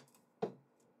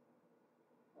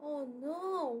 Oh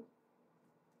no.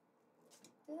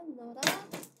 Didn't know that.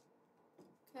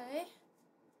 Okay.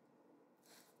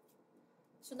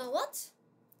 So now what?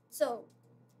 So,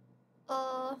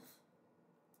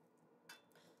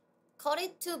 cut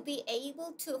it to be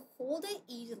able to hold it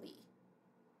easily.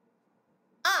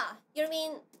 Ah, you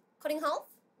mean cutting half?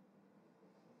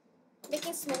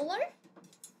 Making smaller?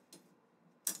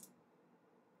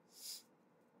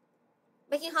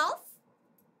 Making half?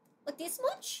 Like this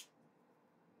much?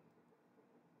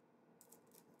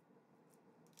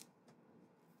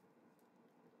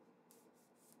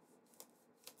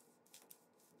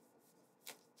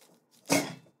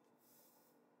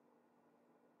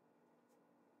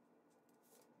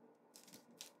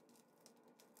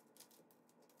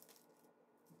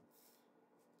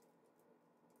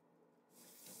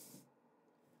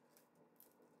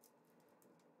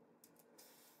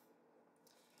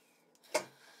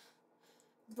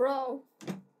 Bro,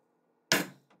 just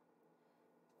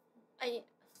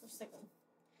a second.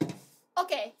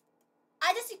 Okay,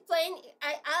 I'll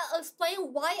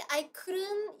explain why I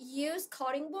couldn't use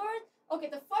cutting board. Okay,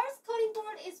 the first cutting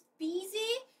board is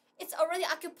busy. It's already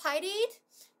occupied it.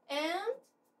 And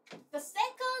the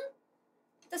second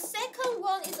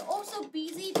one is also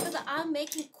busy because I'm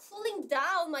making cooling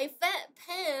down my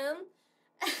pan.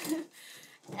 And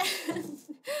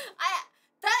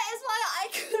that is why I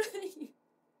couldn't use.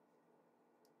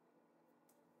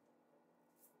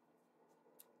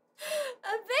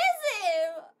 I'm busy.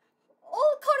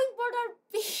 All cutting boards are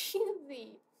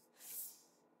busy.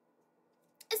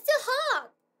 It's still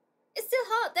hot. It's still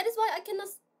hot. That is why I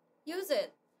cannot use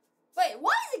it. Wait,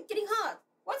 why is it getting hot?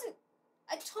 Why is it?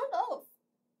 I turned off.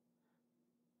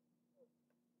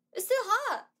 It's still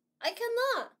hot. I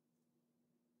cannot.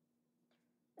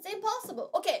 It's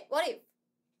impossible. Okay, what if?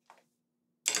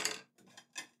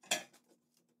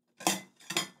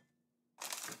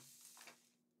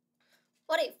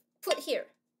 What if? Put here.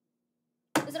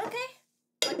 Is it okay?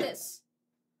 Like this.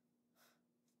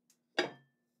 I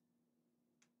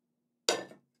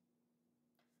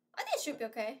think it should be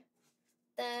okay.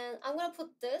 Then I'm gonna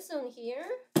put this on here.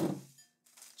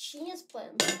 Genius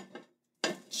plan.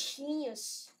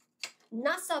 Genius.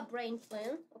 NASA brain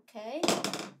plan. Okay.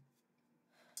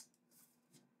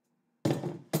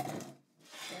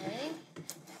 Okay.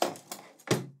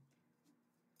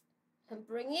 And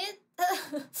bring it.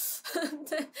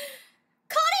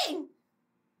 Cutting!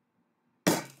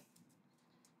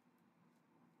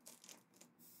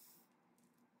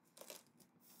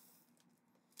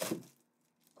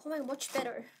 Oh my, much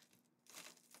better.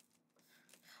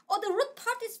 Oh, the root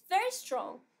part is very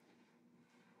strong.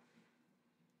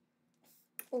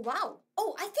 Oh, wow.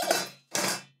 Oh, I think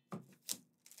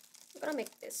I'm gonna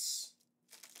make this.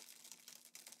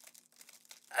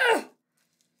 Ah!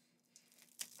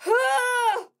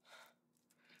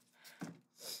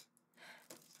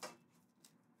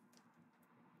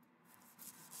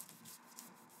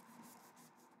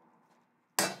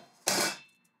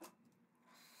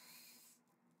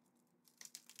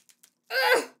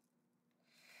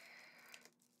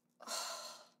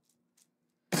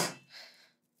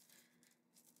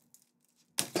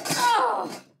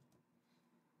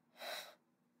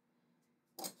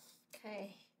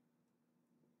 Okay.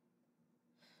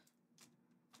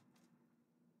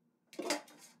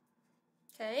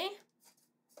 Okay.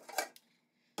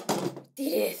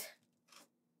 Did it.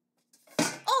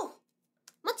 Oh,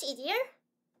 much easier.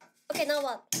 Okay, now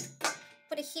what?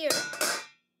 Put it here.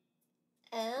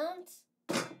 And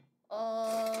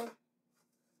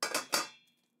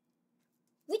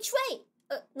which way?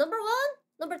 Number 1,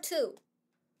 number 2.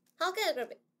 How can I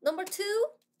grab it? Number 2,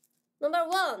 number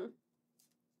 1.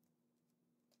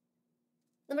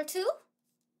 Number 2?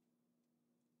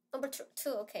 Number 2,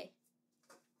 okay.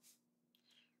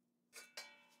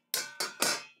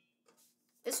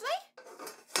 This way?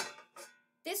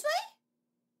 This way?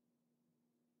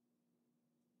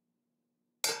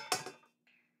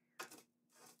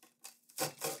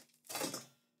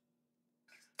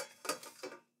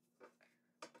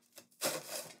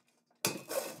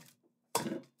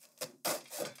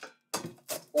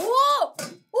 Whoa!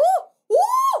 Ooh!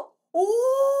 Ooh!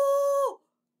 Ooh!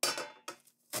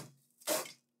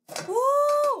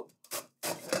 Ooh!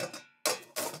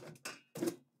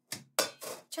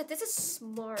 Chad, this is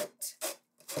smart.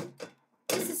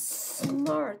 This is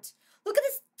smart. Look at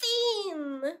this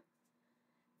thin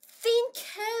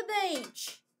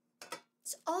cabbage.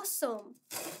 It's awesome.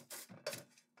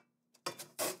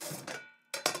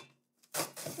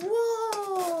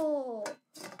 Whoa!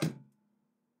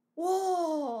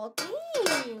 Whoa!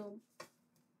 Damn!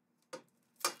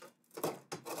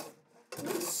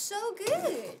 Looks so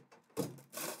good.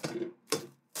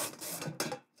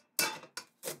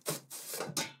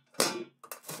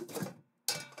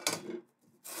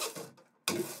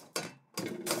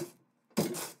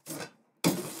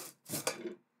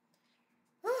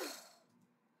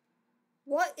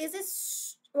 What is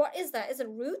this? What is that? Is it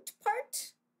root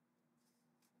part?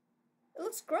 It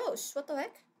looks gross. What the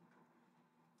heck?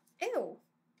 Ew.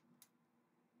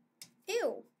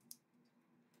 Ew.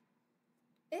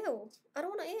 Ew. I don't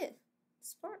want to eat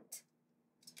this part.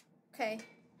 Okay.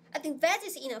 I think veg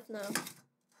is enough now.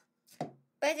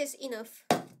 Veg is enough.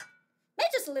 Maybe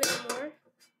just a little bit more.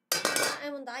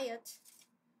 I'm on diet.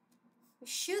 We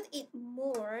should eat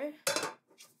more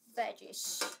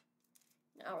veggies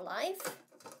in our life.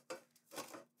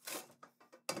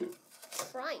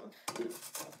 Trying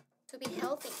to be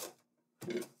healthy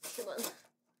human.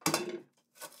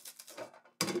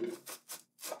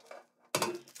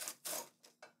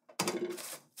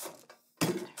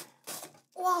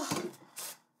 Wow.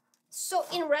 So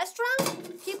in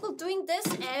restaurant, people doing this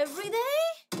every day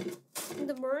in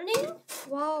the morning?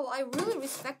 Wow, I really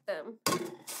respect them.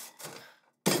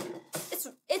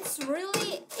 It's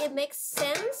really, it makes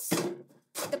sense,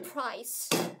 the price.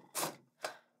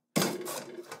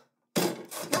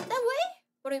 Not that way?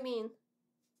 What do you mean?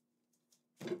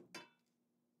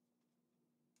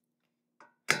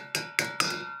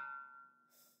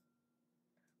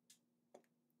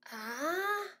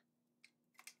 Ah,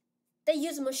 they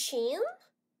use machine?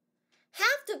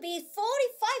 Have to be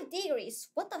 45 degrees.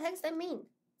 What the heck does that mean?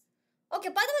 Okay,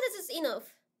 by the way, this is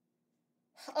enough.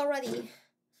 Already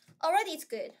it's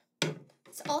good.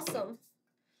 It's awesome.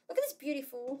 Look at this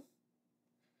beautiful.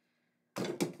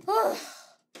 Oh,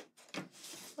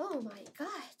 oh my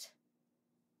god.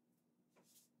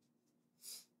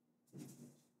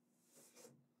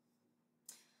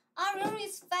 I really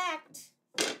respect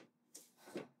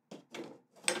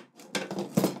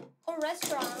our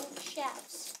restaurant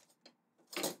chefs.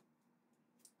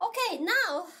 Okay,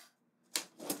 now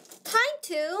time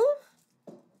to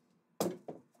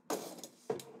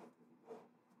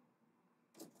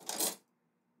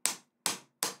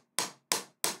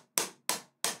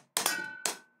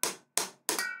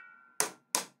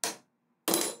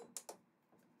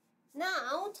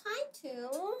to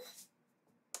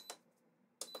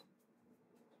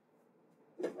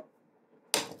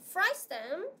fry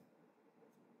them.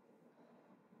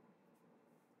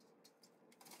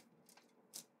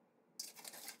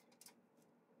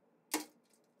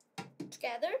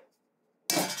 Together.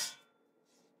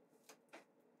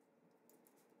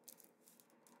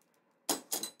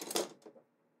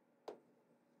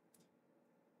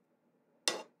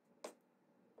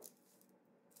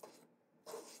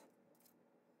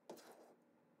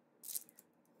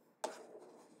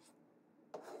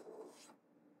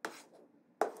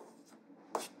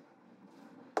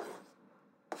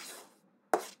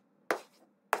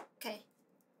 Okay.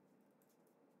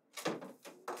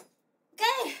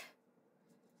 Okay.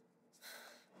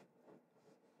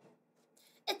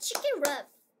 A chicken wrap.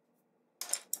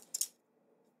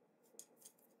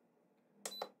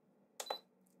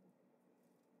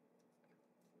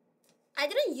 I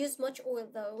didn't use much oil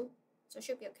though, so it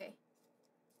should be okay.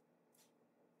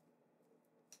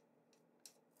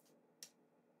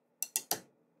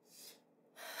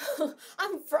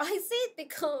 I'm fries it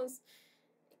because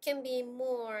it can be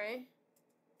more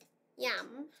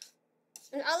yum.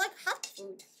 And I like hot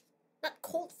food, not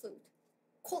cold food.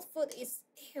 Cold food is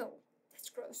ew.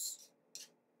 That's gross.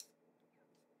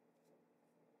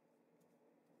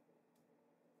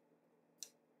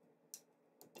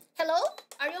 Hello?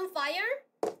 Are you on fire?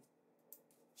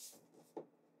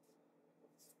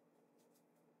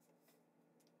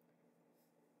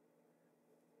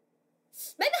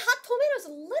 Maybe hot tomato is a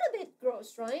little bit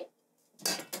gross, right?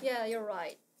 Yeah, you're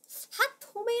right. Hot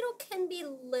tomato can be a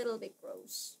little bit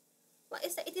gross. But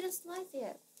it's that it didn't slice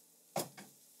yet.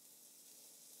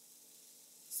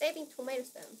 Saving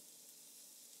tomatoes then.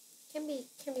 Can be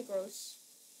gross.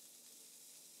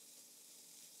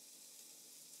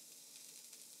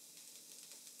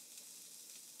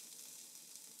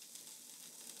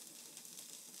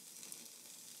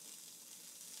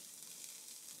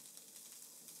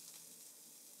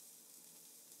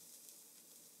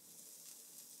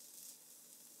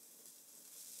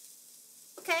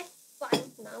 Okay,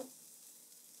 fine now.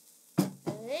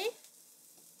 Okay.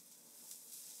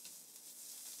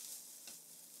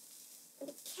 And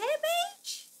the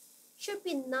cabbage should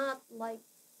be not like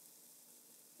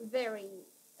very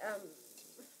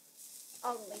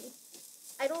ugly.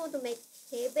 I don't want to make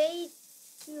cabbage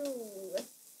too. Meow,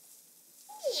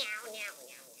 meow, meow,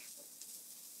 meow.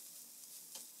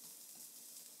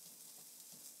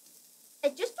 I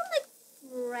just don't like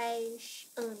fresh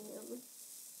onion.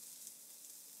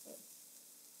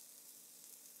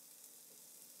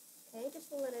 Okay,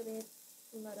 just a little bit.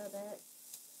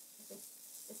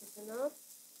 This is enough.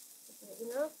 This is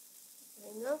enough. This is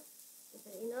enough. This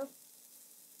is enough.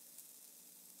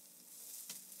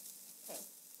 Okay.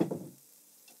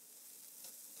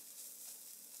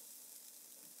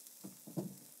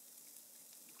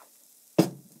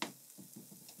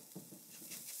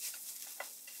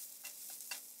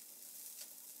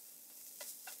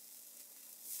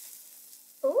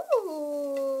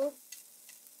 Ooh.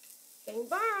 Getting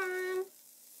burned.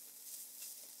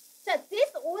 So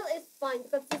this oil is fine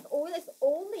because this oil is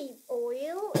olive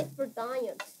oil. It's for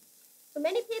diet. So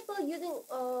many people using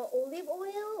olive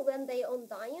oil when they on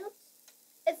diet.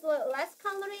 It's less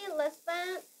calorie, less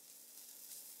fat.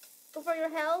 Good for your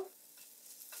health.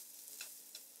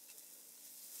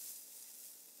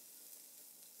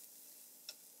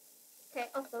 Okay,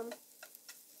 awesome.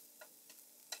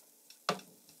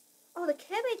 Oh, the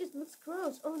cabbage just looks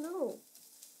gross. Oh no.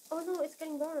 Oh no, it's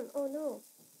getting burned. Oh no.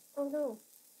 Oh no.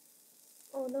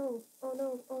 Oh no. Oh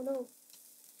no. Oh no.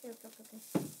 Okay, okay, okay.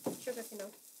 Sugar, you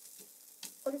know.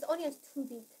 Oh, this onion is too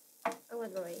big. I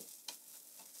want to away.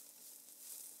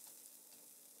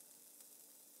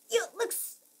 It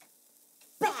looks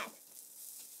bad.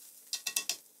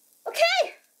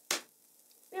 Okay.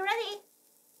 We're ready.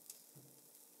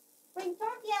 Bring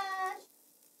tortillas.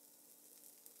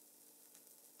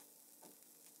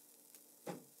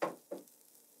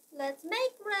 Let's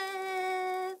make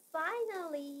red,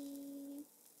 finally.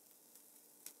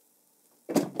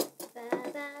 Da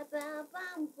da da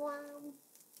bam bam.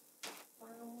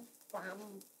 Bam bam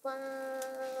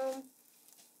bam.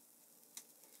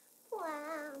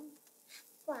 Bam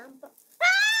bam bam. Ah!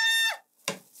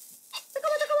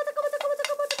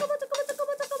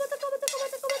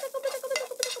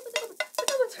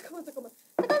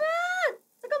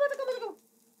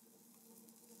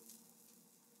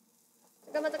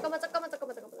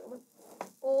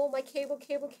 Oh, my cable.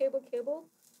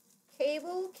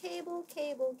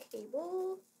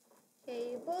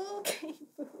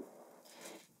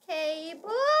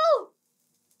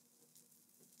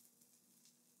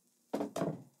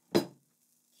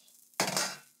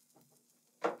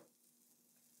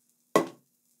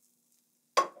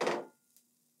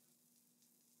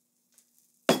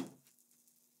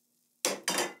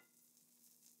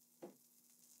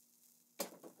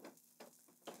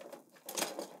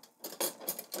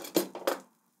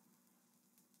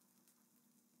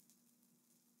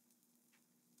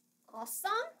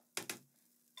 Awesome.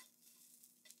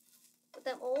 Put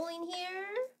them all in here.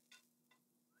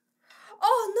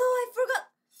 Oh no, I forgot.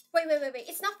 Wait.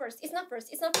 It's not first. It's not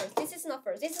first. It's not first. This is not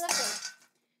first. This is not first.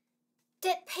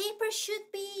 That paper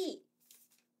should be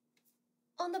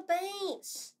on the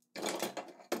base.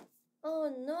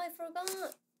 Oh no, I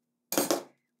forgot.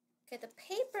 Okay, the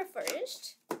paper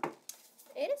first.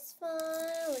 It is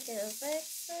fine. We can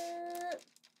fix it.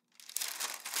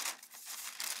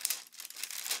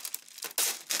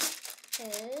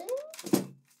 Okay.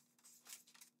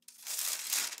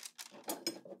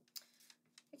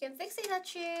 We can fix it,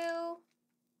 Hachu.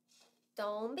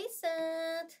 Don't be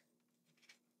sad.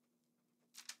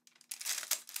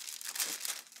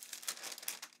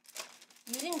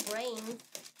 Using brain.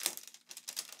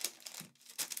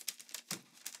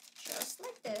 Just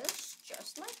like this.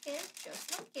 Just like it.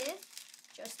 Just like it.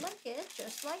 Just like it.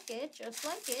 Just like it. Just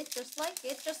like it. Just like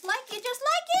it. Just like it. Just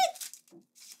like it.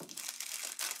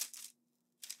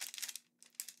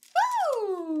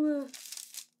 Woo!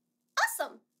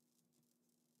 Awesome.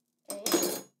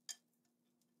 Okay.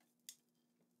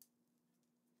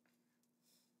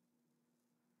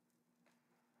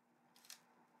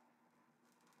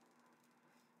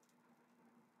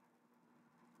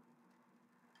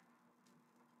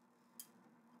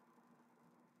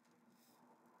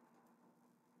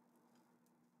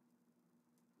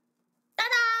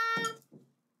 Ta-da!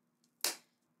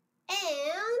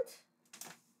 And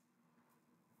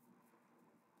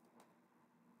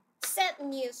set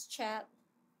news chat.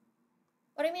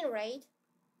 What do you mean, right?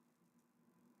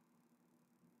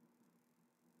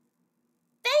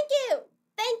 Thank you!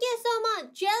 Thank you so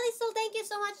much! Jelly Soul, thank you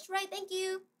so much, right? Thank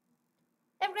you.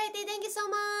 Have a great day, thank you so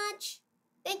much.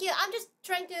 Thank you. I'm just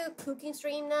trying to cooking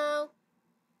stream now.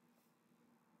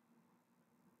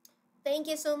 Thank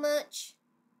you so much.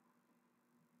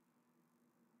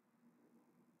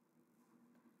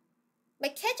 My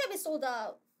ketchup is sold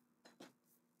out.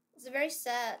 It's very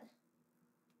sad.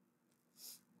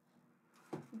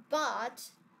 But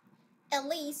at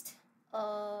least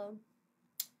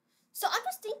so I'm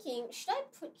just thinking, should I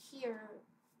put here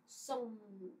some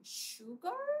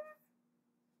sugar?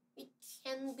 It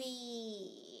can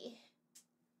be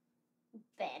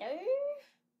better.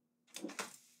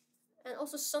 And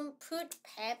also some put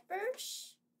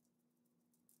peppers.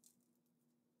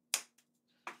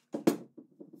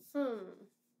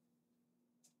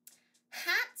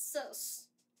 Hot sauce.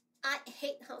 I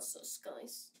hate hot sauce,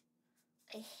 guys.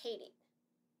 I hate it.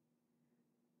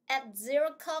 Add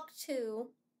 0 cock too.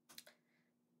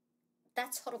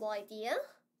 That's a horrible idea.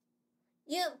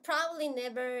 You probably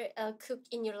never cook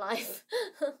in your life.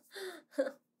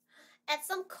 Add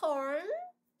some corn.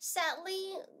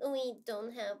 Sadly, we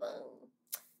don't have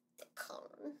the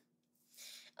corn.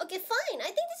 Okay, fine. I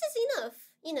think this is enough.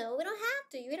 You know, we don't have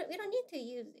to. We don't need to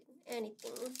use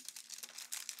anything.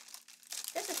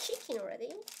 There's a chicken already.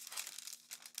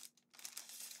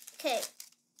 Okay,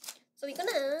 so we're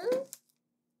gonna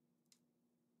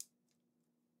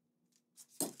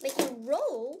make you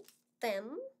roll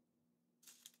them.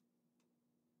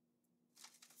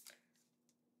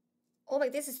 Oh my,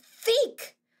 this is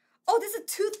thick. Oh, this is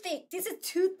too thick. This is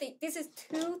too thick. This is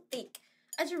too thick.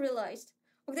 I just realized.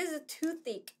 Oh, this is too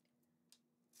thick.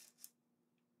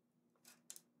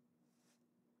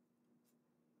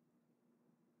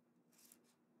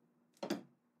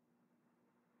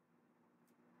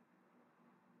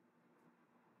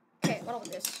 Okay, what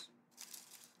about this?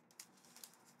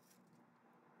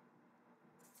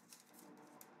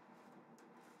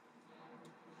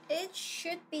 It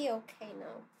should be okay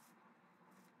now.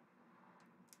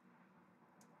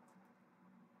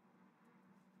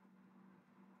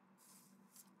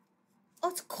 Oh,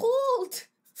 it's cold!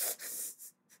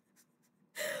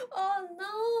 Oh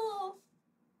no!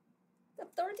 The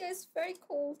tortilla is very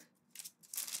cold.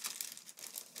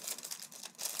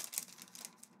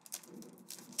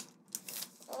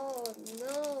 Oh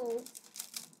no!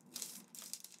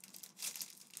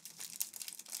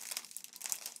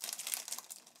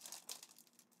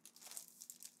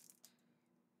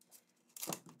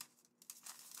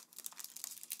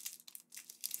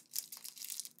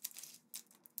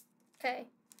 Okay.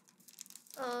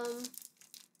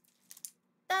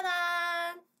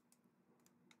 Ta-da!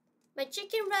 My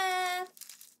chicken wrap.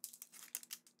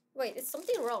 Wait, it's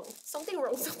something wrong. Something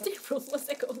wrong. Something wrong. One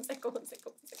second.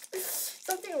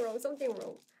 Something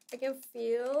wrong. I can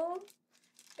feel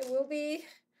it will be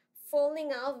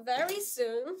falling out very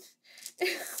soon.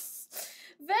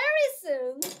 Very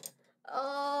soon.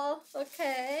 Oh,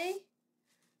 okay.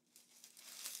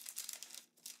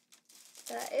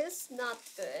 That is not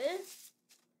good.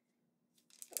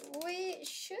 we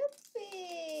should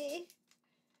be.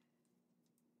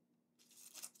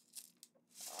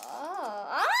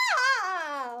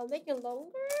 Make it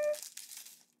longer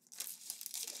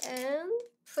and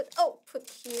put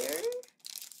here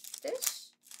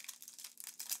this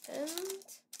and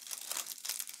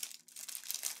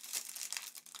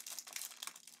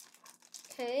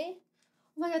okay.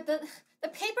 Oh my god, the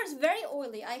paper is very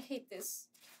oily. I hate this.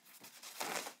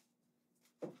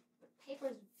 The paper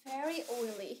is very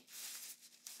oily.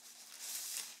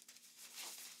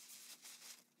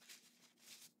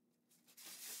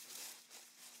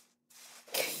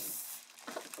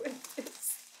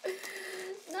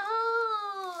 No,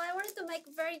 I wanted to make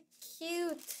very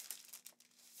cute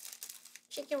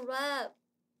chicken wrap.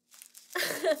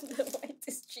 Why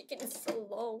this chicken is so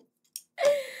long?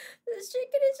 This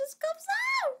chicken it just comes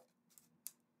out.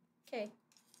 Okay.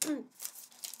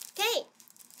 Okay.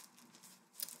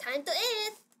 Time to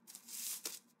eat.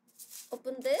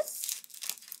 Open this.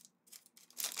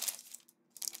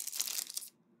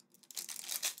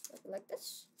 Like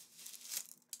this.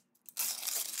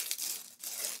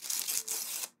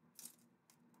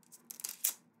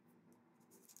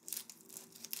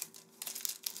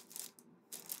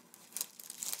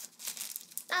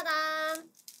 Ta-da!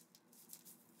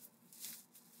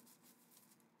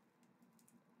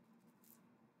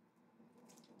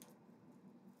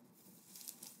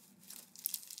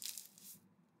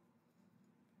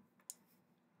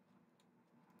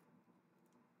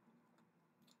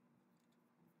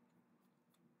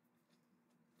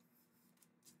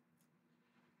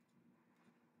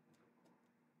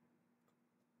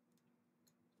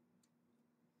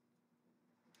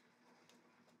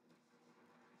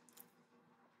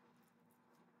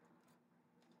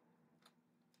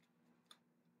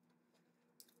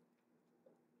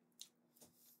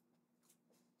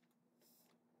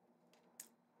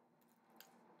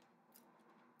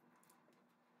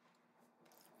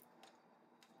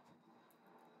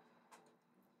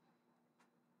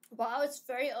 Wow, it's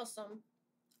very awesome.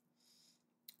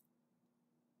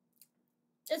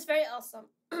 It's very awesome.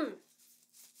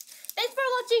 Thanks for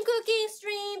watching cooking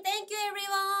stream. Thank you,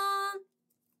 everyone.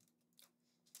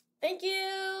 Thank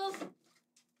you.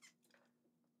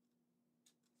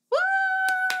 Woo!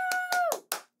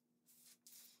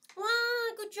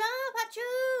 Wow, good job,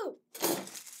 Hachu.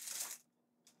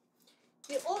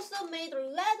 You also made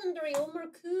legendary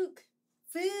overcooked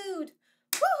food.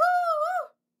 Woohoo!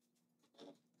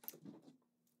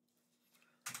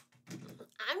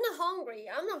 I'm not hungry.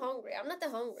 I'm not hungry. I'm not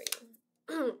that hungry.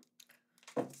 I'm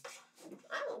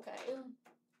okay.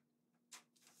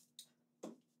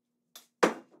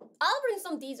 I'll bring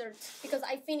some dessert because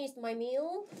I finished my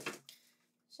meal.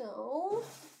 So,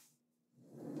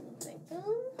 take them.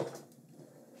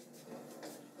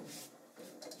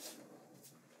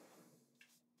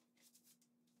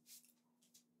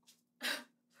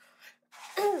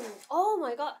 Oh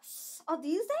my god.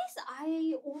 These days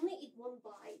I only eat one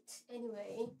bite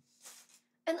anyway.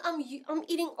 And I'm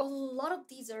eating a lot of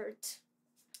dessert.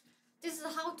 This is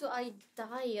how to I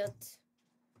diet.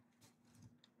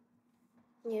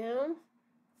 Yeah.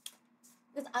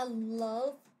 Because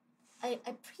I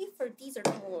prefer dessert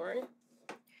more.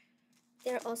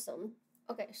 They're awesome.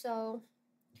 Okay, so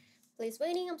please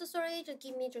waiting. I'm so sorry. Just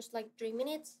give me just like 3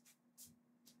 minutes.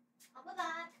 I'll be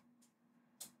back.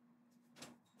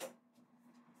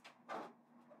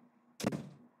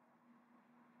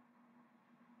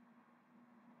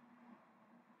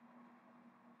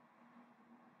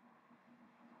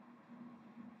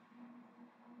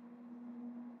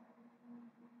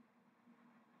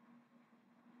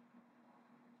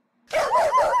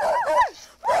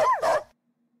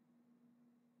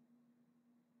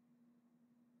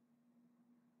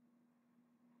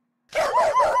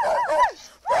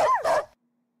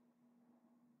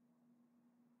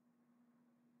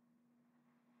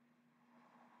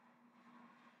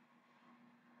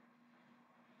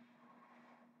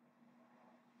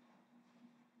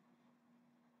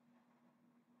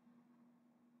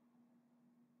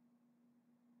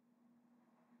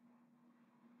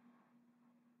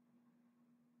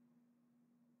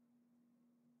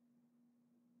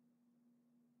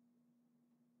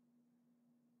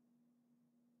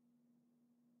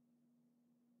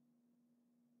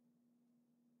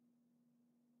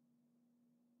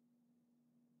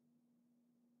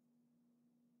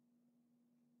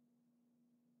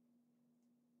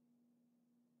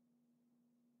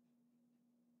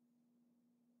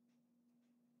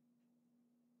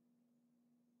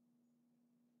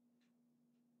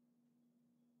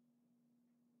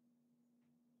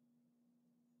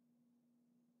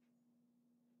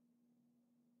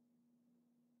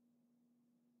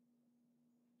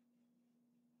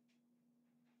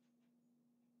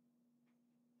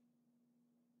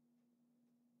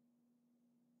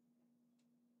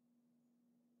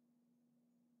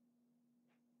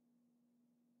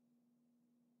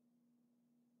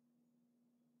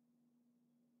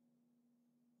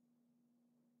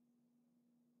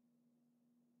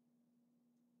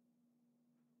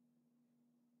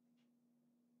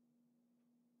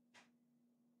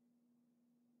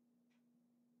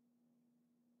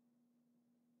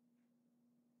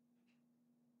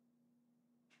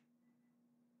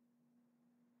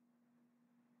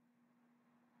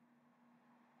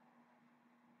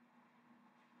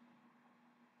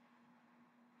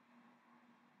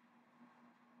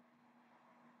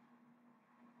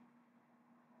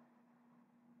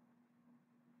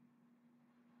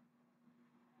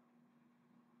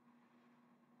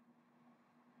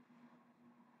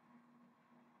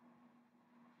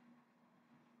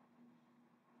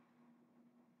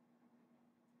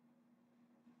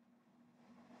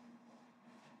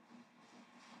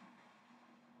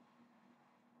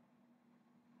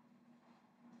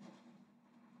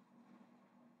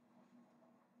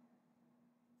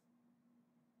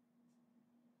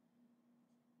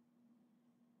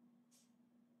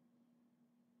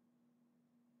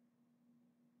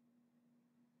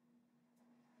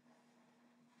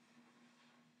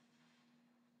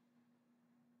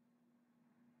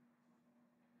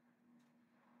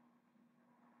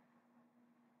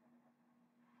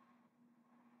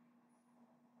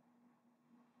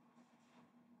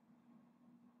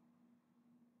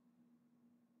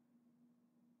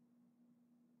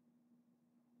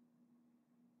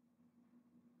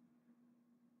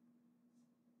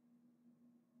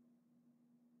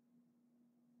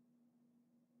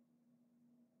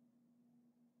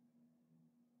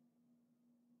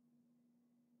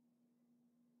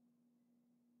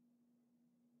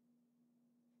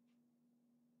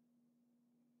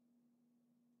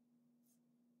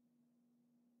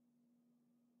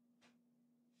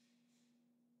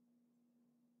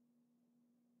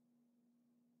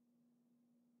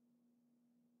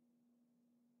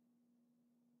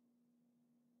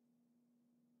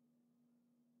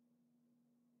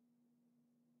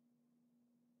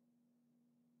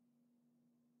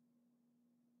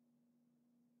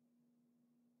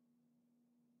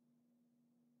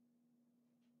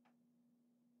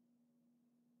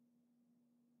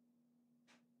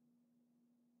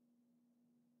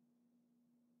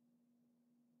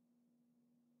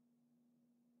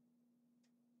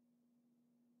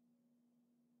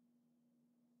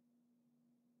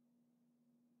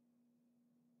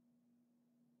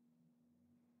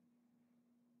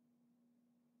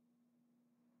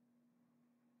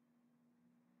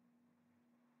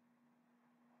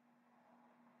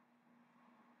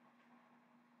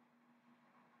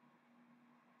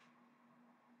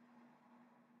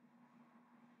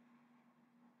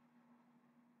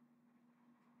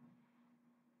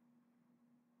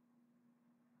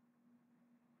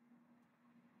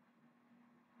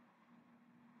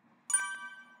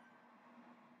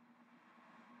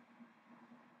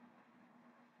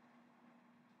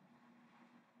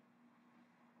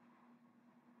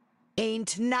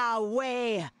 Ain't no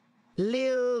way.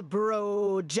 Lil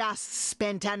bro just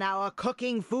spent an hour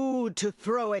cooking food to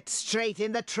throw it straight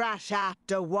in the trash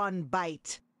after one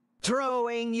bite.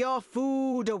 Throwing your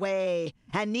food away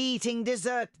and eating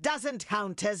dessert doesn't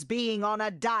count as being on a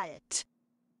diet.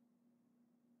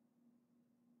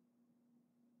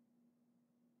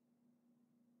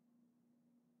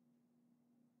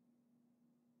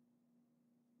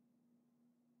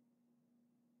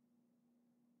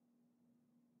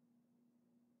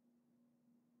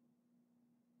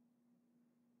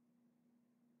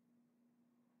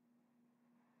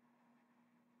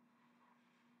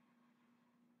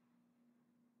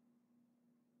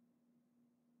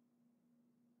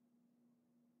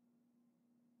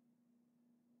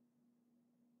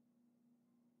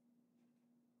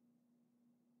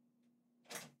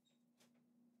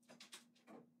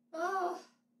 Oh.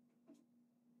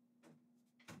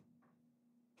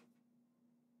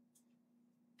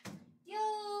 Yo!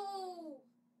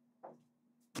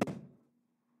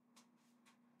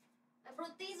 I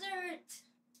brought dessert.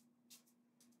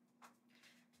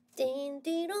 Ding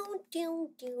ding dong ding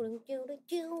ding ding ding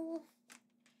ding.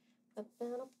 Bum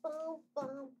bum bum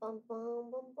bum bum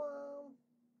bum bum.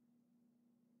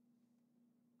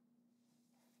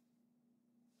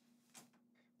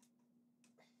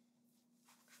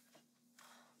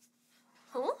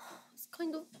 Huh? It's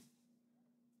kind of.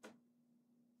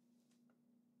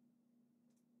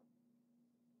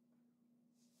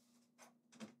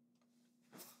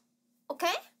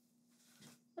 Okay?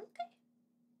 Okay.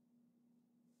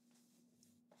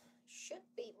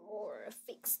 Should be more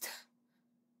fixed.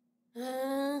 It's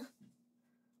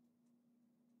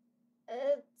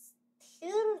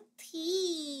tilted.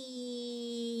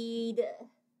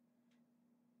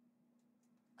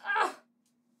 Ah!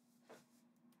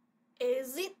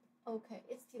 Is it? Okay,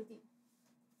 it's tilted.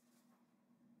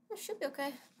 It should be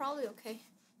okay. Probably okay.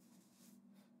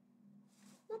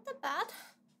 Not that bad.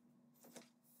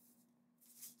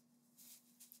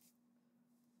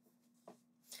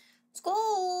 Let's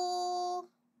go.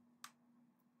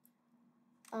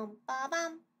 Bum ba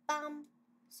bum bum.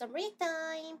 Summer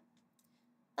time.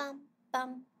 Bum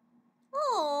bum.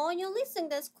 Oh, you listen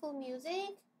to this cool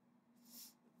music.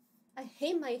 I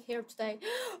hate my hair today.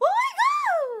 Oh my god!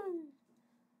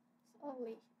 It's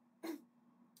ugly.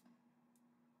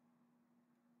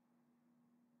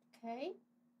 Okay.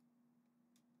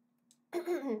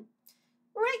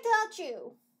 Right at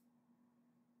you.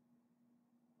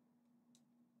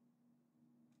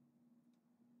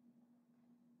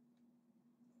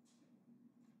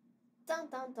 Dun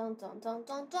dun dun dun dun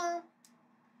dun dun.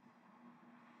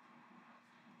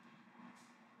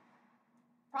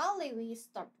 Probably we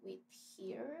start with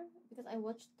here because I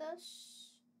watched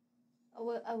this. I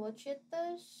watched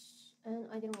this and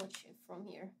I didn't watch it from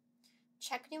here.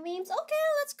 Check new memes. Okay,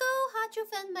 let's go. Hachu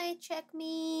fan made check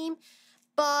meme.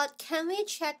 But can we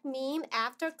check meme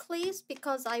after clips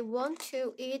because I want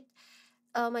to eat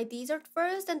my dessert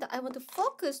first and I want to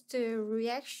focus the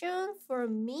reaction for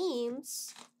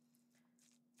memes.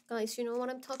 Guys, you know what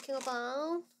I'm talking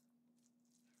about?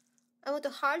 I want to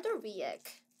harder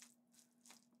react.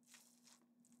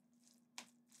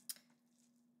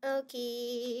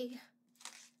 Okay.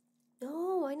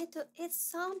 No, I need to eat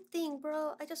something,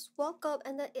 bro. I just woke up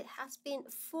and then it has been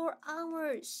 4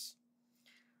 hours.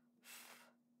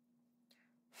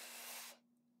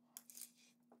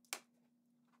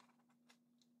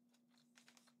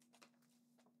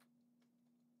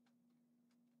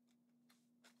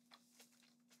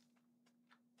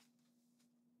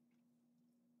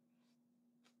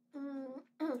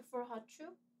 For Hachu.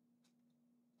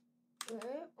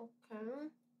 Okay, okay.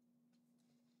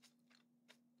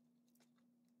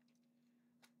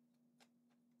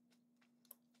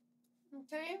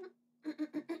 Okay.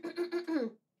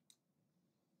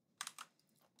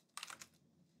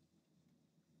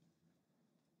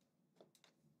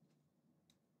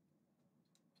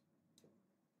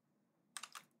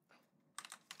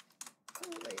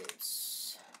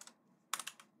 Clips.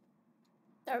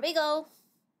 There we go.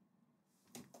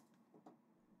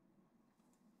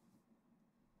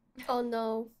 Oh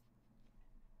no.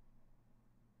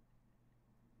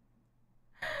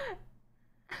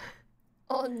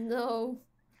 Oh no.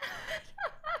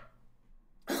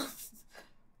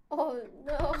 Oh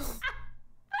no.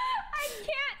 I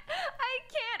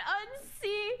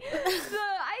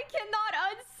cannot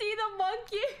unsee the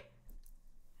monkey.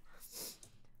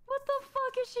 What the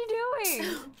fuck is she doing?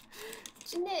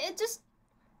 Jeanette, it just...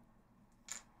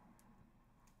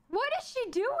 What is she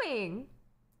doing?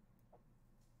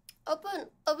 Open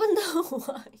the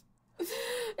wine. Who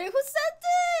sent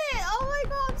it? Oh my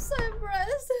god, I'm so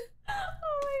impressed.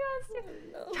 Oh my god,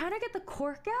 Trying to get the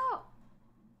cork out?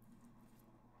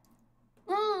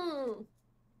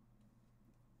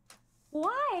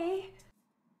 Why?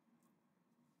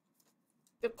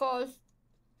 Because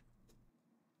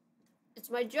it's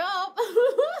my job.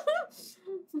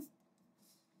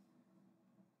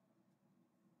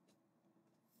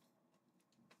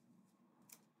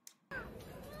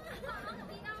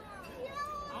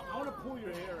 I want to pull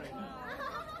your hair right now.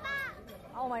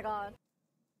 Oh my god.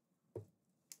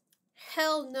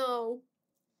 Hell no.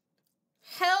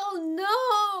 Hell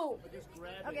no!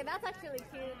 Okay, that's actually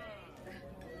cute.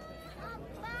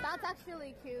 That's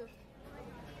actually cute.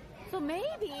 So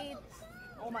maybe.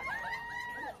 Oh my.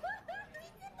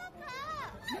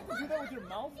 You have to do that with your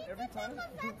mouth every time?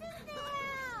 You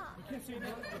can't say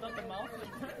that without the mouth?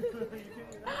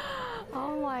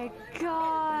 Oh my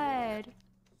god.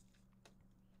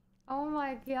 Oh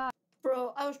my god.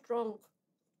 Bro, I was drunk.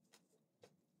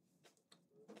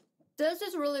 This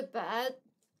is really bad.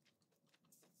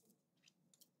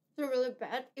 It's really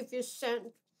bad if you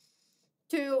send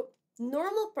to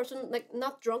normal person, like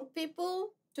not drunk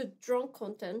people, to drunk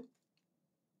content.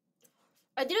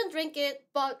 I didn't drink it,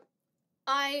 but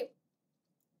I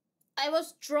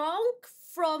was drunk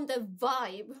from the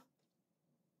vibe.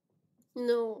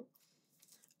 No.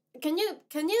 Can you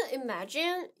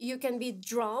imagine you can be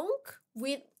drunk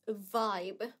with a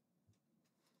vibe?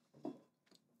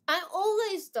 I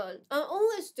always do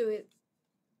it.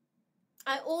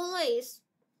 I always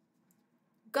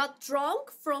got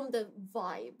drunk from the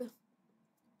vibe.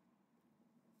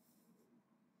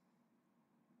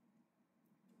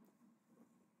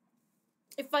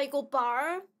 If I go a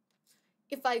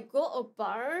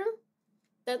bar,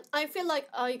 then I feel like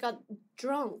I got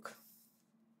drunk.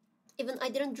 Even I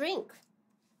didn't drink.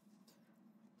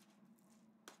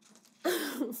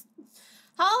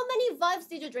 How many vibes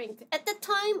did you drink? At the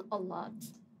time, a lot.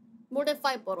 More than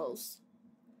 5 bottles.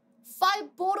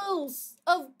 5 bottles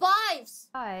of vibes!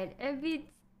 God, I mean,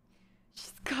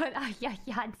 she's got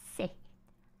Ayayanse.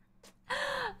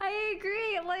 I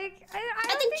agree. Like, I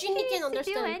don't think think Ginny she can needs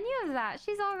to do understand. any of that.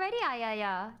 She's already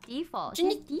Ayaya default.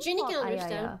 Ginny She's can default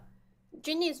understand. Ayaya.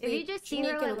 Ginny is If you weak. just see Ginny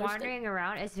her can like understand. wandering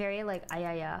around, it's very like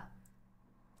Ayaya.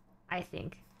 I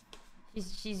think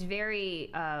she's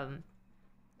very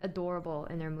adorable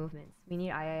in her movements. We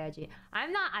need Ayaya G.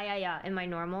 I'm not Ayaya in my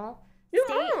normal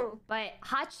state, but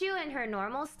Hachu in her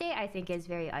normal state, I think is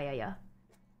very Ayaya.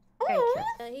 Very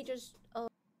cute. He just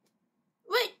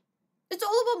wait. It's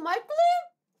all about my clip.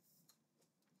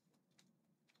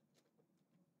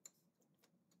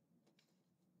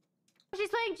 She's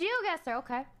playing GeoGuessr.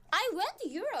 Okay. I went to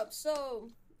Europe, so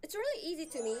it's really easy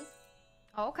to me.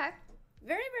 Oh, okay.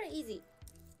 Very, very easy.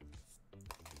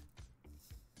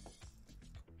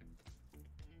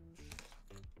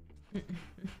 I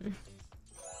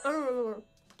don't remember.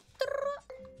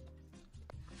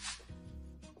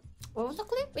 What was the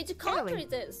clip? Which country is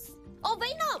this? Oh,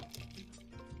 Vietnam!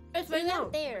 It's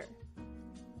Vietnam there.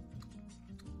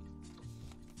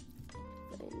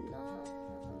 Vietnam.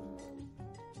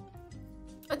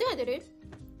 I think I did it.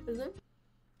 Isn't it?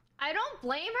 I don't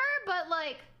blame her, but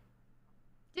like,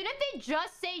 didn't they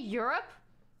just say Europe?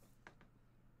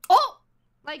 Oh!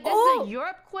 Like this is a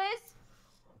Europe quiz?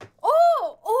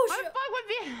 Oh! Oh, What the fuck would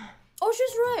be? Oh,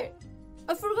 she's right.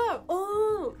 I forgot.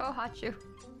 Oh. Go Hachu.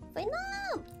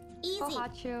 Vietnam! Easy. Go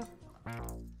Hachu.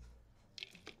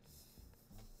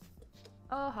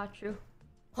 Oh Hachu.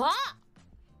 Huh?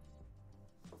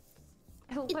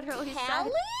 I literally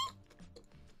said.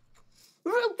 Italy?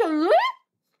 Italy?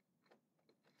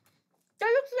 They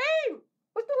look same.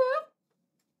 What the heck?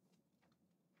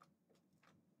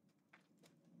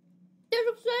 They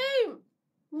look same.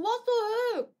 What the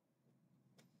heck?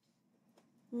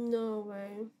 No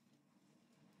way.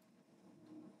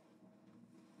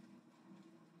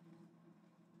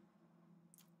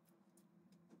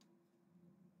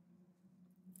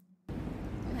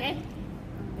 Okay.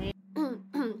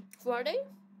 Friday?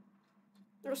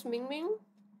 There's Ming Ming,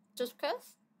 just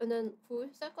Kath, and then who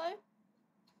is that guy?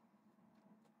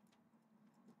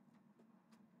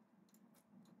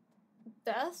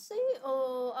 Dassy?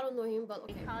 Oh, I don't know him, but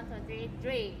okay. Count on 3,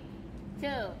 3, 2,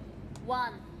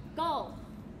 1, go!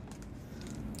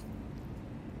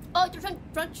 Oh, you're trying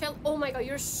to chill. Oh my god,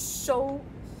 you're so...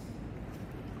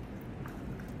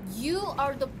 You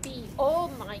are the bee. Oh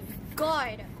my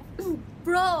god.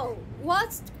 Bro,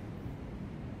 what's...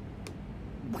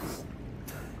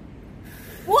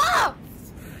 Wow!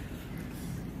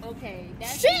 Okay,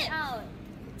 that's Shit! out.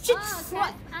 She Oh, tried...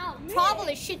 that's out.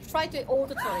 Probably she tried to all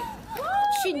the time.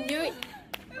 She knew it.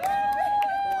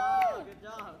 Wow, good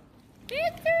job.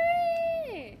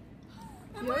 Victory!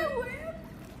 You're...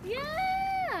 Yeah!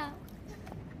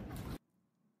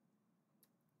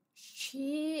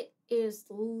 She is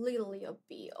literally a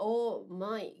bee. Oh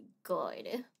my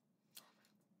god.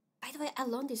 By the way, I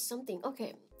learned this something.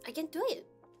 Okay, I can do it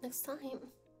next time.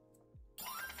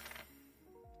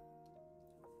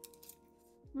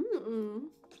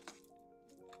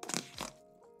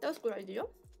 That was a good idea.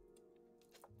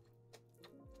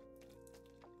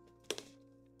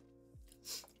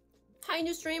 Hi,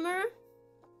 new streamer.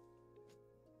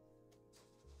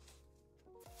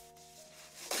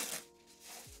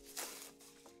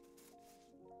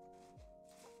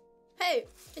 Hey,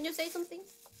 can you say something?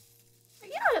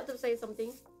 You don't have to say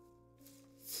something.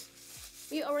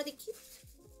 You already kicked.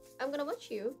 I'm gonna watch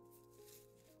you.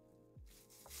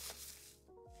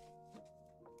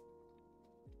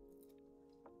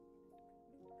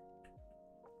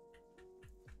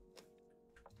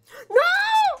 No!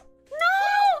 No!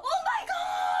 Oh my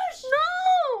gosh!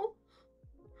 No!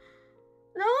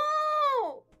 No!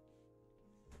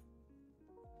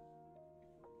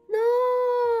 No!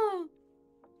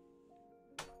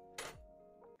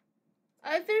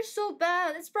 I feel so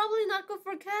bad. It's probably not good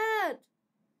for cat.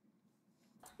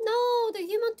 No, the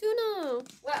human tuna.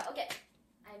 Well, okay.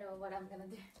 I know what I'm gonna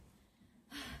do.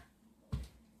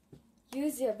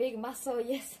 Use your big muscle,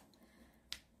 yes.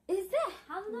 Is that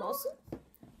how Muscle?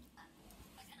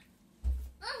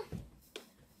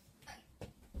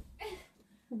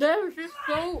 Damn, she's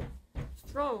so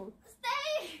strong.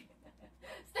 Stay!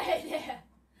 Stay there.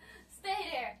 Stay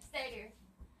there. Stay there.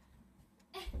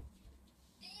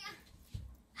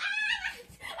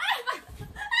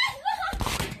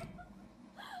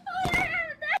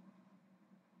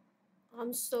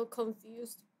 I'm so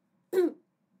confused.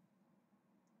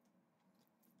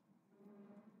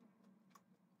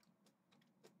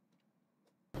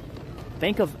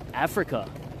 Think of Africa.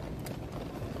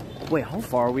 Wait, how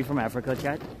far are we from Africa,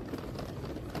 Chad?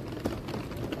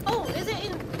 Oh, is it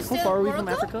in How still far are we Morocco? from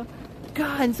Africa?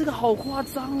 干，这个好夸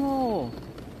张哦。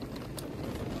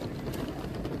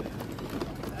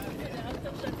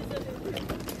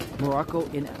Morocco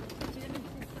in.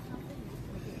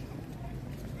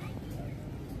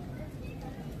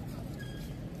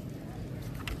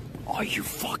 Are you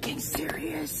fucking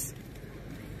serious?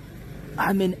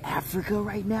 I'm in Africa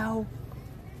right now?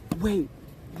 Wait,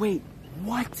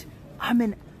 what? I'm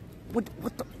in... What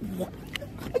the... What?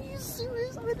 Are you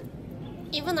serious?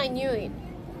 Even I knew it.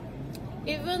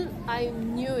 Even I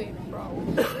knew it, bro.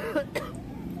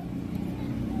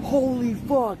 Holy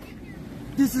fuck!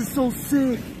 This is so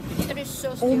sick! It is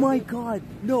so stupid. Oh my god!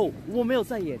 No, 我没有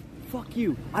在演. Fuck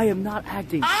you! I am not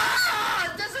acting!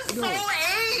 Ah! This is No. so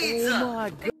AIDS! Oh my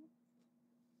god!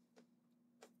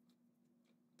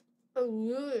 I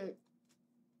knew it.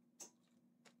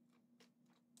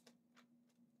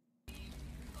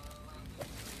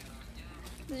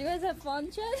 Did you guys have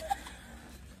fun, Chad?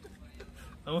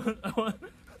 I want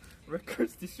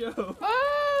records to show.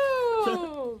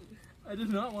 Oh! I did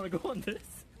not want to go on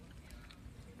this.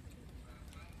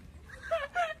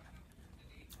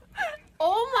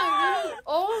 Oh my god!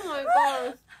 Oh my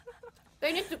god!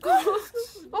 They need to go.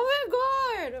 Oh my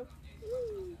god!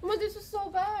 Oh, this is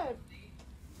so bad.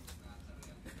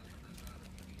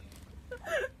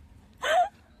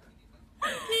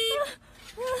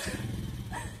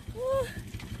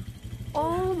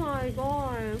 Oh my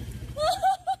god!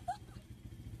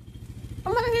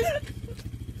 Oh my god!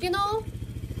 You know,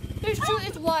 his shoe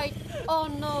is white. Oh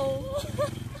no!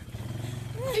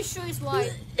 His shoe is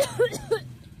white.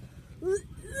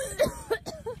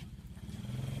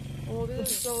 Oh, this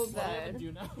is so bad.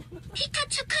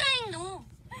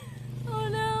 Oh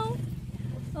no.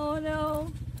 Oh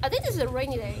no. I think this is a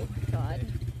rainy day. God.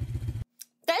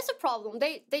 That's a problem.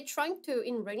 They trying to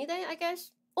in rainy day, I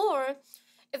guess. Or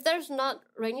if there's not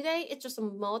rainy day, it's just a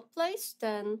mud place,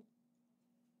 then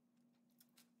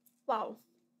wow.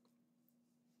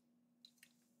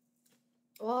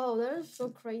 Wow, that is so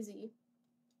crazy.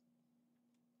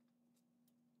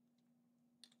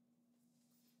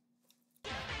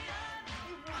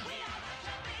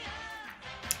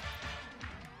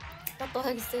 What the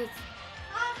heck is this?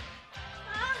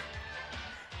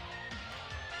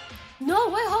 No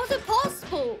way, how is it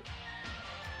possible?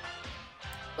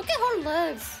 Look at her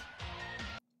legs.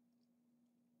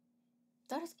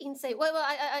 That is insane. Wait,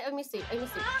 I missed it. I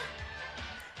missed it.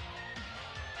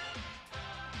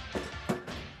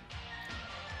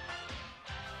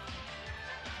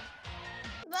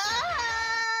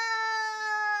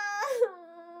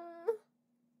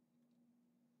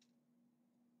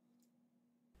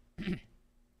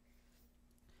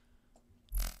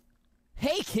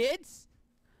 Hey kids!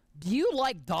 Do you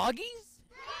like doggies?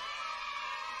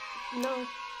 No.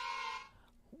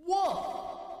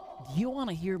 Whoa! Do you want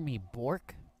to hear me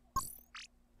bork?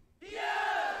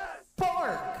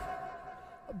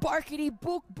 Barkity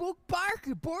book book bark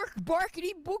bark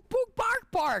barkity book book bark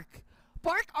bark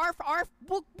bark arf arf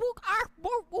book book arf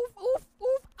book oof oof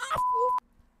oof arf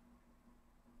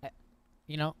oof.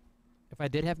 You know, if I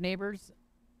did have neighbors,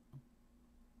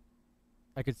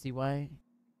 I could see why.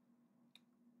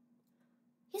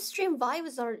 His stream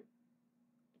vibes are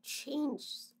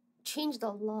changed a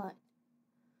lot.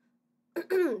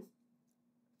 I'm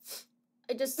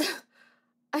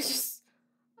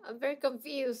very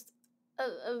confused.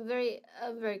 I'm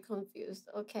very confused.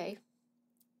 Okay.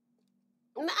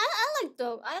 I like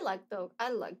dog. I like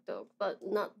dog, but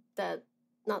not that.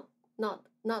 Not that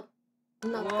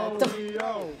dog. You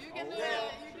can do it.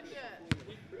 You can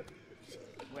do it.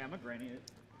 Wait, I'm a granny.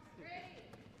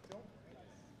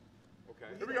 Okay,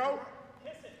 here we go.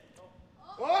 Kiss it.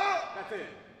 Oh! That's it.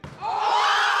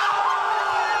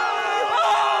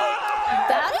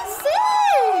 That is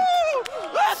sick!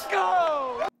 Let's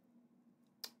go!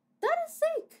 That is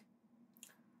sick.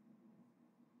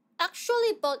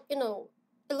 Actually, but you know,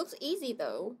 it looks easy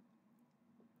though.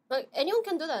 Like anyone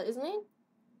can do that, isn't it?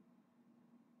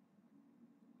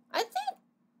 I think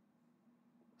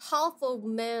half of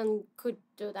men could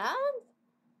do that.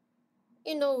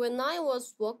 You know, when I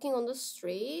was walking on the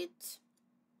street,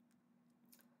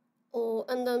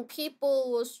 and then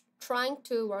people was trying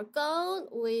to work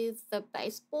out with the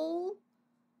baseball,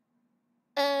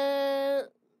 and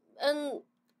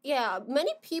yeah,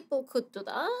 many people could do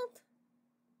that.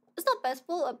 It's not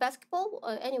baseball, basketball.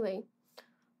 Anyway,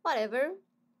 whatever.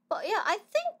 But yeah, I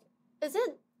think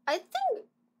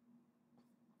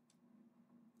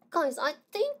guys, I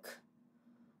think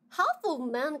half of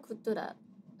men could do that,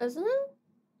 isn't it?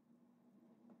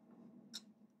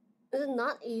 Is it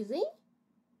not easy?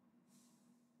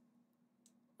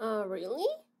 Really?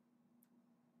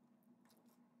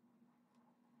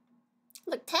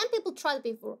 Like 10 people tried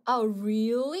before. Oh,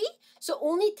 really? So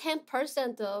only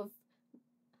 10% of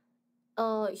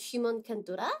human can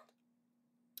do that?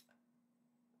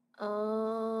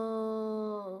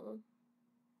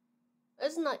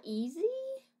 It's not easy?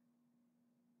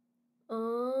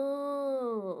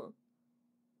 Oh.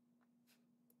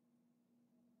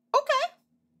 Okay.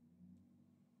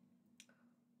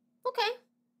 Okay.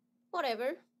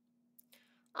 Whatever.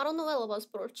 I don't know well about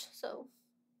sports, so.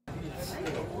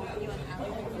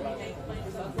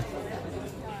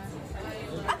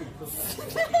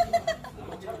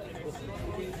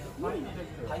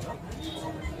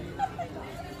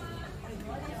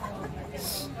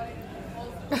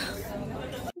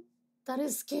 That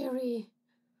is scary.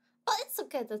 But it's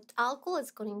okay, the alcohol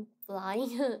is going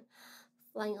flying.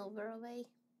 Flying over away.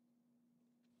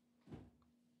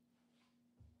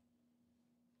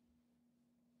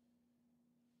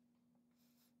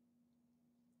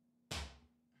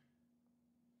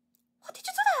 What did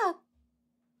you do that?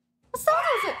 What sound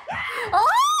was it?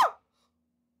 Oh!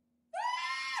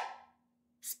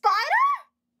 Spider?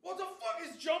 What the fuck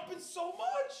is jumping so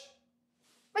much?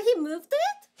 But he moved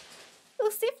it? It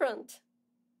looks different.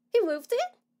 He moved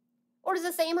it? Or it's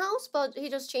the same house, but he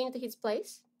just changed his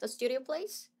place? The studio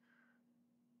place?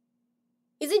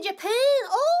 He's in Japan!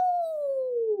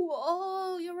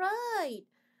 Oh, you're right.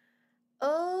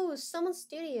 Oh, someone's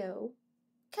studio.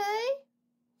 Okay.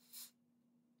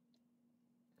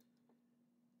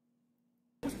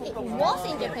 It was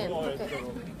in Japan. Okay.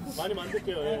 많이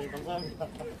만들게요. 예, 감사합니다.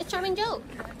 A charming joke.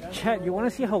 Chat, you want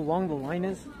to see how long the line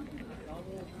is?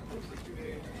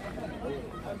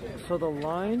 So the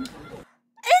line... Is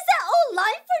that all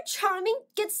line for Charming?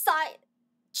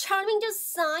 Charming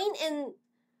just sign and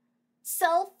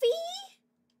selfie?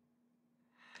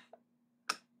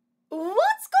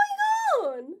 What's going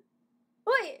on?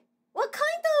 Wait, what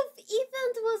kind of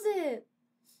event was it?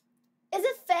 Is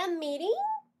it fan meeting?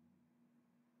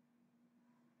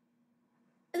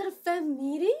 Is it a fan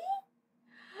meeting?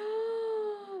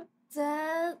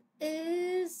 That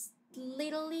is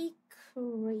literally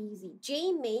crazy.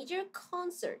 J Major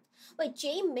concert. Wait,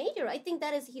 J Major? I think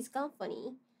that is his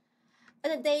company.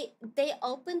 And then they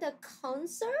opened a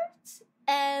concert,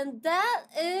 and that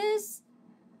is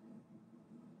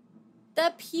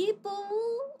the people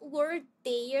were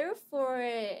there for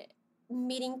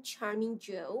meeting Charming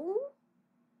Joe.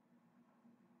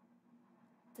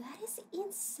 That is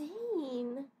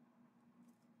insane.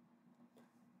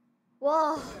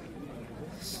 Wow.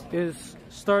 is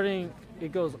starting,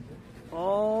 it goes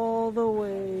all the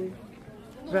way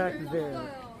back there.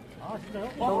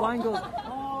 The line goes...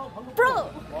 Bro!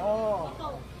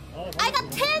 I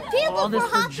got 10 people All this for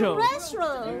for hot Joe.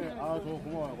 restaurant.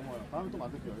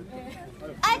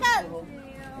 I got...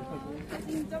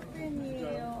 진짜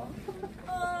팬이에요.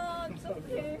 아,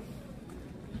 어떡해.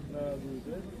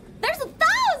 There's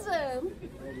 1,000!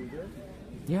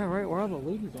 Yeah, right. Where are the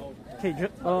ladies? Okay,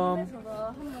 Why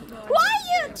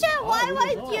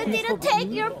you didn't take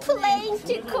your plane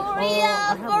to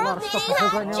Korea for being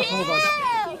HAchub?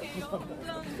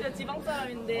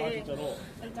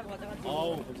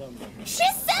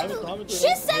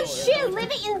 She said she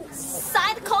living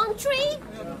inside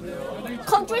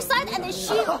countryside, and then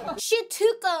she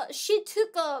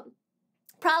took a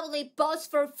probably bus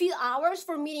for a few hours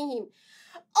for meeting him.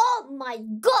 Oh my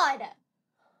god!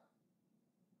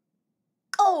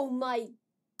 Oh my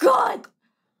god!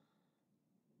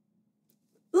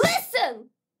 Listen!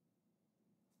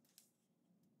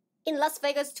 In Las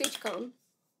Vegas TwitchCon,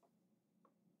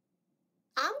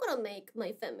 I'm gonna make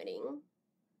my fan meeting.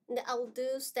 And I'll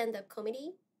do stand-up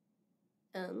comedy,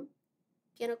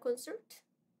 piano concert,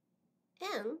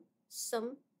 and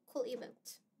some cool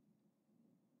event.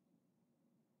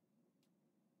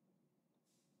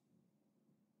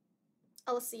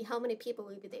 I'll see how many people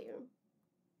will be there.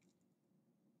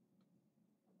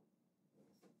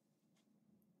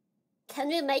 Can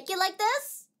we make it like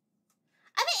this?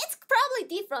 I mean, it's probably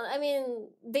different. I mean,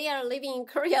 they are living in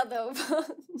Korea though.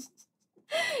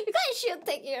 You guys should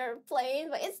take your plane,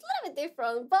 but it's a little bit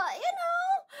different. But I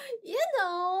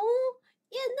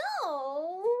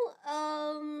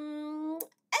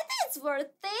think it's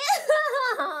worth it.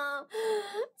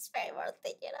 It's very worth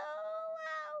it,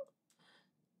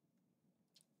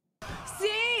 Wow.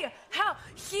 See how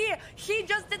he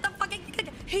just did the fucking thing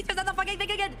again. He just did the fucking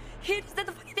thing again. He just did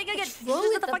the fucking thing again. What's wrong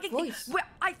with the voice? Where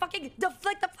I fucking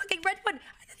deflect the fucking red one,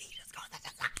 and then he just goes.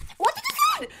 What did you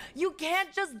do? You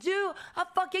can't just do a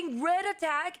fucking red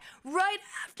attack right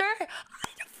after I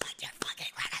deflect your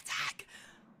fucking red attack.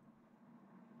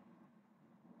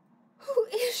 Who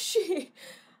is she?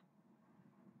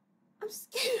 I'm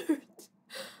scared.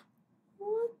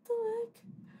 What the heck?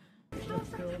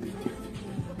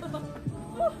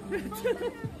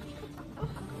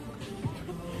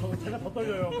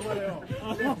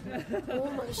 Oh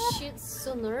my shit,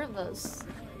 so nervous.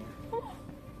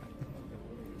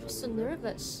 I'm so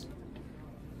nervous.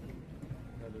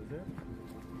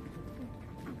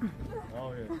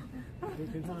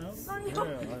 괜찮아요?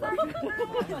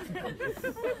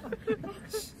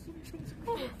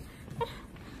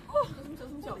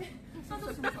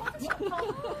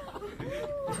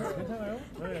 괜찮아요?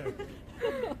 네.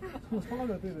 성함이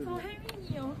어떻게 되세요? 저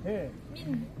혜민이요. 네.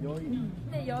 여인.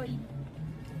 네, 여인.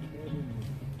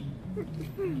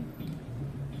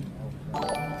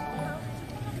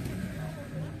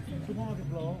 소방하게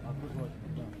불러. 앞으로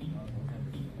좋아하십니까?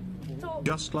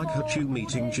 Just like HAchubby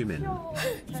meeting Jimin.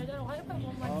 잘 되라고 하였다고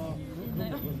한 말씀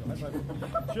있나요?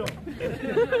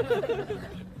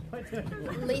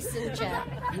 Listen, Jack.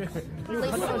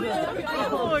 Listen.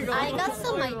 Oh my God. I got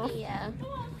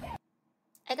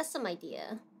some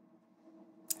idea.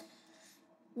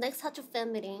 Next HAchubby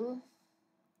fan meeting.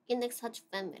 In next HAchubby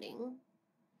fan meeting,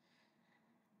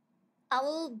 I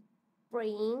will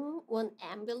bring one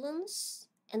ambulance,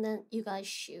 and then you guys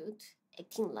should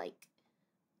acting like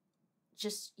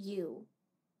just you,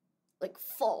 like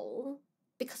fall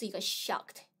because you got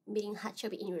shocked meeting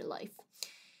HAchubby in real life,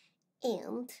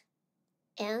 and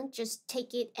just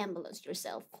take it ambulance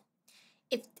yourself.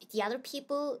 If the other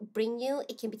people bring you,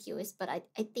 it can be TOS, but I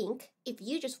think if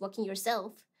you just walking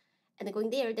yourself and then going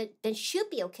there, then should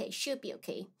be okay.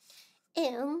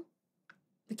 And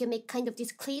we can make kind of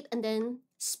this clip and then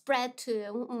spread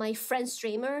to my friend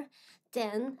streamer.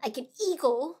 Then I can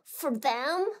ego for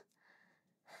them.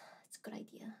 It's a good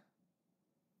idea.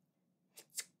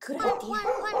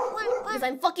 Because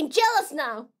I'm fucking jealous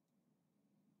now.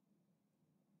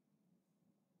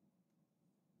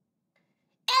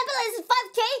 Ambulance is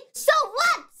 5K? So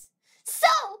what? So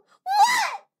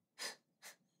what?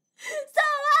 So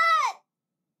what?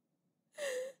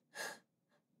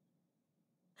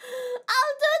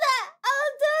 I'll do that.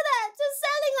 Just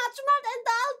selling HAchubby and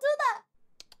I'll do that.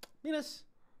 Minus.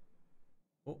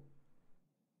 Oh.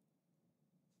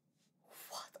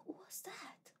 What was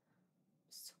that? I'm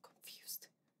so confused.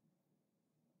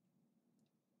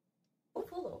 Oh,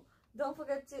 follow. Don't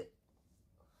forget to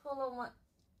follow my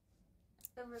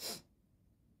everything.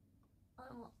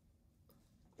 I'm a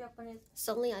Japanese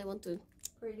Suddenly I want to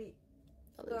pretty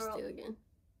girl, do again.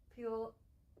 Pure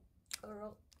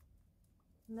girl.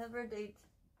 Never date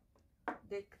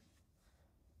dick.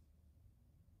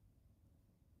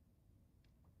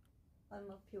 I'm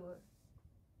a pure.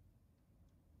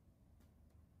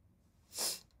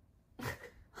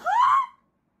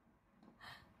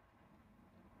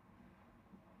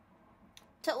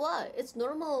 To what? It's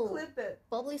normal. Clip it.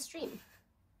 Bubbly stream.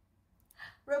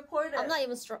 Report it. I'm not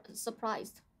even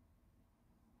surprised.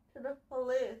 To the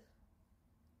police.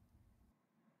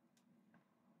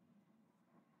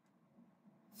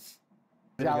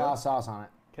 It's got a lot of sauce on it.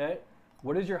 Okay.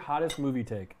 What is your hottest movie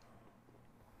take?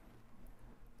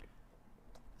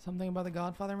 Something about the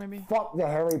Godfather, maybe? Fuck the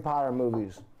Harry Potter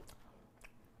movies.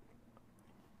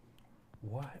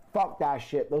 What? Fuck that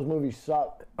shit. Those movies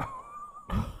suck.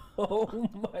 Oh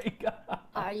my god.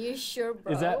 Are you sure,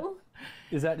 bro?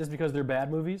 Is that just because they're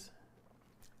bad movies?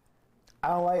 I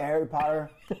don't like Harry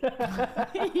Potter.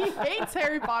 He hates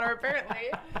Harry Potter, apparently.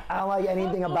 I don't like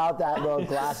anything about that little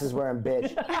glasses wearing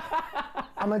bitch.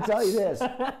 I'm gonna tell you this.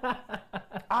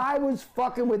 I was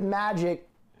fucking with magic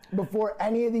before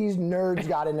any of these nerds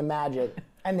got into magic,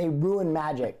 and they ruined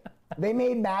magic. They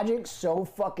made magic so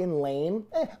fucking lame.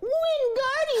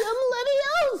 Wingardium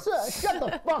Leviosa! Shut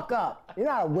the fuck up. You're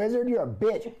not a wizard, you're a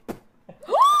bitch.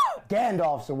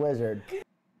 Gandalf's a wizard.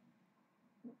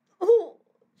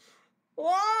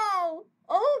 Wow.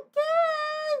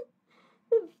 Okay.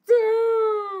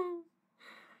 Damn.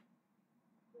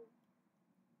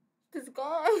 This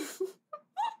guy.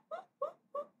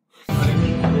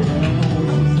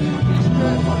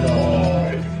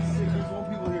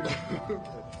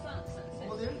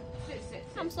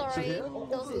 I'm sorry.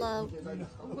 Those love.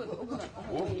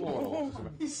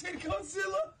 He said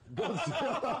Godzilla?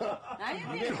 Godzilla.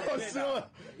 Godzilla.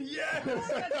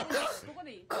 Yes.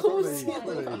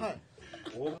 Godzilla.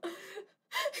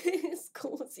 It's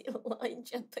Godzilla in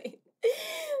Japan.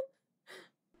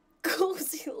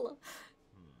 Godzilla.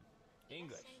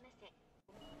 English.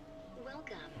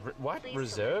 What?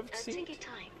 Reserved seat?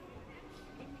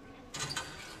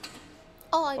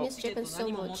 Oh, I miss Japan so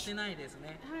much.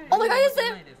 Oh my god, is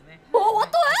it? Oh,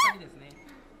 what the heck?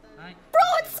 Bro,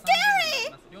 it's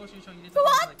scary!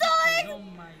 What the heck?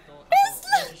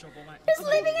 He's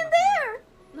living in there!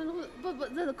 No,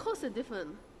 but the cost is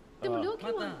different. でも料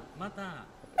金はまた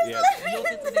Yeah. 溶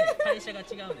接で会社が違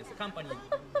うんです。カンパニーデ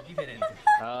ィフェレンス。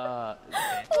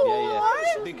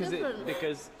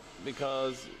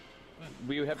Because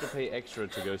we have to pay extra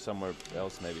to go somewhere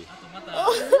else, maybe.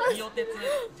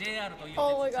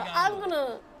 Oh my god, I'm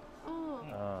gonna...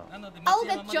 I'll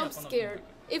get jump scared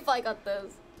if I got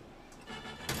this.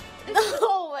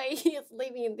 No way, he's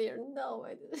living in there. No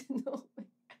way, no way.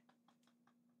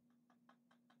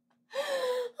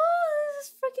 Oh, this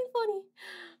is freaking funny.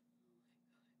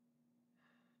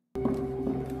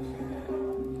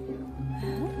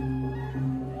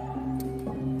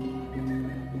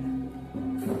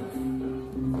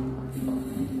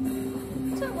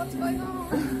 So what's going on?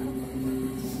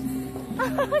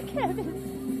 Kevin.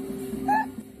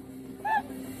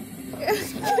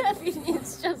 Kevin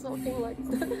is just walking like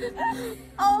that.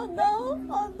 Oh no,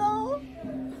 oh no.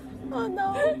 Oh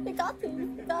no, he got me,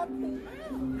 he got me.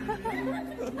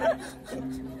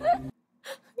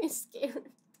 He's scared.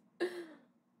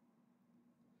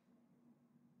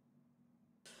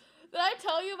 Did I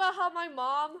tell you about how my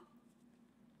mom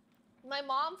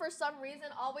for some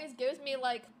reason always gives me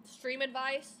like stream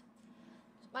advice?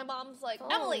 My mom's like,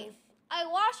 Emily, I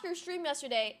watched your stream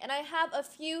yesterday and I have a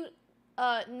few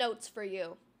notes for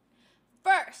you.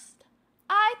 First,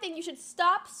 I think you should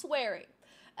stop swearing.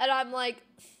 And I'm like,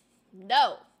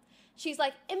 no. She's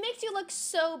like, it makes you look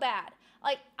so bad.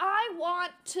 Like, I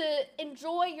want to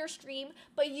enjoy your stream,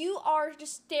 but you are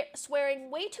just swearing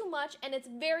way too much and it's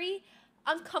very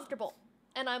uncomfortable.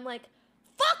 And I'm like,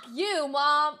 fuck you,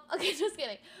 Mom. Okay, just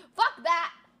kidding. Fuck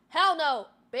that. Hell no,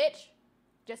 bitch.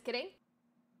 Just kidding.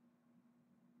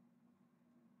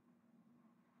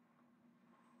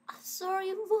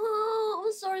 Sorry, Mom.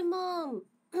 I'm sorry, Mom.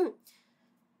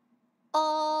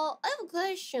 I have a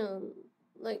question.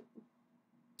 Like,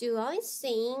 do I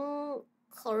sing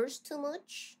curse too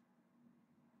much?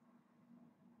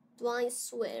 Do I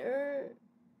swear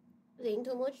sing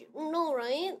too much? No,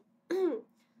 right?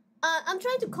 I'm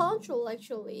trying to control,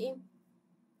 actually.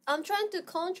 I'm trying to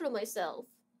control myself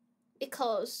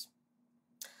because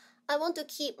I want to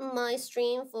keep my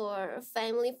stream for a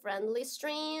family-friendly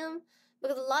stream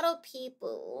because a lot of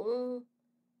people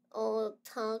are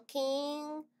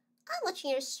talking. I'm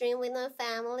watching your stream with my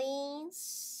family,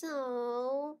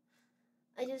 so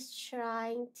I just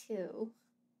trying to.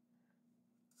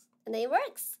 And it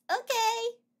works.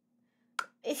 Okay.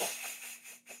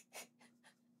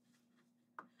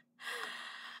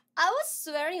 I was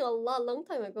swearing a long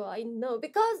time ago, I know,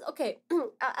 because, okay,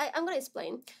 I'm gonna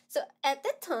explain. So at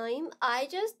that time, I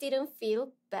just didn't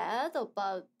feel bad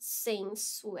about saying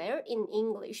swear in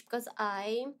English because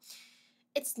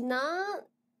it's not,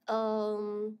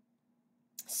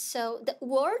 so the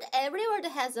word, every word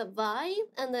has a vibe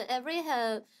and every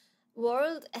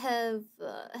word has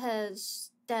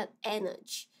that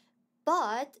energy.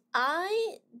 But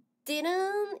I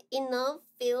didn't enough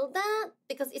feel that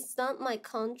because it's not my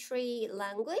country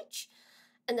language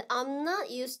and I'm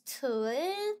not used to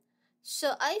it.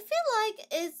 So I feel like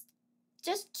it's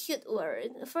just cute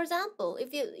word. For example,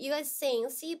 if you guys saying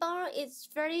C-bar, it's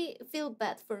very feel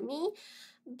bad for me,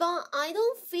 but I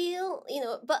don't feel,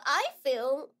 but I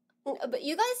feel, but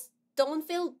you guys don't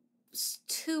feel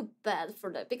too bad for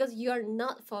that because you are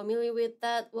not familiar with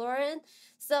that word.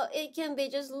 So it can be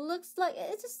just looks like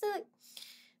it's just like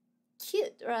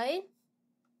cute, right?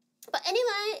 But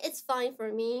anyway, it's fine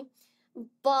for me.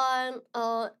 But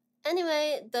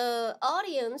anyway, the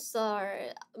audience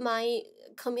are my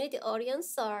community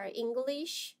audience are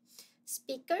English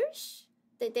speakers.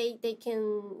 They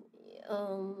can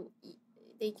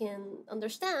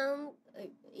understand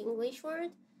English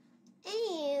word.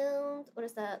 And what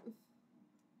is that?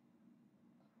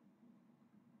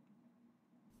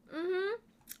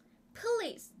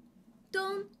 Please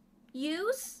don't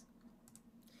use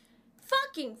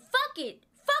fuck it,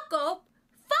 fuck up,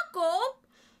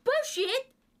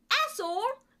 bullshit,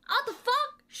 asshole, out the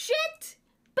fuck, shit,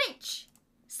 bitch,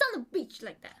 son of a bitch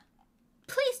like that.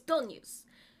 Please don't use.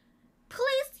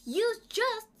 Please use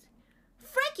just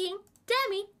freaking,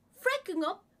 damn it, freaking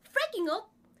up,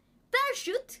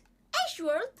 parachute,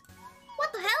 Ashworld,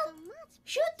 what the hell?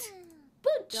 Shoot,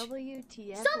 boot,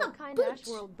 WTF, son of what kind boot. of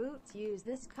Ashworld boots use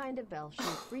this kind of Belgian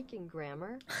freaking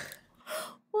grammar?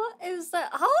 What is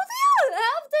that? How do you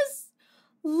have this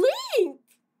link?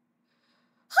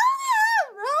 How do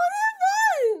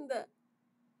you find?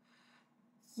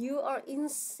 You are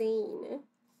insane.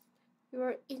 You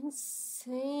are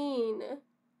insane.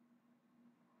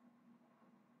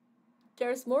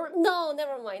 There's more? No,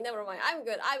 never mind. I'm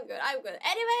good.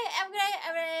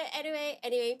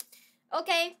 Anyway.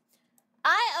 Okay.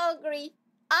 I agree.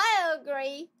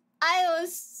 I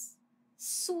was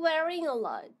swearing a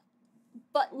lot.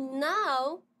 But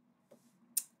now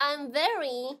I'm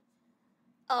very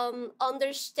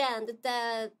understand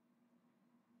that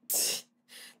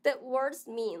that words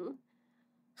mean.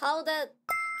 How that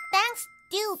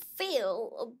still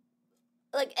feel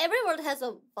like every word has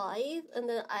a vibe, and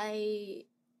then I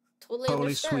totally Holy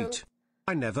understand. sweet.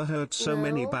 I never heard so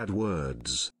many No. bad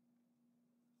words.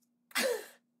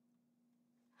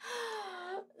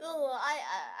 No,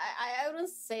 I wouldn't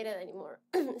say that anymore.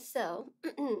 So,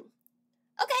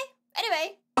 okay.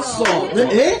 Anyway.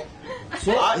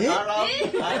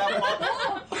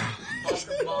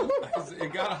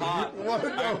 It got hot. What the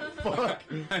fuck?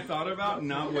 I thought about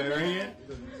not wearing it.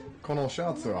 このシ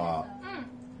ャツは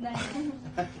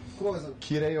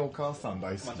綺麗お母さん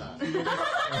大好き。 What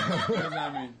does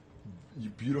that mean? You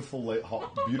beautiful,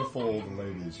 beautiful old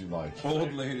ladies you like.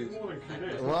 Old ladies.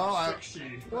 Well,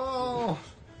 well,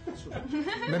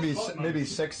 maybe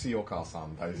sexy お母さ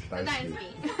ん大好き。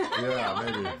Yeah,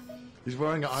 maybe. He's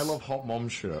wearing an I Love Hot Mom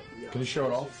shirt. Can you show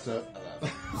it off? Oh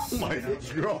my god.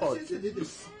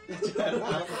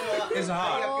 It's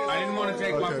hot. I didn't want to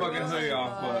take my fucking hoodie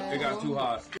off, but it got too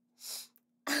hot.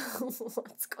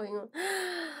 What's going on?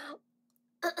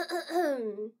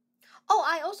 Oh,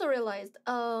 I also realized,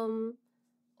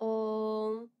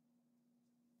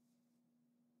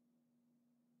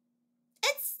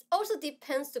 it's also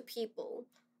depends to people.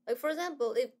 Like, for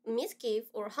example, if Miskif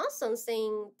or Hassan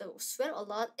saying the swear a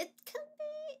lot,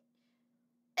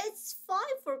 it's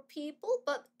fine for people,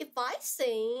 but if I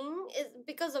sing, it,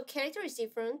 because of character is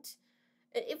different,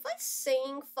 if I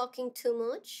sing fucking too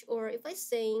much, or if I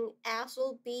sing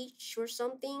asshole beach or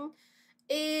something,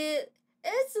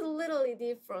 it's literally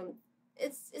different.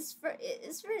 It's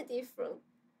very different.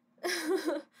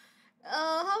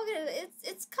 How can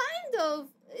it's kind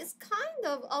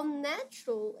of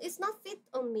unnatural. It's not fit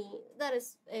on me. That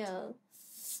is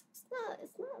it's not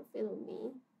fit on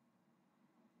me.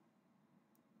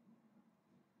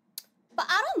 But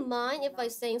I don't mind if I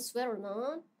sing swear or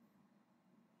not.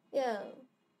 Yeah.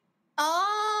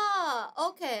 Ah,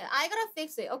 okay. I gotta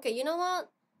fix it. Okay, you know what?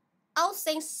 I'll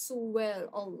sing swear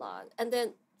a lot and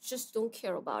then just don't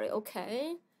care about it,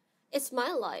 okay? It's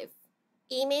my life.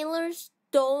 Emailers,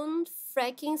 don't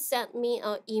freaking send me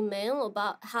an email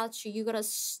about how you gotta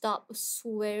stop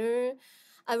swear.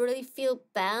 I really feel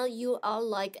bad. You are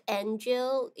like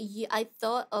angel. I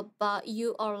thought about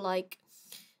you are like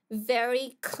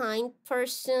very kind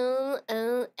person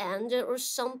and angel or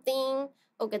something.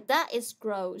 Okay, that is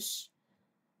gross.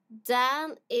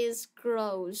 That is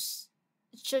gross.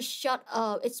 Just shut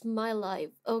up. It's my life.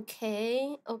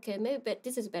 Okay? Okay, maybe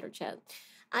this is a better chat.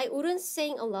 I wouldn't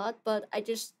sing a lot, but I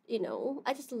just,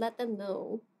 I just let them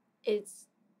know it's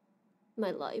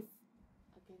my life.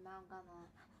 Okay, now I'm gonna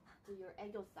do your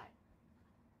ego side.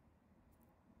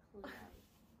 Close your eyes.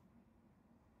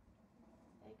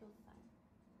 Ego side.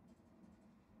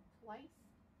 Twice.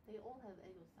 They all have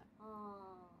ego side.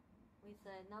 We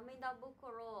said namida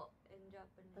bukuro in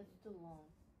Japanese. That's too long.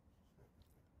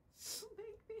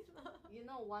 Make me laugh. You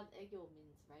know what egyo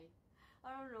means, right? I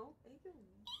don't know. Egyo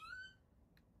means.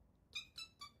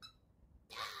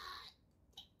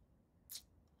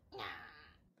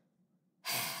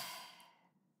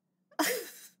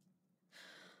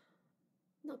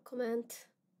 No comment.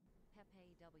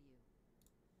 Pepe W.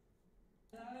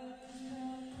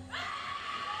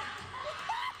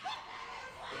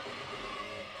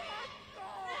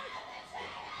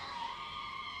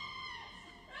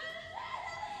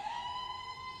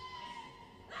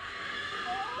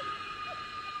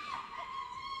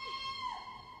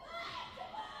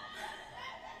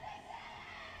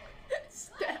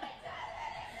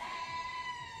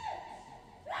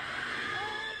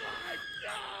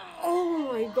 Oh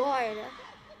my god.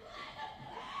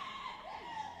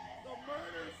 The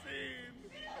murder scene.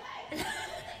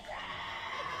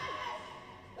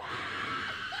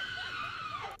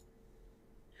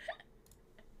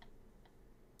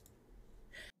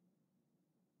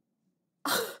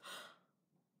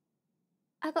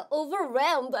 I got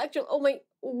overwhelmed actually. Oh my,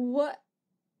 what?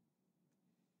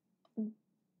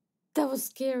 That was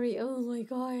scary. Oh my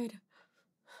god.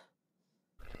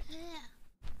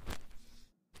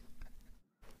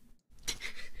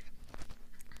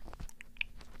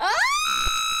 Ah!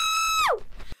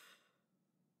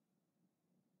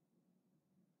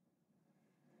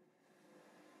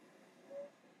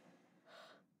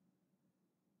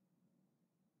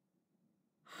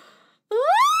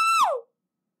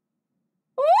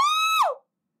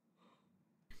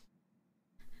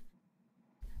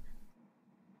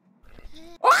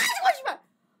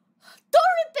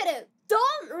 Don't repeat it.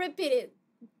 Don't repeat it.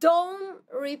 Don't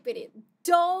repeat it.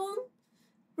 Don't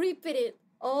repeat it.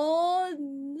 Oh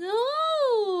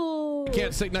no.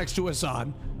 Can't sit next to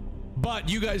Hassan, but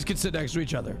you guys can sit next to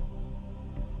each other.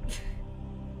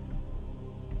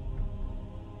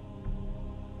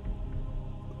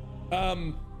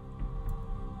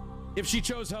 If she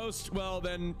chose host, well,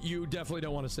 then you definitely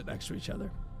don't want to sit next to each other.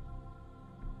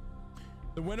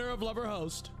 The winner of Lover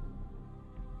Host,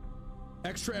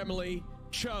 Extra Emily,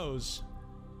 chose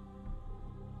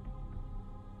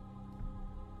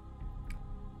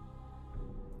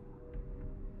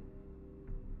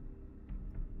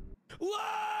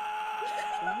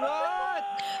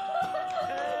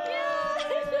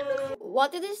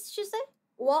What did she say?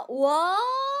 What?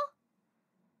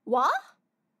 What?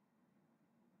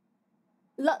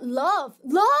 Love.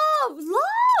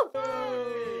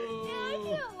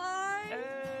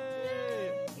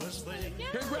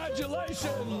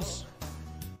 Congratulations!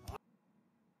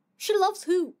 She loves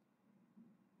who?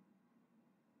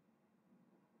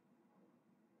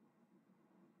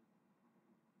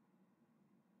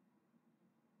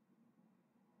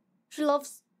 She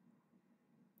loves...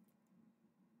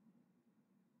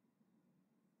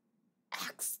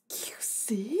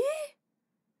 Excuse me?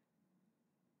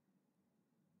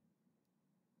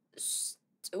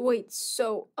 Wait,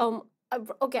 so,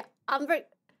 okay, I'm very...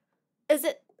 Is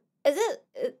it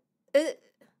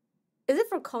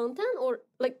for content or,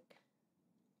 like...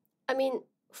 I mean,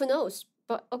 who knows?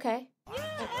 But, okay.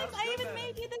 Yes, I even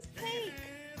made you this cake.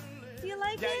 Do you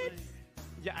like it?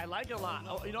 Yeah, I like it a lot.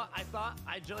 Oh, you know what?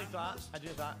 I genuinely thought,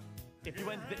 if you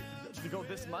went to go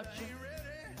this much,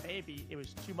 maybe it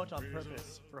was too much on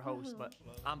purpose for host. But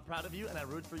I'm proud of you and I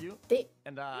root for you. You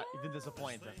didn't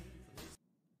disappoint.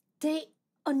 They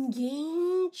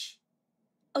engaged?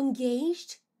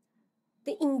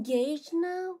 They engaged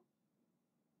now?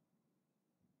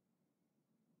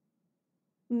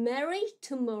 Married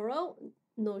tomorrow?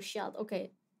 No shot.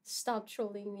 Okay, stop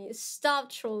trolling me. Stop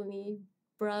trolling me,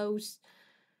 bros.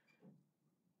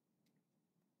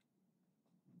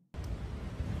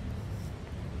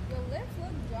 Your lips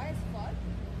look dry as fuck.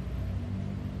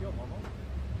 Yo, Momo.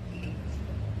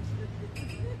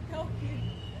 Help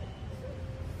me.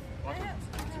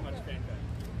 Too much pancake.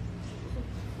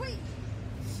 Wait.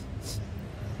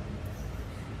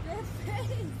 Your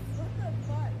face. What the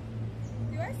fuck?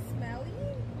 Do I smell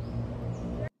you?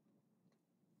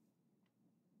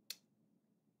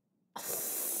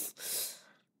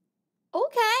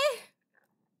 Okay.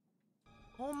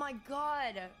 Oh my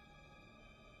god.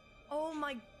 Oh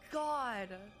my god.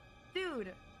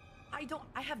 Dude. I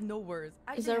have no words.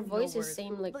 Is our voices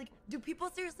same like do people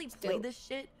seriously play this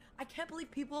shit? I can't believe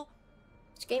people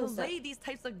play these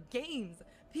types of games.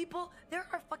 There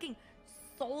are fucking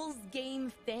Souls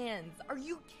game fans. Are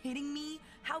you kidding me?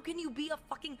 How can you be a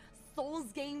fucking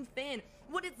Souls game fan?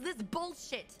 What is this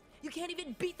bullshit? You can't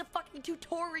even beat the fucking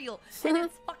tutorial. And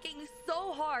it's fucking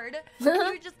so hard. And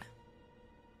you're just...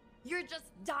 You're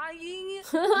just dying?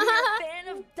 You're a fan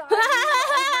of dying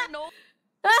over and over?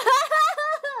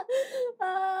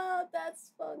 Oh,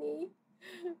 that's funny.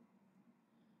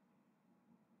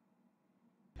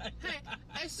 Hey,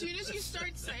 as soon as you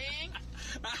start saying...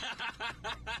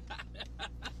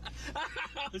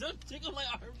 Don't tickle my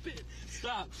armpit.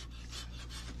 Stop.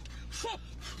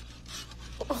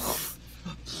 Ew!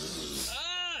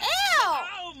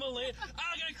 Ow, Malay.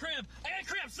 I got a cramp.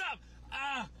 Stop.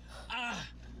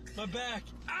 My back.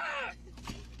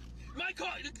 My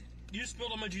car. You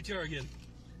spilled on my GTR again.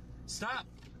 Stop.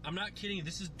 I'm not kidding you.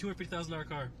 This is a $250,000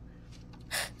 car.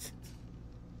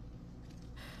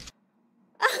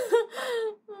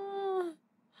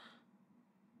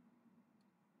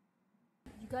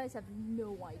 You guys have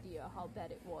no idea how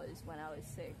bad it was when I was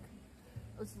sick.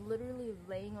 I was literally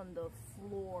laying on the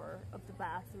floor of the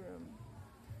bathroom,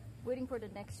 waiting for the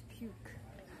next puke.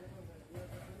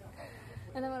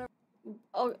 And then when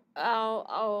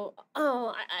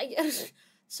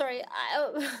sorry,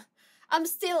 I'm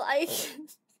still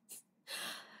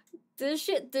did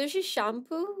she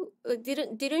shampoo?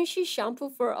 Didn't she shampoo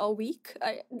for a week?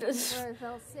 when I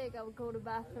felt sick, I would go to the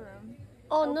bathroom.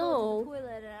 Oh I would no! go to the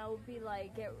toilet and I would be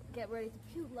like, get ready to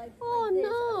puke like Oh like this. no!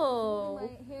 I would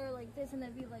hold my hair like this and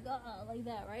then be like like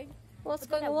that, right? What's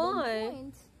But then going at one on?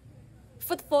 point,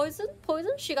 Food poison?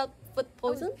 Poison? She got food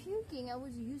poison? I was puking. I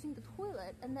was using the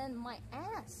toilet, and then my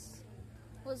ass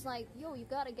was like, "Yo, you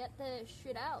gotta get the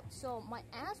shit out." So my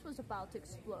ass was about to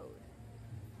explode.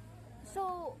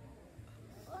 So,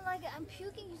 like, I'm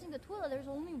puking using the toilet. There's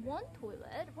only one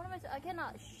toilet. What am I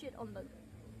cannot shit on the,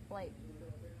 like,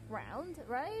 ground,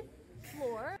 right?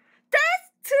 Floor.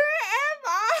 That's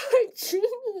TMI,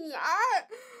 Genie.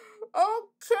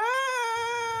 Okay.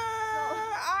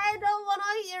 I don't want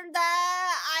to hear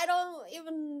that. I don't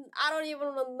even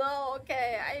want to know.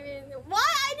 Okay. I mean, why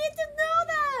I need to know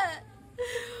that?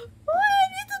 Why I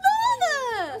need to know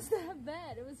that? It was that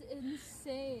bad. It was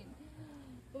insane.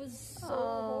 It was so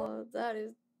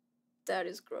horrible. That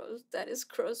is gross. That is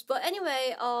gross. But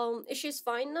anyway, she's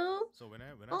fine now. So when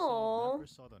I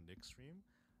first saw the Nick stream,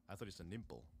 I thought it's a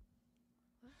nimble.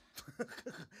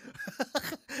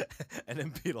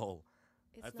 NMP lol.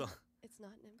 It's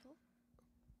not nimble.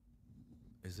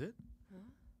 Is it? Huh?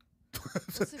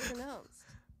 What's it pronounced?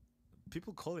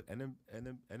 People call it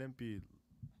NMP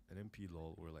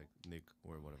lol or like Nick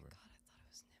or whatever. Oh my God, I thought it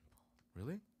was nimble.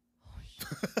 Really? Oh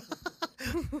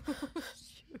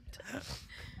shoot.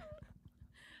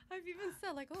 I've even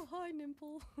said like, oh hi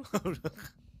nimble.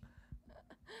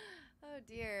 Oh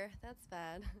dear, that's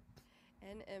bad.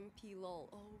 NMP lol.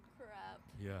 Oh crap.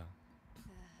 Yeah.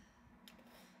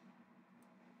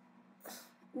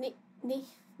 Nick.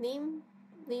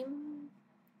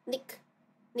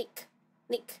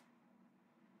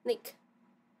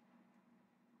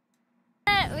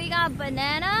 We got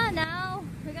banana. Now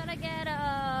we gotta get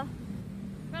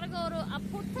gotta go to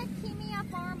Apotekimia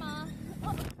Pharma.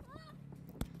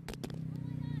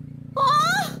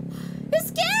 Oh, you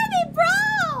scare me,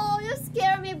 bro! You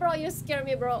scare me, bro. You scare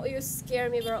me, bro. You scare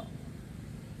me, bro.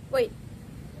 Wait,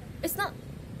 it's not.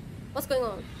 What's going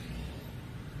on?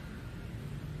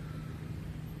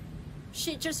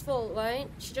 She just fall, right?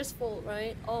 She just fall,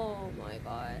 right? Oh my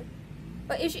god.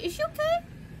 But is she okay?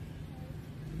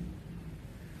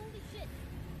 Holy shit!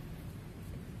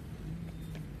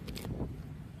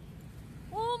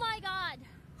 Oh my god!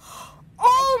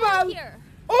 Oh my! Here.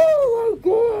 Oh my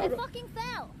god! I fucking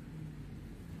fell.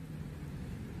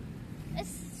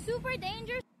 It's super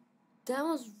dangerous. That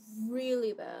was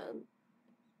really bad.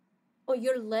 Oh,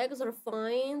 your legs are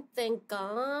fine. Thank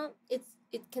God.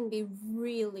 It can be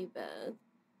really bad.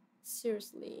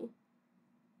 Seriously.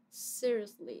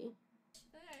 Seriously.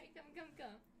 Alright,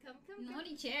 come.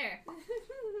 Naughty chair.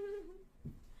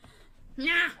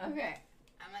 Nah. Okay.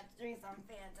 I'm gonna drink some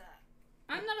Fanta.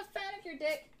 I'm not a fan of your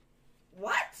dick.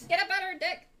 What? Get a better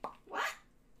dick. What?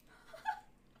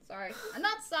 Sorry. I'm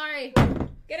not sorry.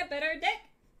 Get a better dick.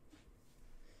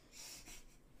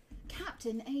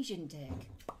 Captain Asian Dick.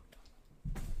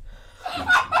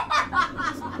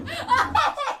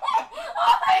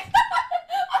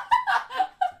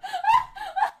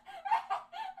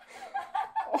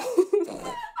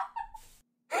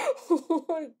 Oh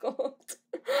my god.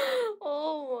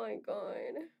 Oh my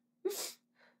god.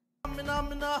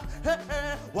 Mina, hey,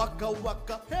 hey, waka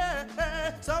waka, hey,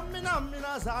 hey, samina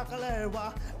mina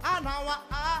zakalewa, anawa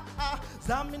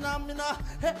samina mina,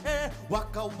 hey, hey,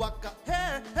 waka waka,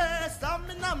 hey, hey,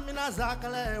 samina mina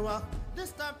zakalewa.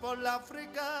 This time for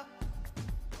Africa.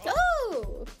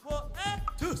 Go!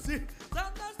 To see,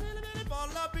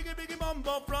 biggie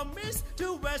mambo from east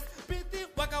to west, pity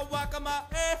waka waka ma,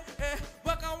 eh, eh,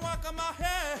 waka waka my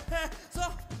hair. So,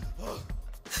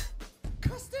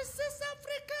 cause this is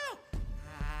Africa.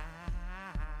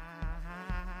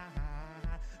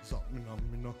 Zamina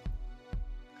mina.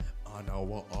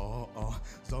 Anawa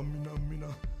zamina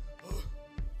mina.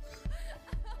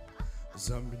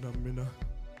 Zamina mina.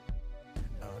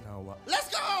 Let's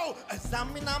go!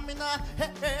 Zamina mina,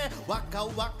 hey hey, waka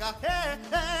waka, hey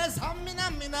hey, zamina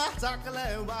mina,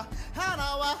 zakalewa,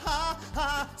 hanawa ha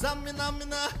ha, zamina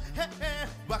mina, hey hey,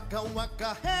 waka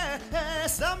waka, hey hey,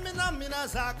 zamina mina,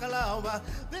 zakalewa.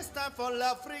 This time for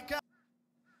Africa.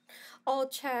 Oh,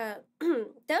 chat.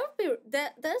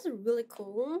 That's really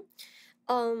cool.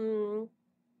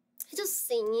 He's just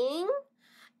singing,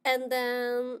 and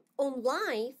then on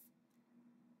live.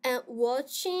 And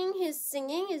watching his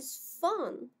singing is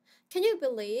fun. Can you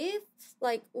believe?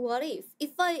 Like, what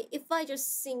if I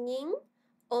just singing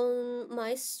on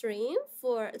my stream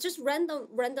for just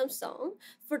random song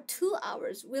for 2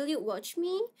 hours? Will you watch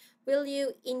me? Will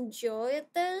you enjoy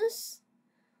this?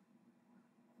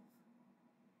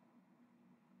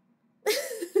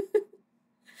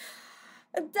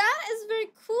 That is very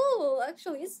cool.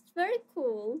 Actually, it's very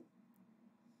cool.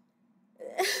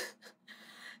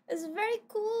 It's very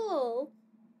cool.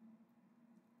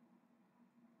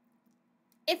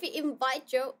 If you invite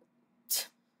Joe.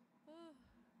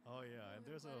 Oh yeah, and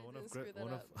there's one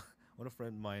of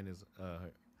friend of mine is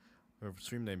her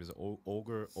stream name is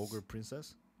Ogre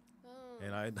Princess,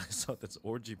 and I thought that's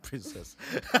Orgy Princess.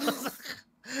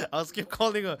 I was keep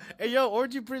calling her, "Hey yo,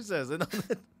 Orgy Princess," and I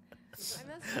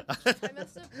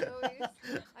messed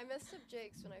up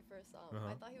Jake's when I first saw him.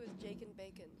 I thought he was Jake and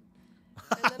Bacon.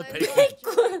 And then I thought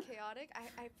Joey Chaotic.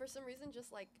 I for some reason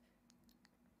just like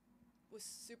was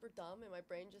super dumb and my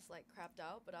brain just like crapped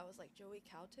out, but I was like Joey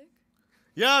Cowtick?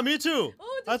 Yeah, me too.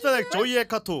 Oh, I thought like Joey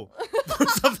Kato.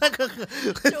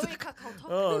 Joey Kakao.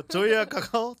 Oh, Joey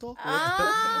Kakao.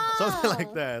 Something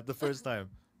like that the first time.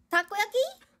 Takoyaki?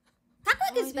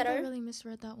 Takoyaki is better. I really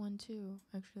misread that one too,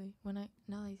 actually. When I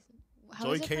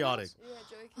Joey Chaotic. Yeah,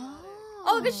 Joey Chaotic.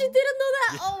 Oh, because she didn't know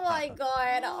that. Yeah. Oh my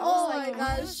god. Oh my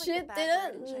god. She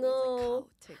didn't know.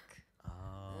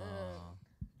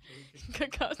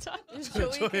 Cacao Talk.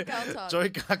 Joey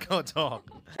Cacao Talk.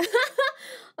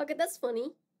 Okay, that's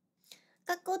funny.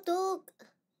 Cacao Talk.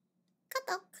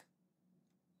 Katok.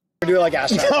 Do it like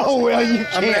Astro. No, well, you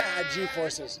I'm gonna can't. add G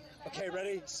forces. Okay,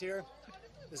 ready? Sear.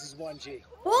 This is 1G.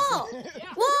 Whoa!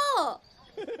 Whoa!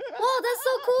 Whoa, that's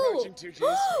so cool. Approaching 2 Gs.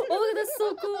 Oh, that's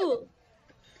so cool.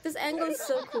 This angle is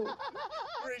so cool.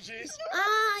 3 Gs.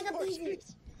 Ah, I got 4 the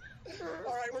Gs.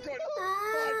 All right, we're going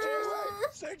 5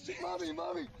 Gs. 6 Gs.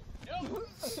 Mommy. I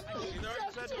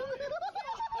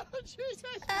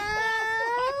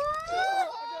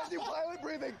gotta do pilot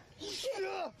breathing.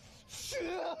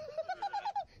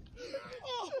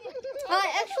 I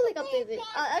actually got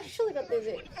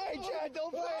dizzy. Hey, Chad,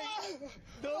 don't play.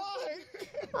 Don't play.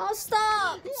 Oh,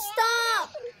 stop! Stop!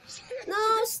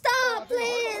 No, stop,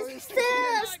 please! Stop!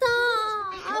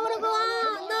 I wanna go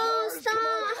out! No,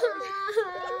 stop!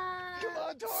 Come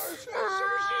on, Doris.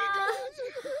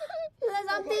 Because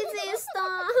I'm dizzy.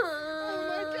 Stop! Oh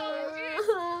my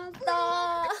God!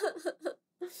 Stop!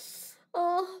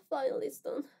 Oh, finally it's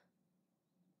done.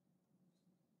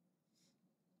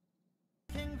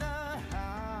 The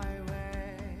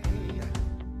highway,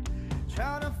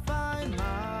 trying to find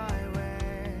my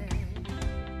way.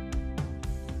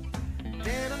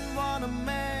 Didn't want to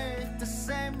make the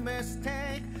same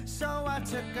mistake, so I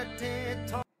took a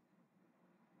detour.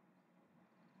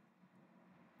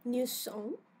 New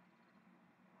song?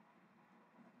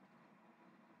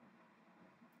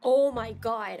 Oh my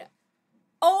god!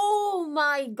 Oh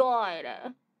my god!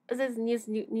 Is this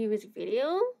new music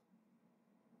video?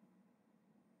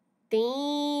 Damn.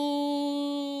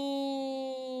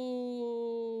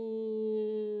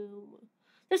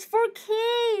 There's 4K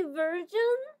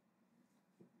version?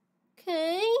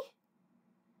 Okay.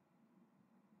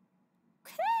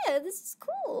 Okay, this is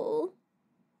cool.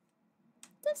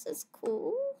 This is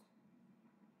cool.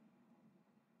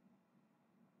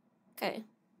 Okay.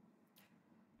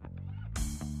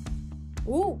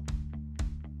 Ooh.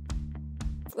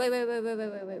 Wait.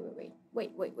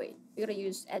 We gotta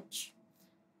use Edge.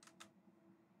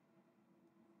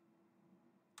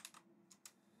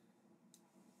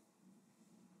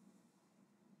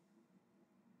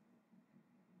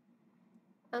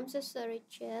 I'm so sorry,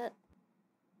 chat.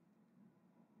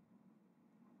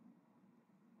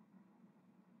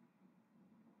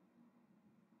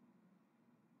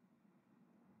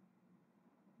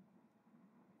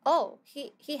 Oh,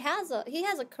 he has a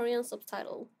Korean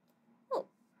subtitle. Oh.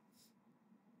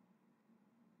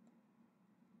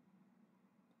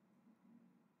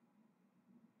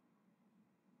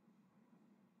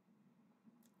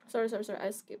 Sorry,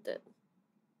 I skipped it.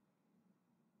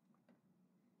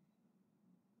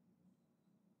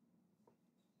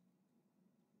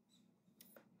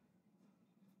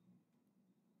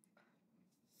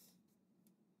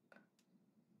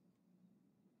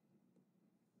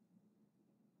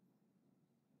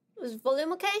 Is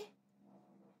volume okay?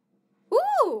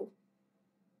 Ooh!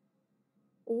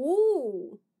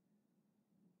 Ooh!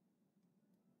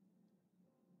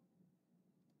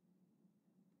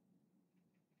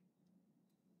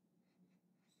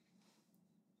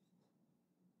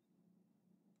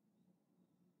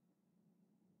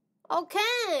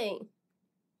 Okay!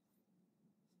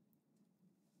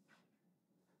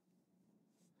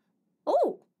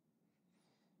 Oh!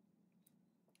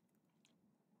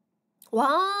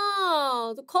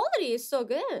 Wow! The quality is so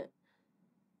good.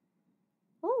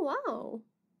 Oh, wow.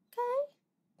 Okay.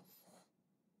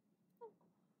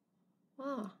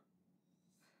 Wow.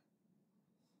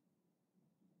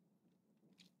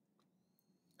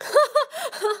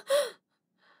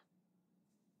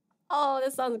 Oh,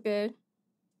 that sounds good.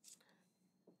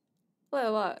 Wait,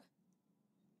 what?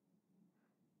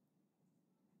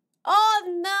 Oh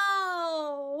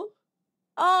no!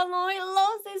 Oh no, he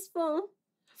lost his phone.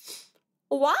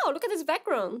 Wow, look at this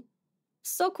background.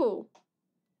 So cool.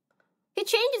 He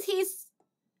changed his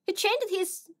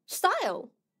style.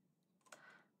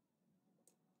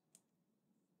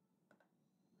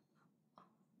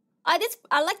 I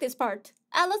like this part.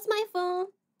 I lost my phone.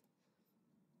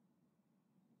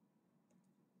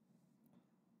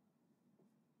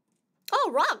 Oh,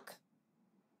 rock.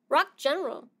 Rock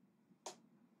general.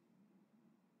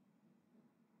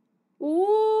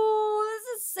 Ooh, this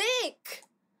is sick.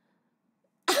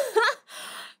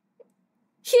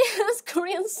 He has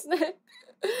Korean snack.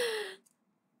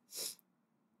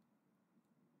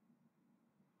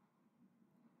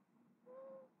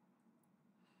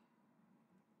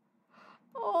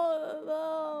 Oh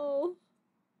no.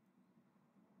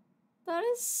 That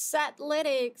is sad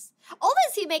lyrics.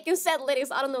 Always he making sad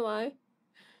lyrics, I don't know why.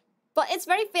 But it's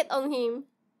very fit on him.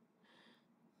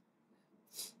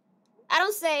 I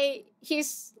don't say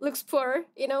he's looks poor,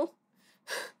 you know?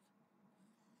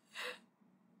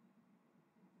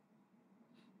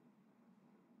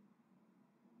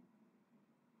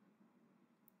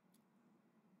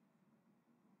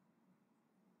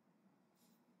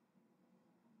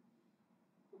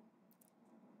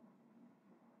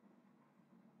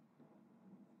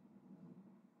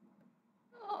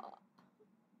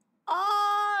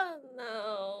 Oh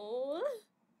no.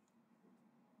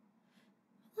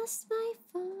 Lost my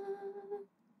phone.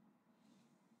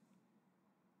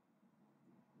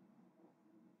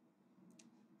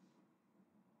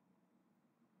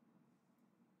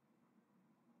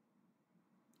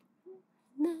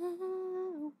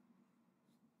 No.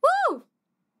 Woo!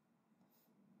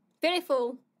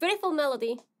 Beautiful. Beautiful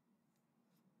melody.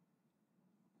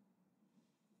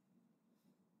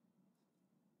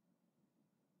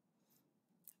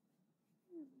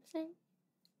 Say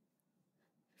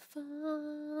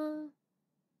fun.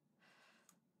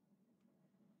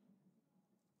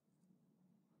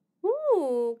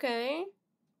 Ooh, okay.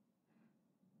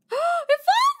 He found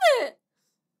it!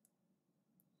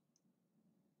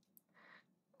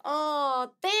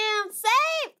 Oh, damn,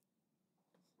 save!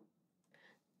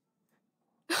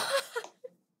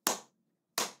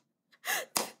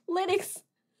 Lyrics.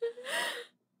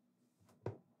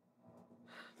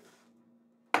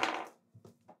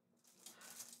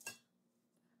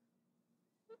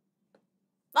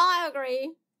 I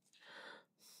agree.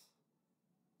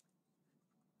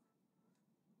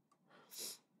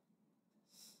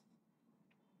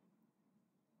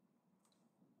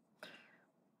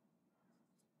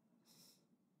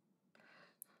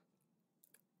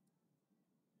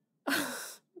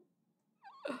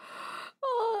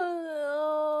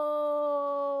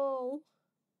 Oh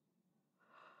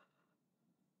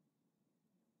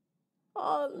no.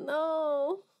 Oh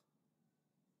no.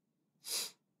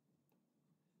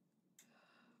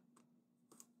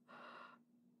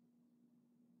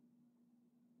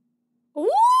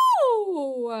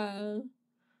 Ooh!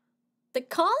 The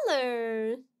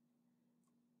color.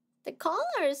 The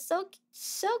color is so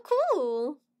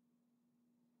cool.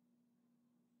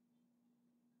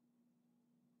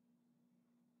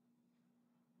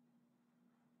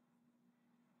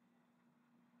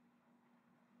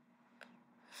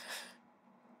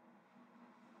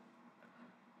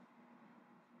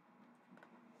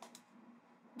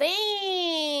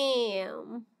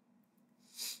 Damn.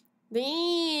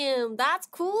 Damn, that's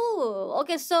cool.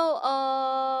 Okay, so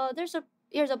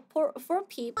here's a four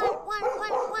people.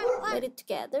 Put it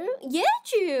together.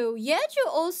 Yeju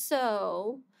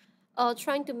also.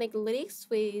 trying to make lyrics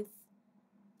with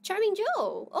Charming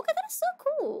Joe. Okay, that is so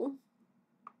cool.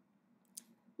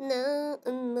 No,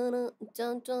 no, no,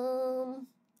 dun, dun.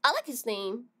 I like his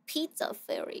name, Pizza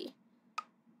Fairy.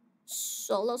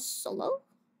 Solo.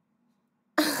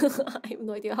 I have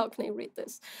no idea how can I read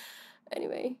this.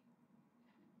 Anyway.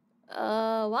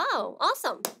 Wow,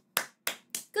 awesome.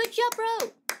 Good job,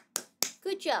 bro.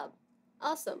 Good job.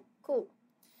 Awesome. Cool.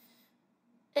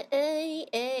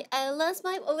 I lost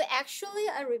my. Oh, actually,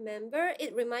 I remember.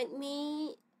 It reminded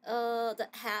me. That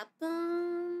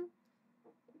happened.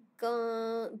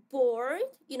 Bored.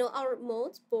 You know, our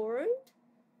mode bored.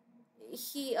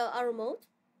 Our mode.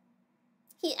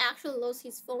 He actually lost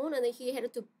his phone, and then he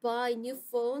had to buy a new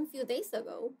phone a few days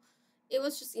ago. It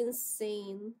was just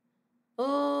insane.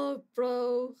 Oh,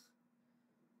 bro.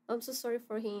 I'm so sorry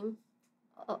for him.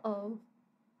 Uh-oh.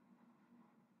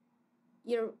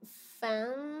 Your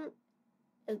fan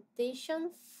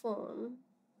edition phone.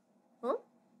 Huh?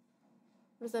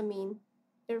 What does that mean?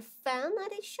 Your fan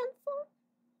edition phone?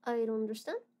 I don't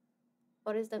understand.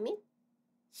 What does that mean?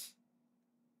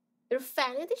 Your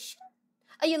fan edition?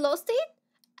 Oh, you lost it?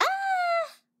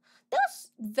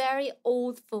 That's very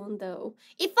old phone though.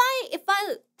 If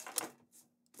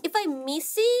I'm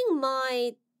missing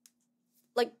my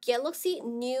like Galaxy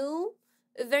new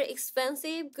very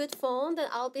expensive good phone, then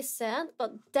I'll be sad.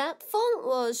 But that phone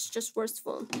was just worst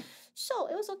phone, so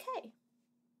it was okay.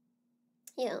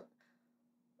 Yeah,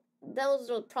 that was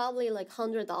probably like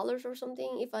 $100 or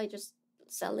something if I just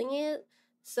selling it.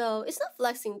 So it's not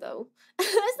flexing though.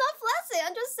 It's not flexing.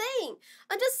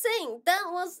 I'm just saying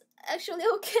that was actually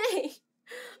okay.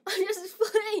 I'm just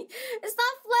playing. It's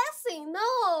not flexing. No.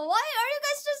 Why are you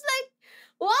guys just like?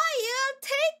 Why you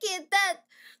take it that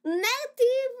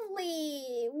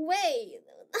negatively? Wait.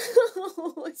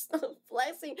 It's not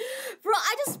flexing, bro.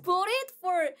 I just bought it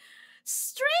for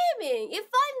streaming. If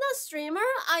I'm not streamer,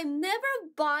 I'm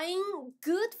never buying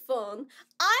good phone.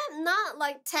 I'm not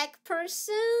like tech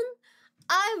person.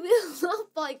 I will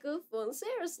not buy good phone.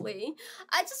 Seriously,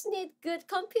 I just need good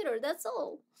computer. That's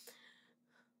all.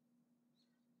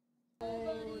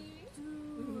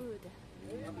 Dude.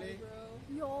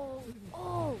 Yo.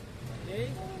 Oh.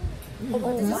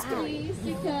 Oh, this is scary.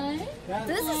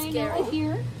 This is scary.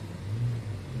 Here.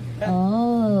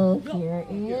 Oh, here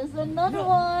is another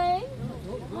one.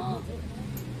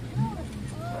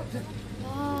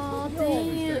 Oh,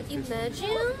 damn.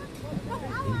 Imagine.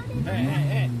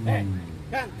 Hey.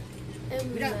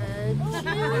 Imagine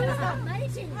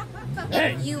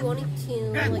if you wanted to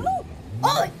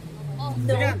like. Oh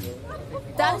no,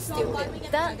 that's stupid.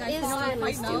 That is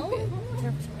really stupid.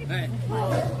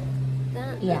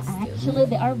 Yeah, actually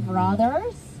they are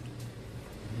brothers.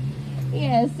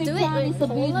 Yeah, Sikhan is a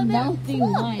bit naughty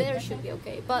like. There should be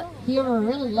okay, but he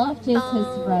really loved his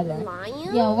brother.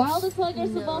 Lion? Yeah, while the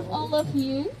tigers above all of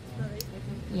you.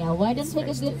 Yeah, why don't take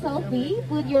a good selfie?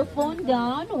 Put your phone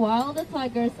down while the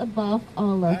tiger's above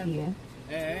all of you.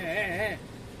 Hey.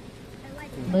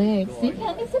 Look,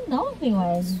 Sikhan is a naughty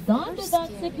one. Don't do that,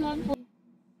 Sikhan.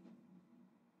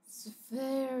 It's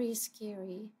very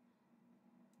scary.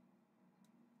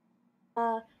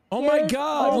 Oh my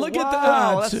God! Look at that!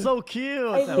 Wow, that's so cute.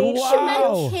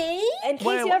 Wow! In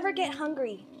case you ever get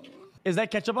hungry. Is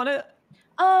that ketchup on it?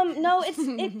 No,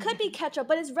 it could be ketchup,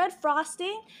 but it's red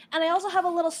frosting. And I also have a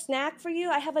little snack for you.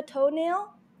 I have a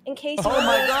toenail in case you want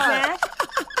a snack.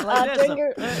 Like this. Bring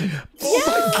your...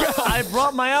 I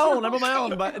brought my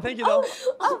own. But thank you though.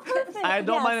 Oh, perfect. I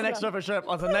don't Yes, mind an extra for sure.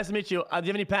 Also, nice to meet you. Do you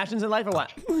have any passions in life or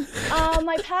what?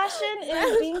 My passion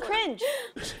is being cringe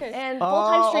and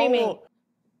full-time streaming.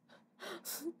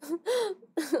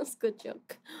 That's a good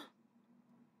joke.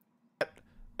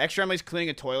 Extra Emily's cleaning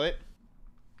a toilet.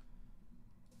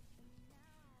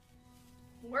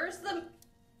 Where's the...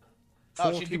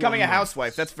 Oh, she's becoming a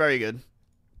housewife. That's very good.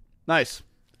 Nice.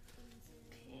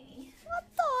 What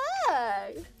the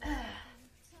heck?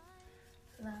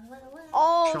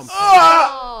 Oh,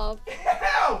 stop!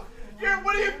 stop.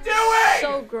 What are you doing?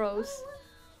 So gross.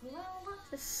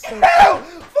 So Ew!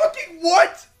 Fucking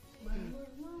what?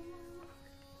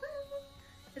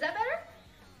 Is that better?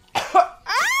 Why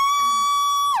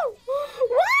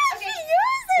did she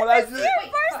use it? Well,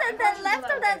 The person that left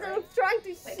her that was trying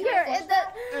to hear and then.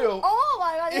 Ew. Oh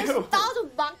my god, there's Ew. thousands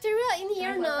of bacteria in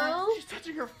here now. She's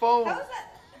touching her phone. How is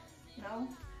that?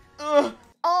 No.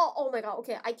 Oh my god.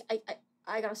 Okay,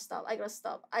 I gotta stop. I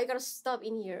gotta stop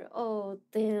in here. Oh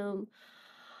damn.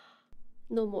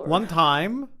 No more. One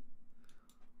time,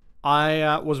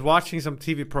 I was watching some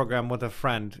TV program with a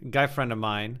guy friend of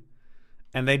mine,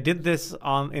 and they did this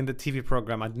in the TV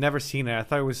program. I'd never seen it. I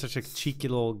thought it was such a cheeky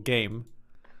little game.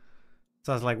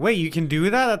 So I was like, wait, you can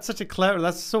do that? That's such a clever,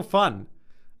 that's so fun.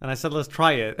 And I said, let's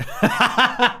try it.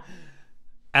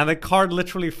 And the card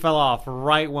literally fell off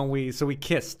right when we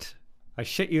kissed. I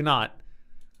shit you not.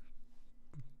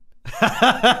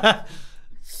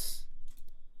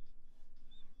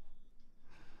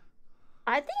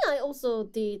 I think I also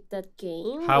did that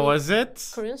game. How was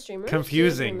it? Korean streamers.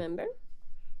 Confusing. Remember?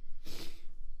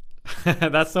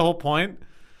 That's the whole point.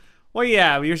 Well,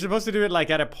 yeah, you're supposed to do it like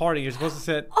at a party. You're supposed to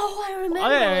sit. Oh, I remember. Oh,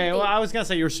 yeah, well, I was gonna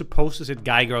say you're supposed to sit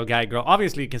guy, girl, guy, girl.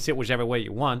 Obviously, you can sit whichever way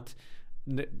you want,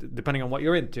 depending on what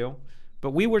you're into.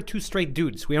 But we were two straight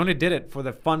dudes. We only did it for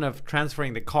the fun of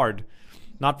transferring the card,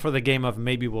 not for the game of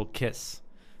maybe we'll kiss.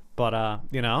 But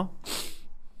you know,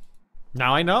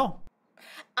 now I know.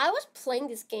 I was playing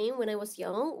this game when I was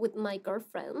young with my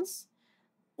girlfriends.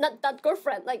 Not that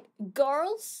girlfriend, like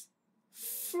girls'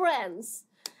 friends.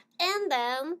 And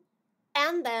then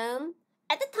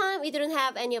at the time we didn't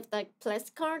have any of the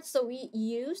plastic cards, so we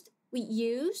used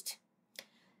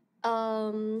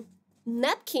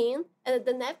napkin, and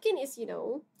the napkin is, you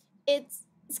know, it's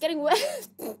getting wet.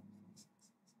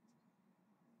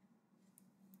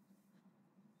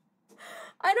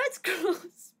 I know it's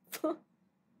gross, but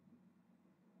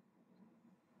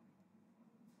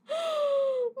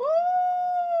oh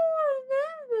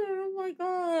my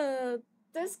god.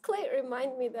 This clip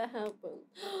remind me that happened.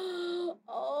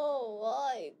 Oh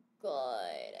my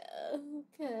god.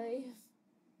 Okay.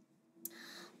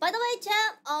 By the way,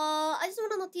 chat, I just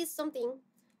want to notice something.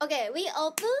 Okay, we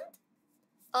opened,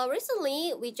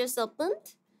 recently we just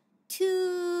opened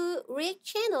 2 React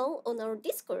channel on our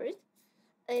Discord.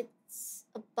 It's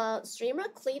about streamer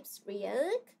clips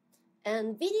react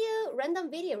and random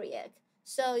video react.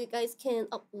 So you guys can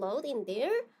upload in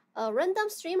there random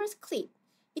streamers clip.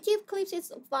 YouTube clips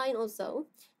is fine also.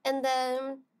 And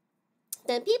then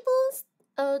people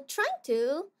trying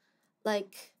to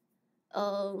like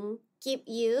give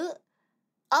you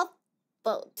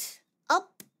upvote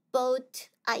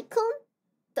icon,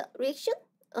 the reaction,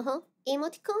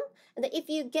 emoticon, and then if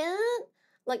you get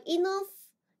like enough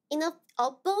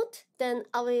upvote, then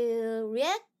I will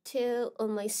react to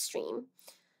on my stream.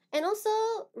 And also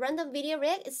random video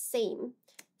react is same.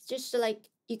 It's just like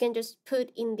you can just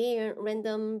put in there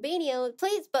random video.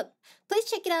 Please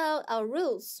check it out, our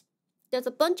rules. There's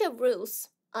a bunch of rules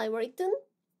I written.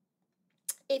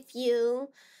 If you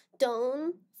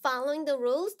don't following the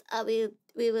rules, we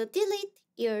will delete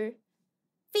your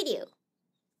video.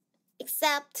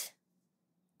 Except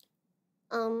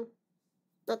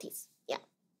notice. Yeah.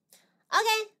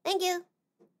 Okay, thank you.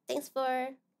 Thanks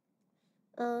for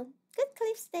good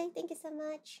clips today. Thank you so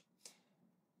much.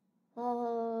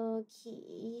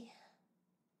 Okay.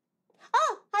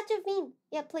 Oh, HAchubby.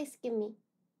 Yeah, please give me.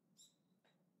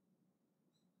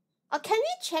 Can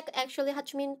we check actually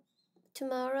HAchubby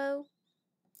tomorrow?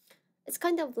 It's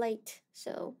kind of late,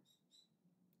 so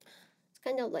it's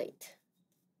kind of late.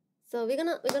 So we're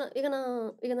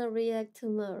gonna react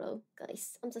tomorrow,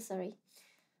 guys. I'm so sorry.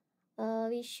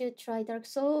 We should try Dark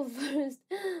Soul first.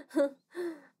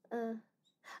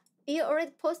 You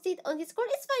already posted on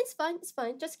Discord? It's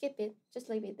fine. Just keep it. Just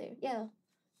leave it there. Yeah.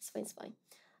 It's fine.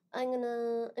 I'm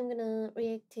gonna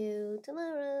react to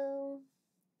tomorrow.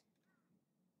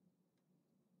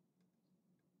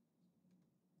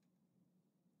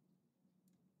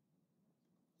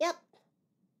 Yep.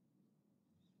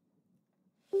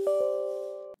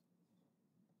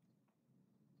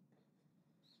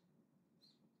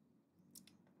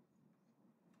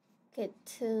 Okay,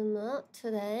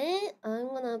 today I'm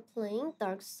gonna play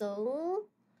Dark Soul.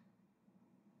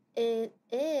 It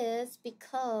is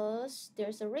because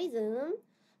there's a reason.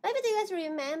 Maybe you guys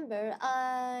remember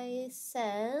I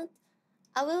said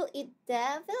I will eat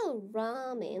devil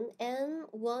ramen and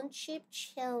 1 chip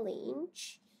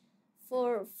challenge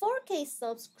for 4K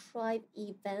subscribe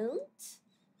event.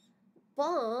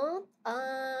 But as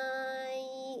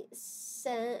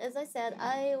I said,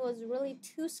 I was really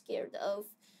too scared of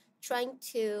trying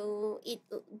to eat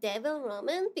devil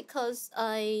ramen because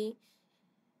I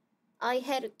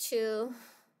had to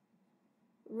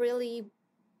really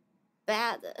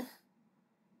bad.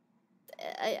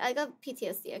 I got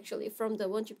PTSD actually from the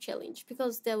 1 chip challenge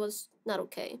because that was not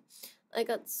okay. I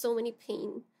got so many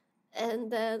pain,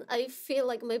 and then I feel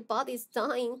like my body's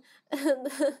dying, and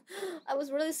I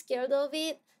was really scared of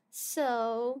it.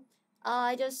 So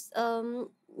I just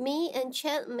me and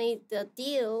Chat made the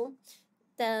deal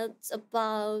that's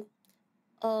about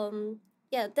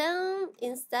yeah, then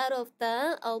instead of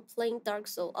that I'll play Dark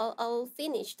Soul. I'll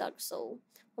finish Dark Soul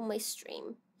on my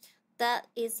stream. That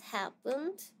is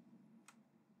happened.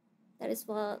 That is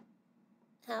what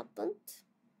happened.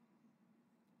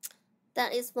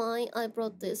 That is why I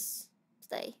brought this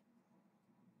today.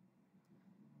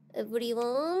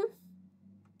 Everyone.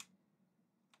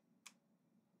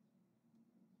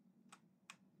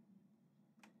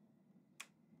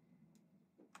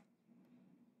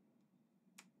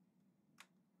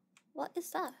 What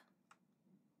is that?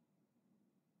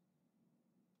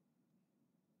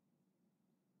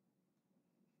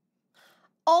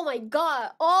 Oh my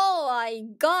god. Oh my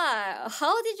god.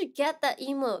 How did you get that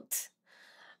emote?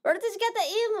 Where did you get the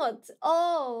emote?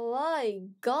 Oh my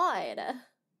god.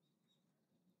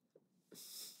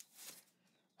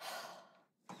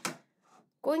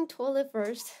 Going toilet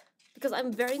first because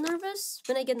I'm very nervous.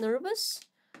 When I get nervous,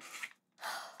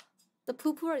 the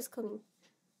poo-poo is coming.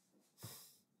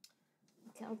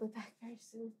 Okay, I'll be back very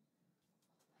soon.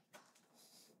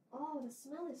 Oh, the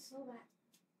smell is so bad.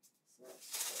 It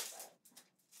smells so bad.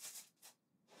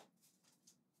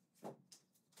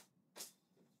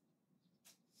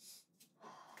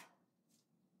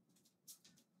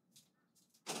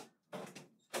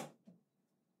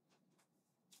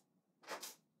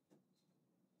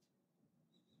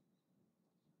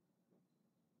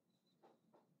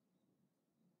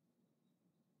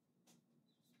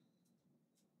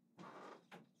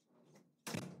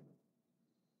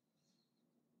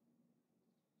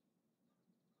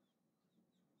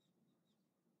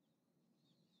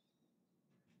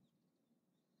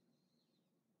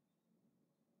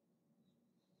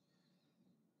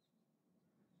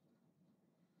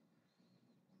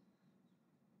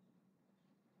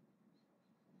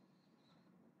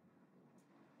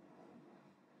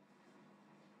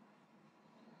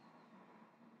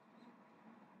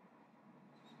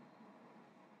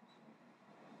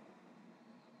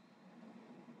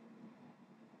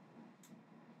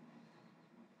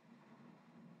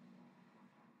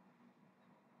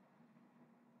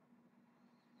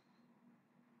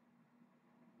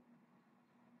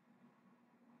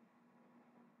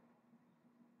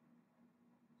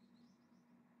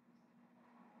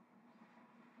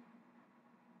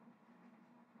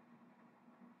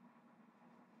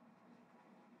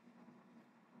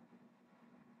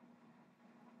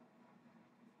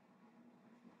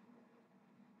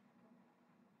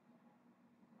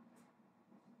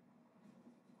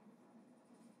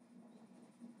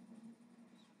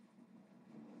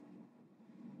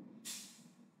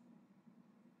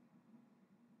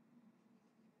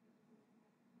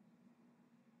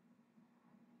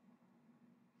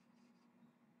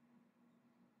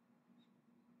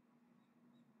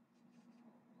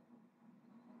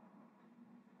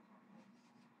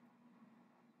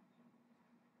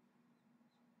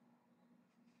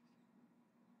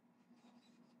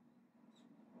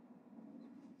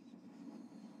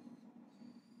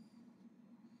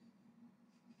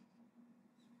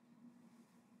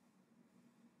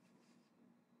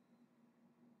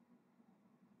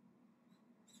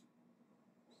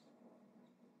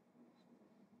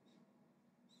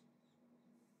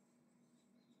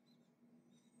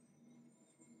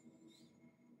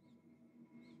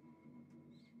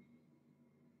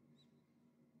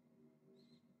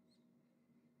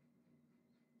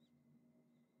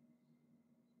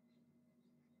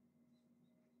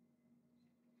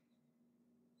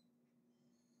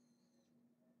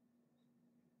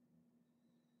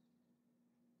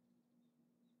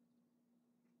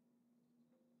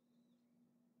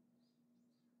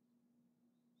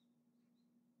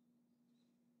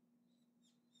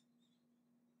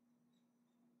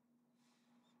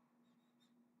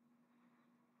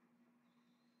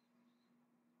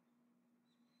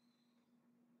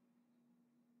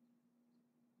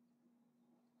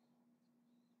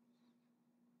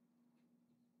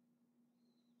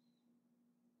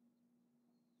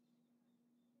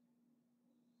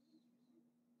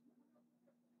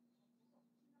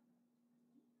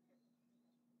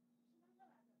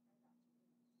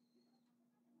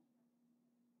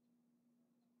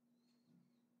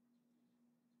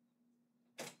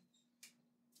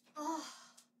 Oh.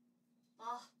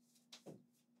 Oh.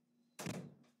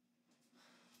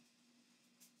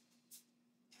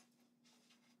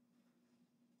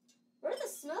 Where did the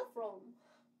smell from?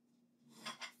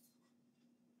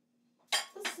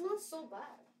 This smells so bad.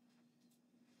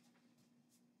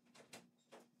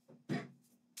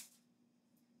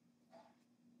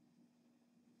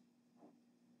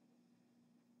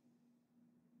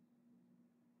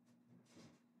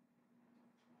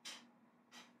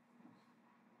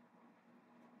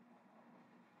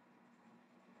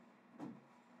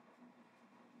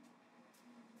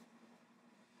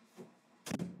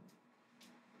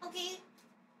 Okay.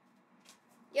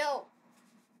 Yo.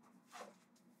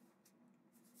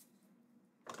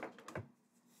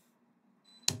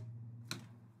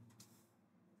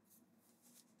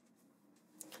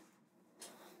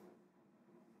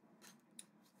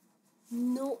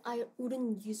 No, I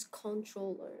wouldn't use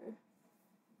controller.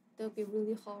 That would be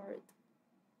really hard.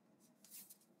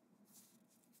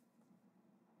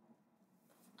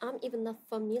 I'm even not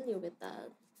familiar with that.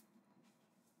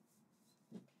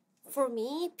 For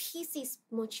me, PC is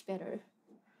much better.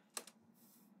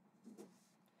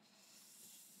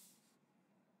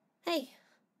 Hey.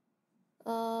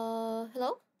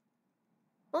 Hello?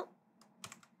 Oh.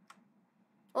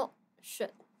 Oh,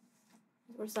 shit.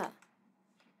 Where's that?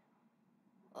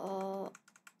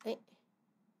 Hey.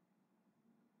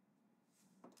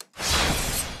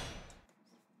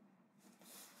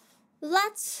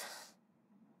 Let's...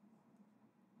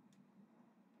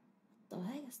 What the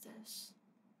heck is this?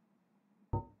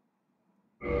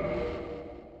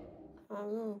 I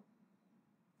don't know.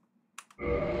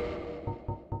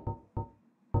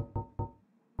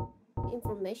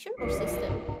 Information or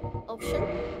system? Option?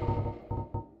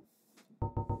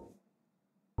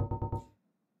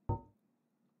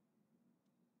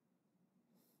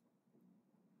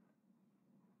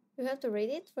 You have to read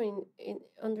it for in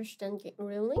understanding.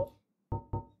 Really?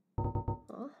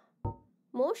 Huh?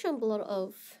 Motion blur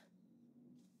off.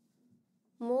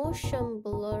 Motion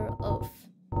blur off.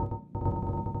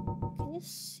 Can you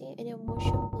see any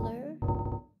motion blur?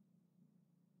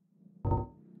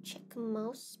 Check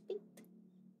mouse speed.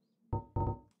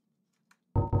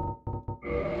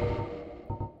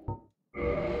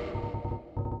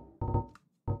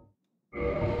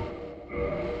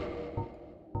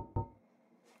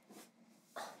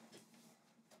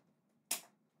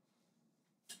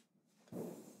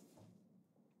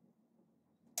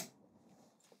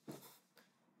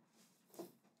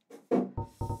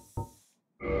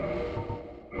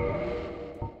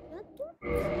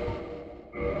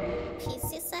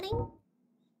 PC setting?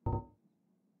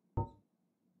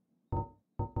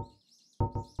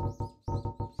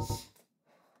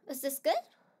 Is this good?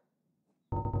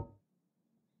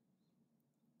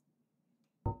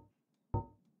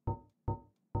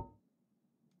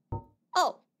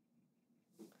 Oh.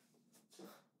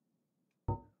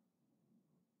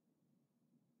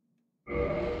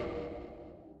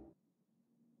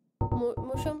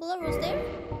 Motion blur was there?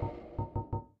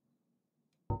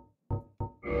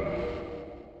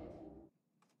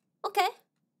 Okay.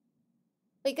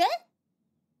 We good?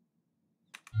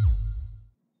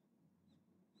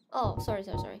 Oh, sorry.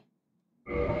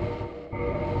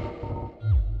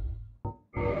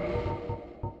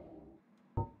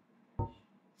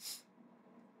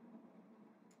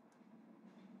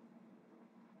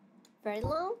 Very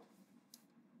long?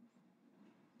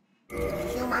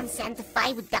 Human sent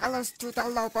 $5 to the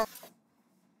Lobo.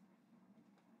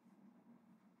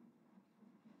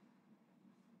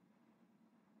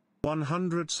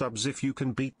 100 subs if you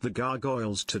can beat the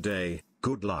gargoyles today.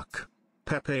 Good luck.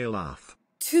 Pepe laugh.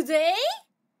 Today?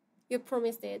 You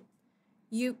promised it.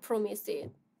 You promised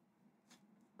it.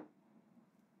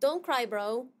 Don't cry,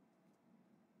 bro.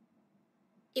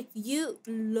 If you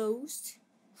lost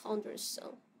 100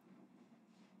 so.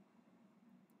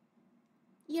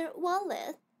 Your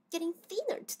wallet getting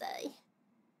thinner today.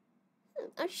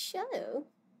 I'll show.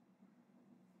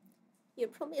 You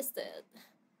promised it.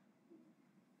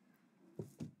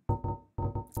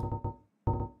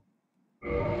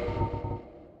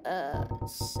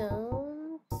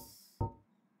 Sounds.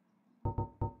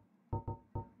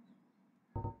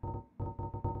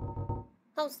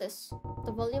 How's this?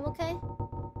 The volume okay?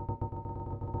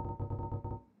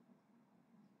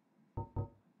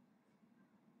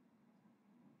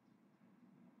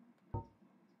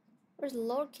 Where's the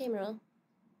lower camera?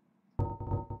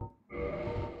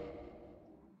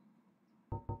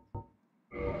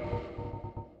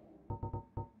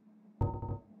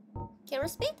 Camera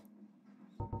speed?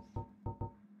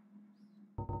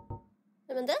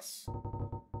 I mean this?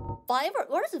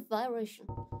 What is the vibration?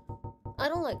 I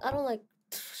don't like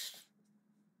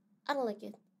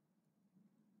it.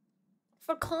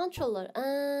 For controller.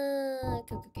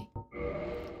 Okay.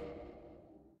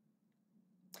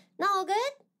 Now all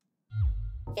good?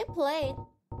 Get played.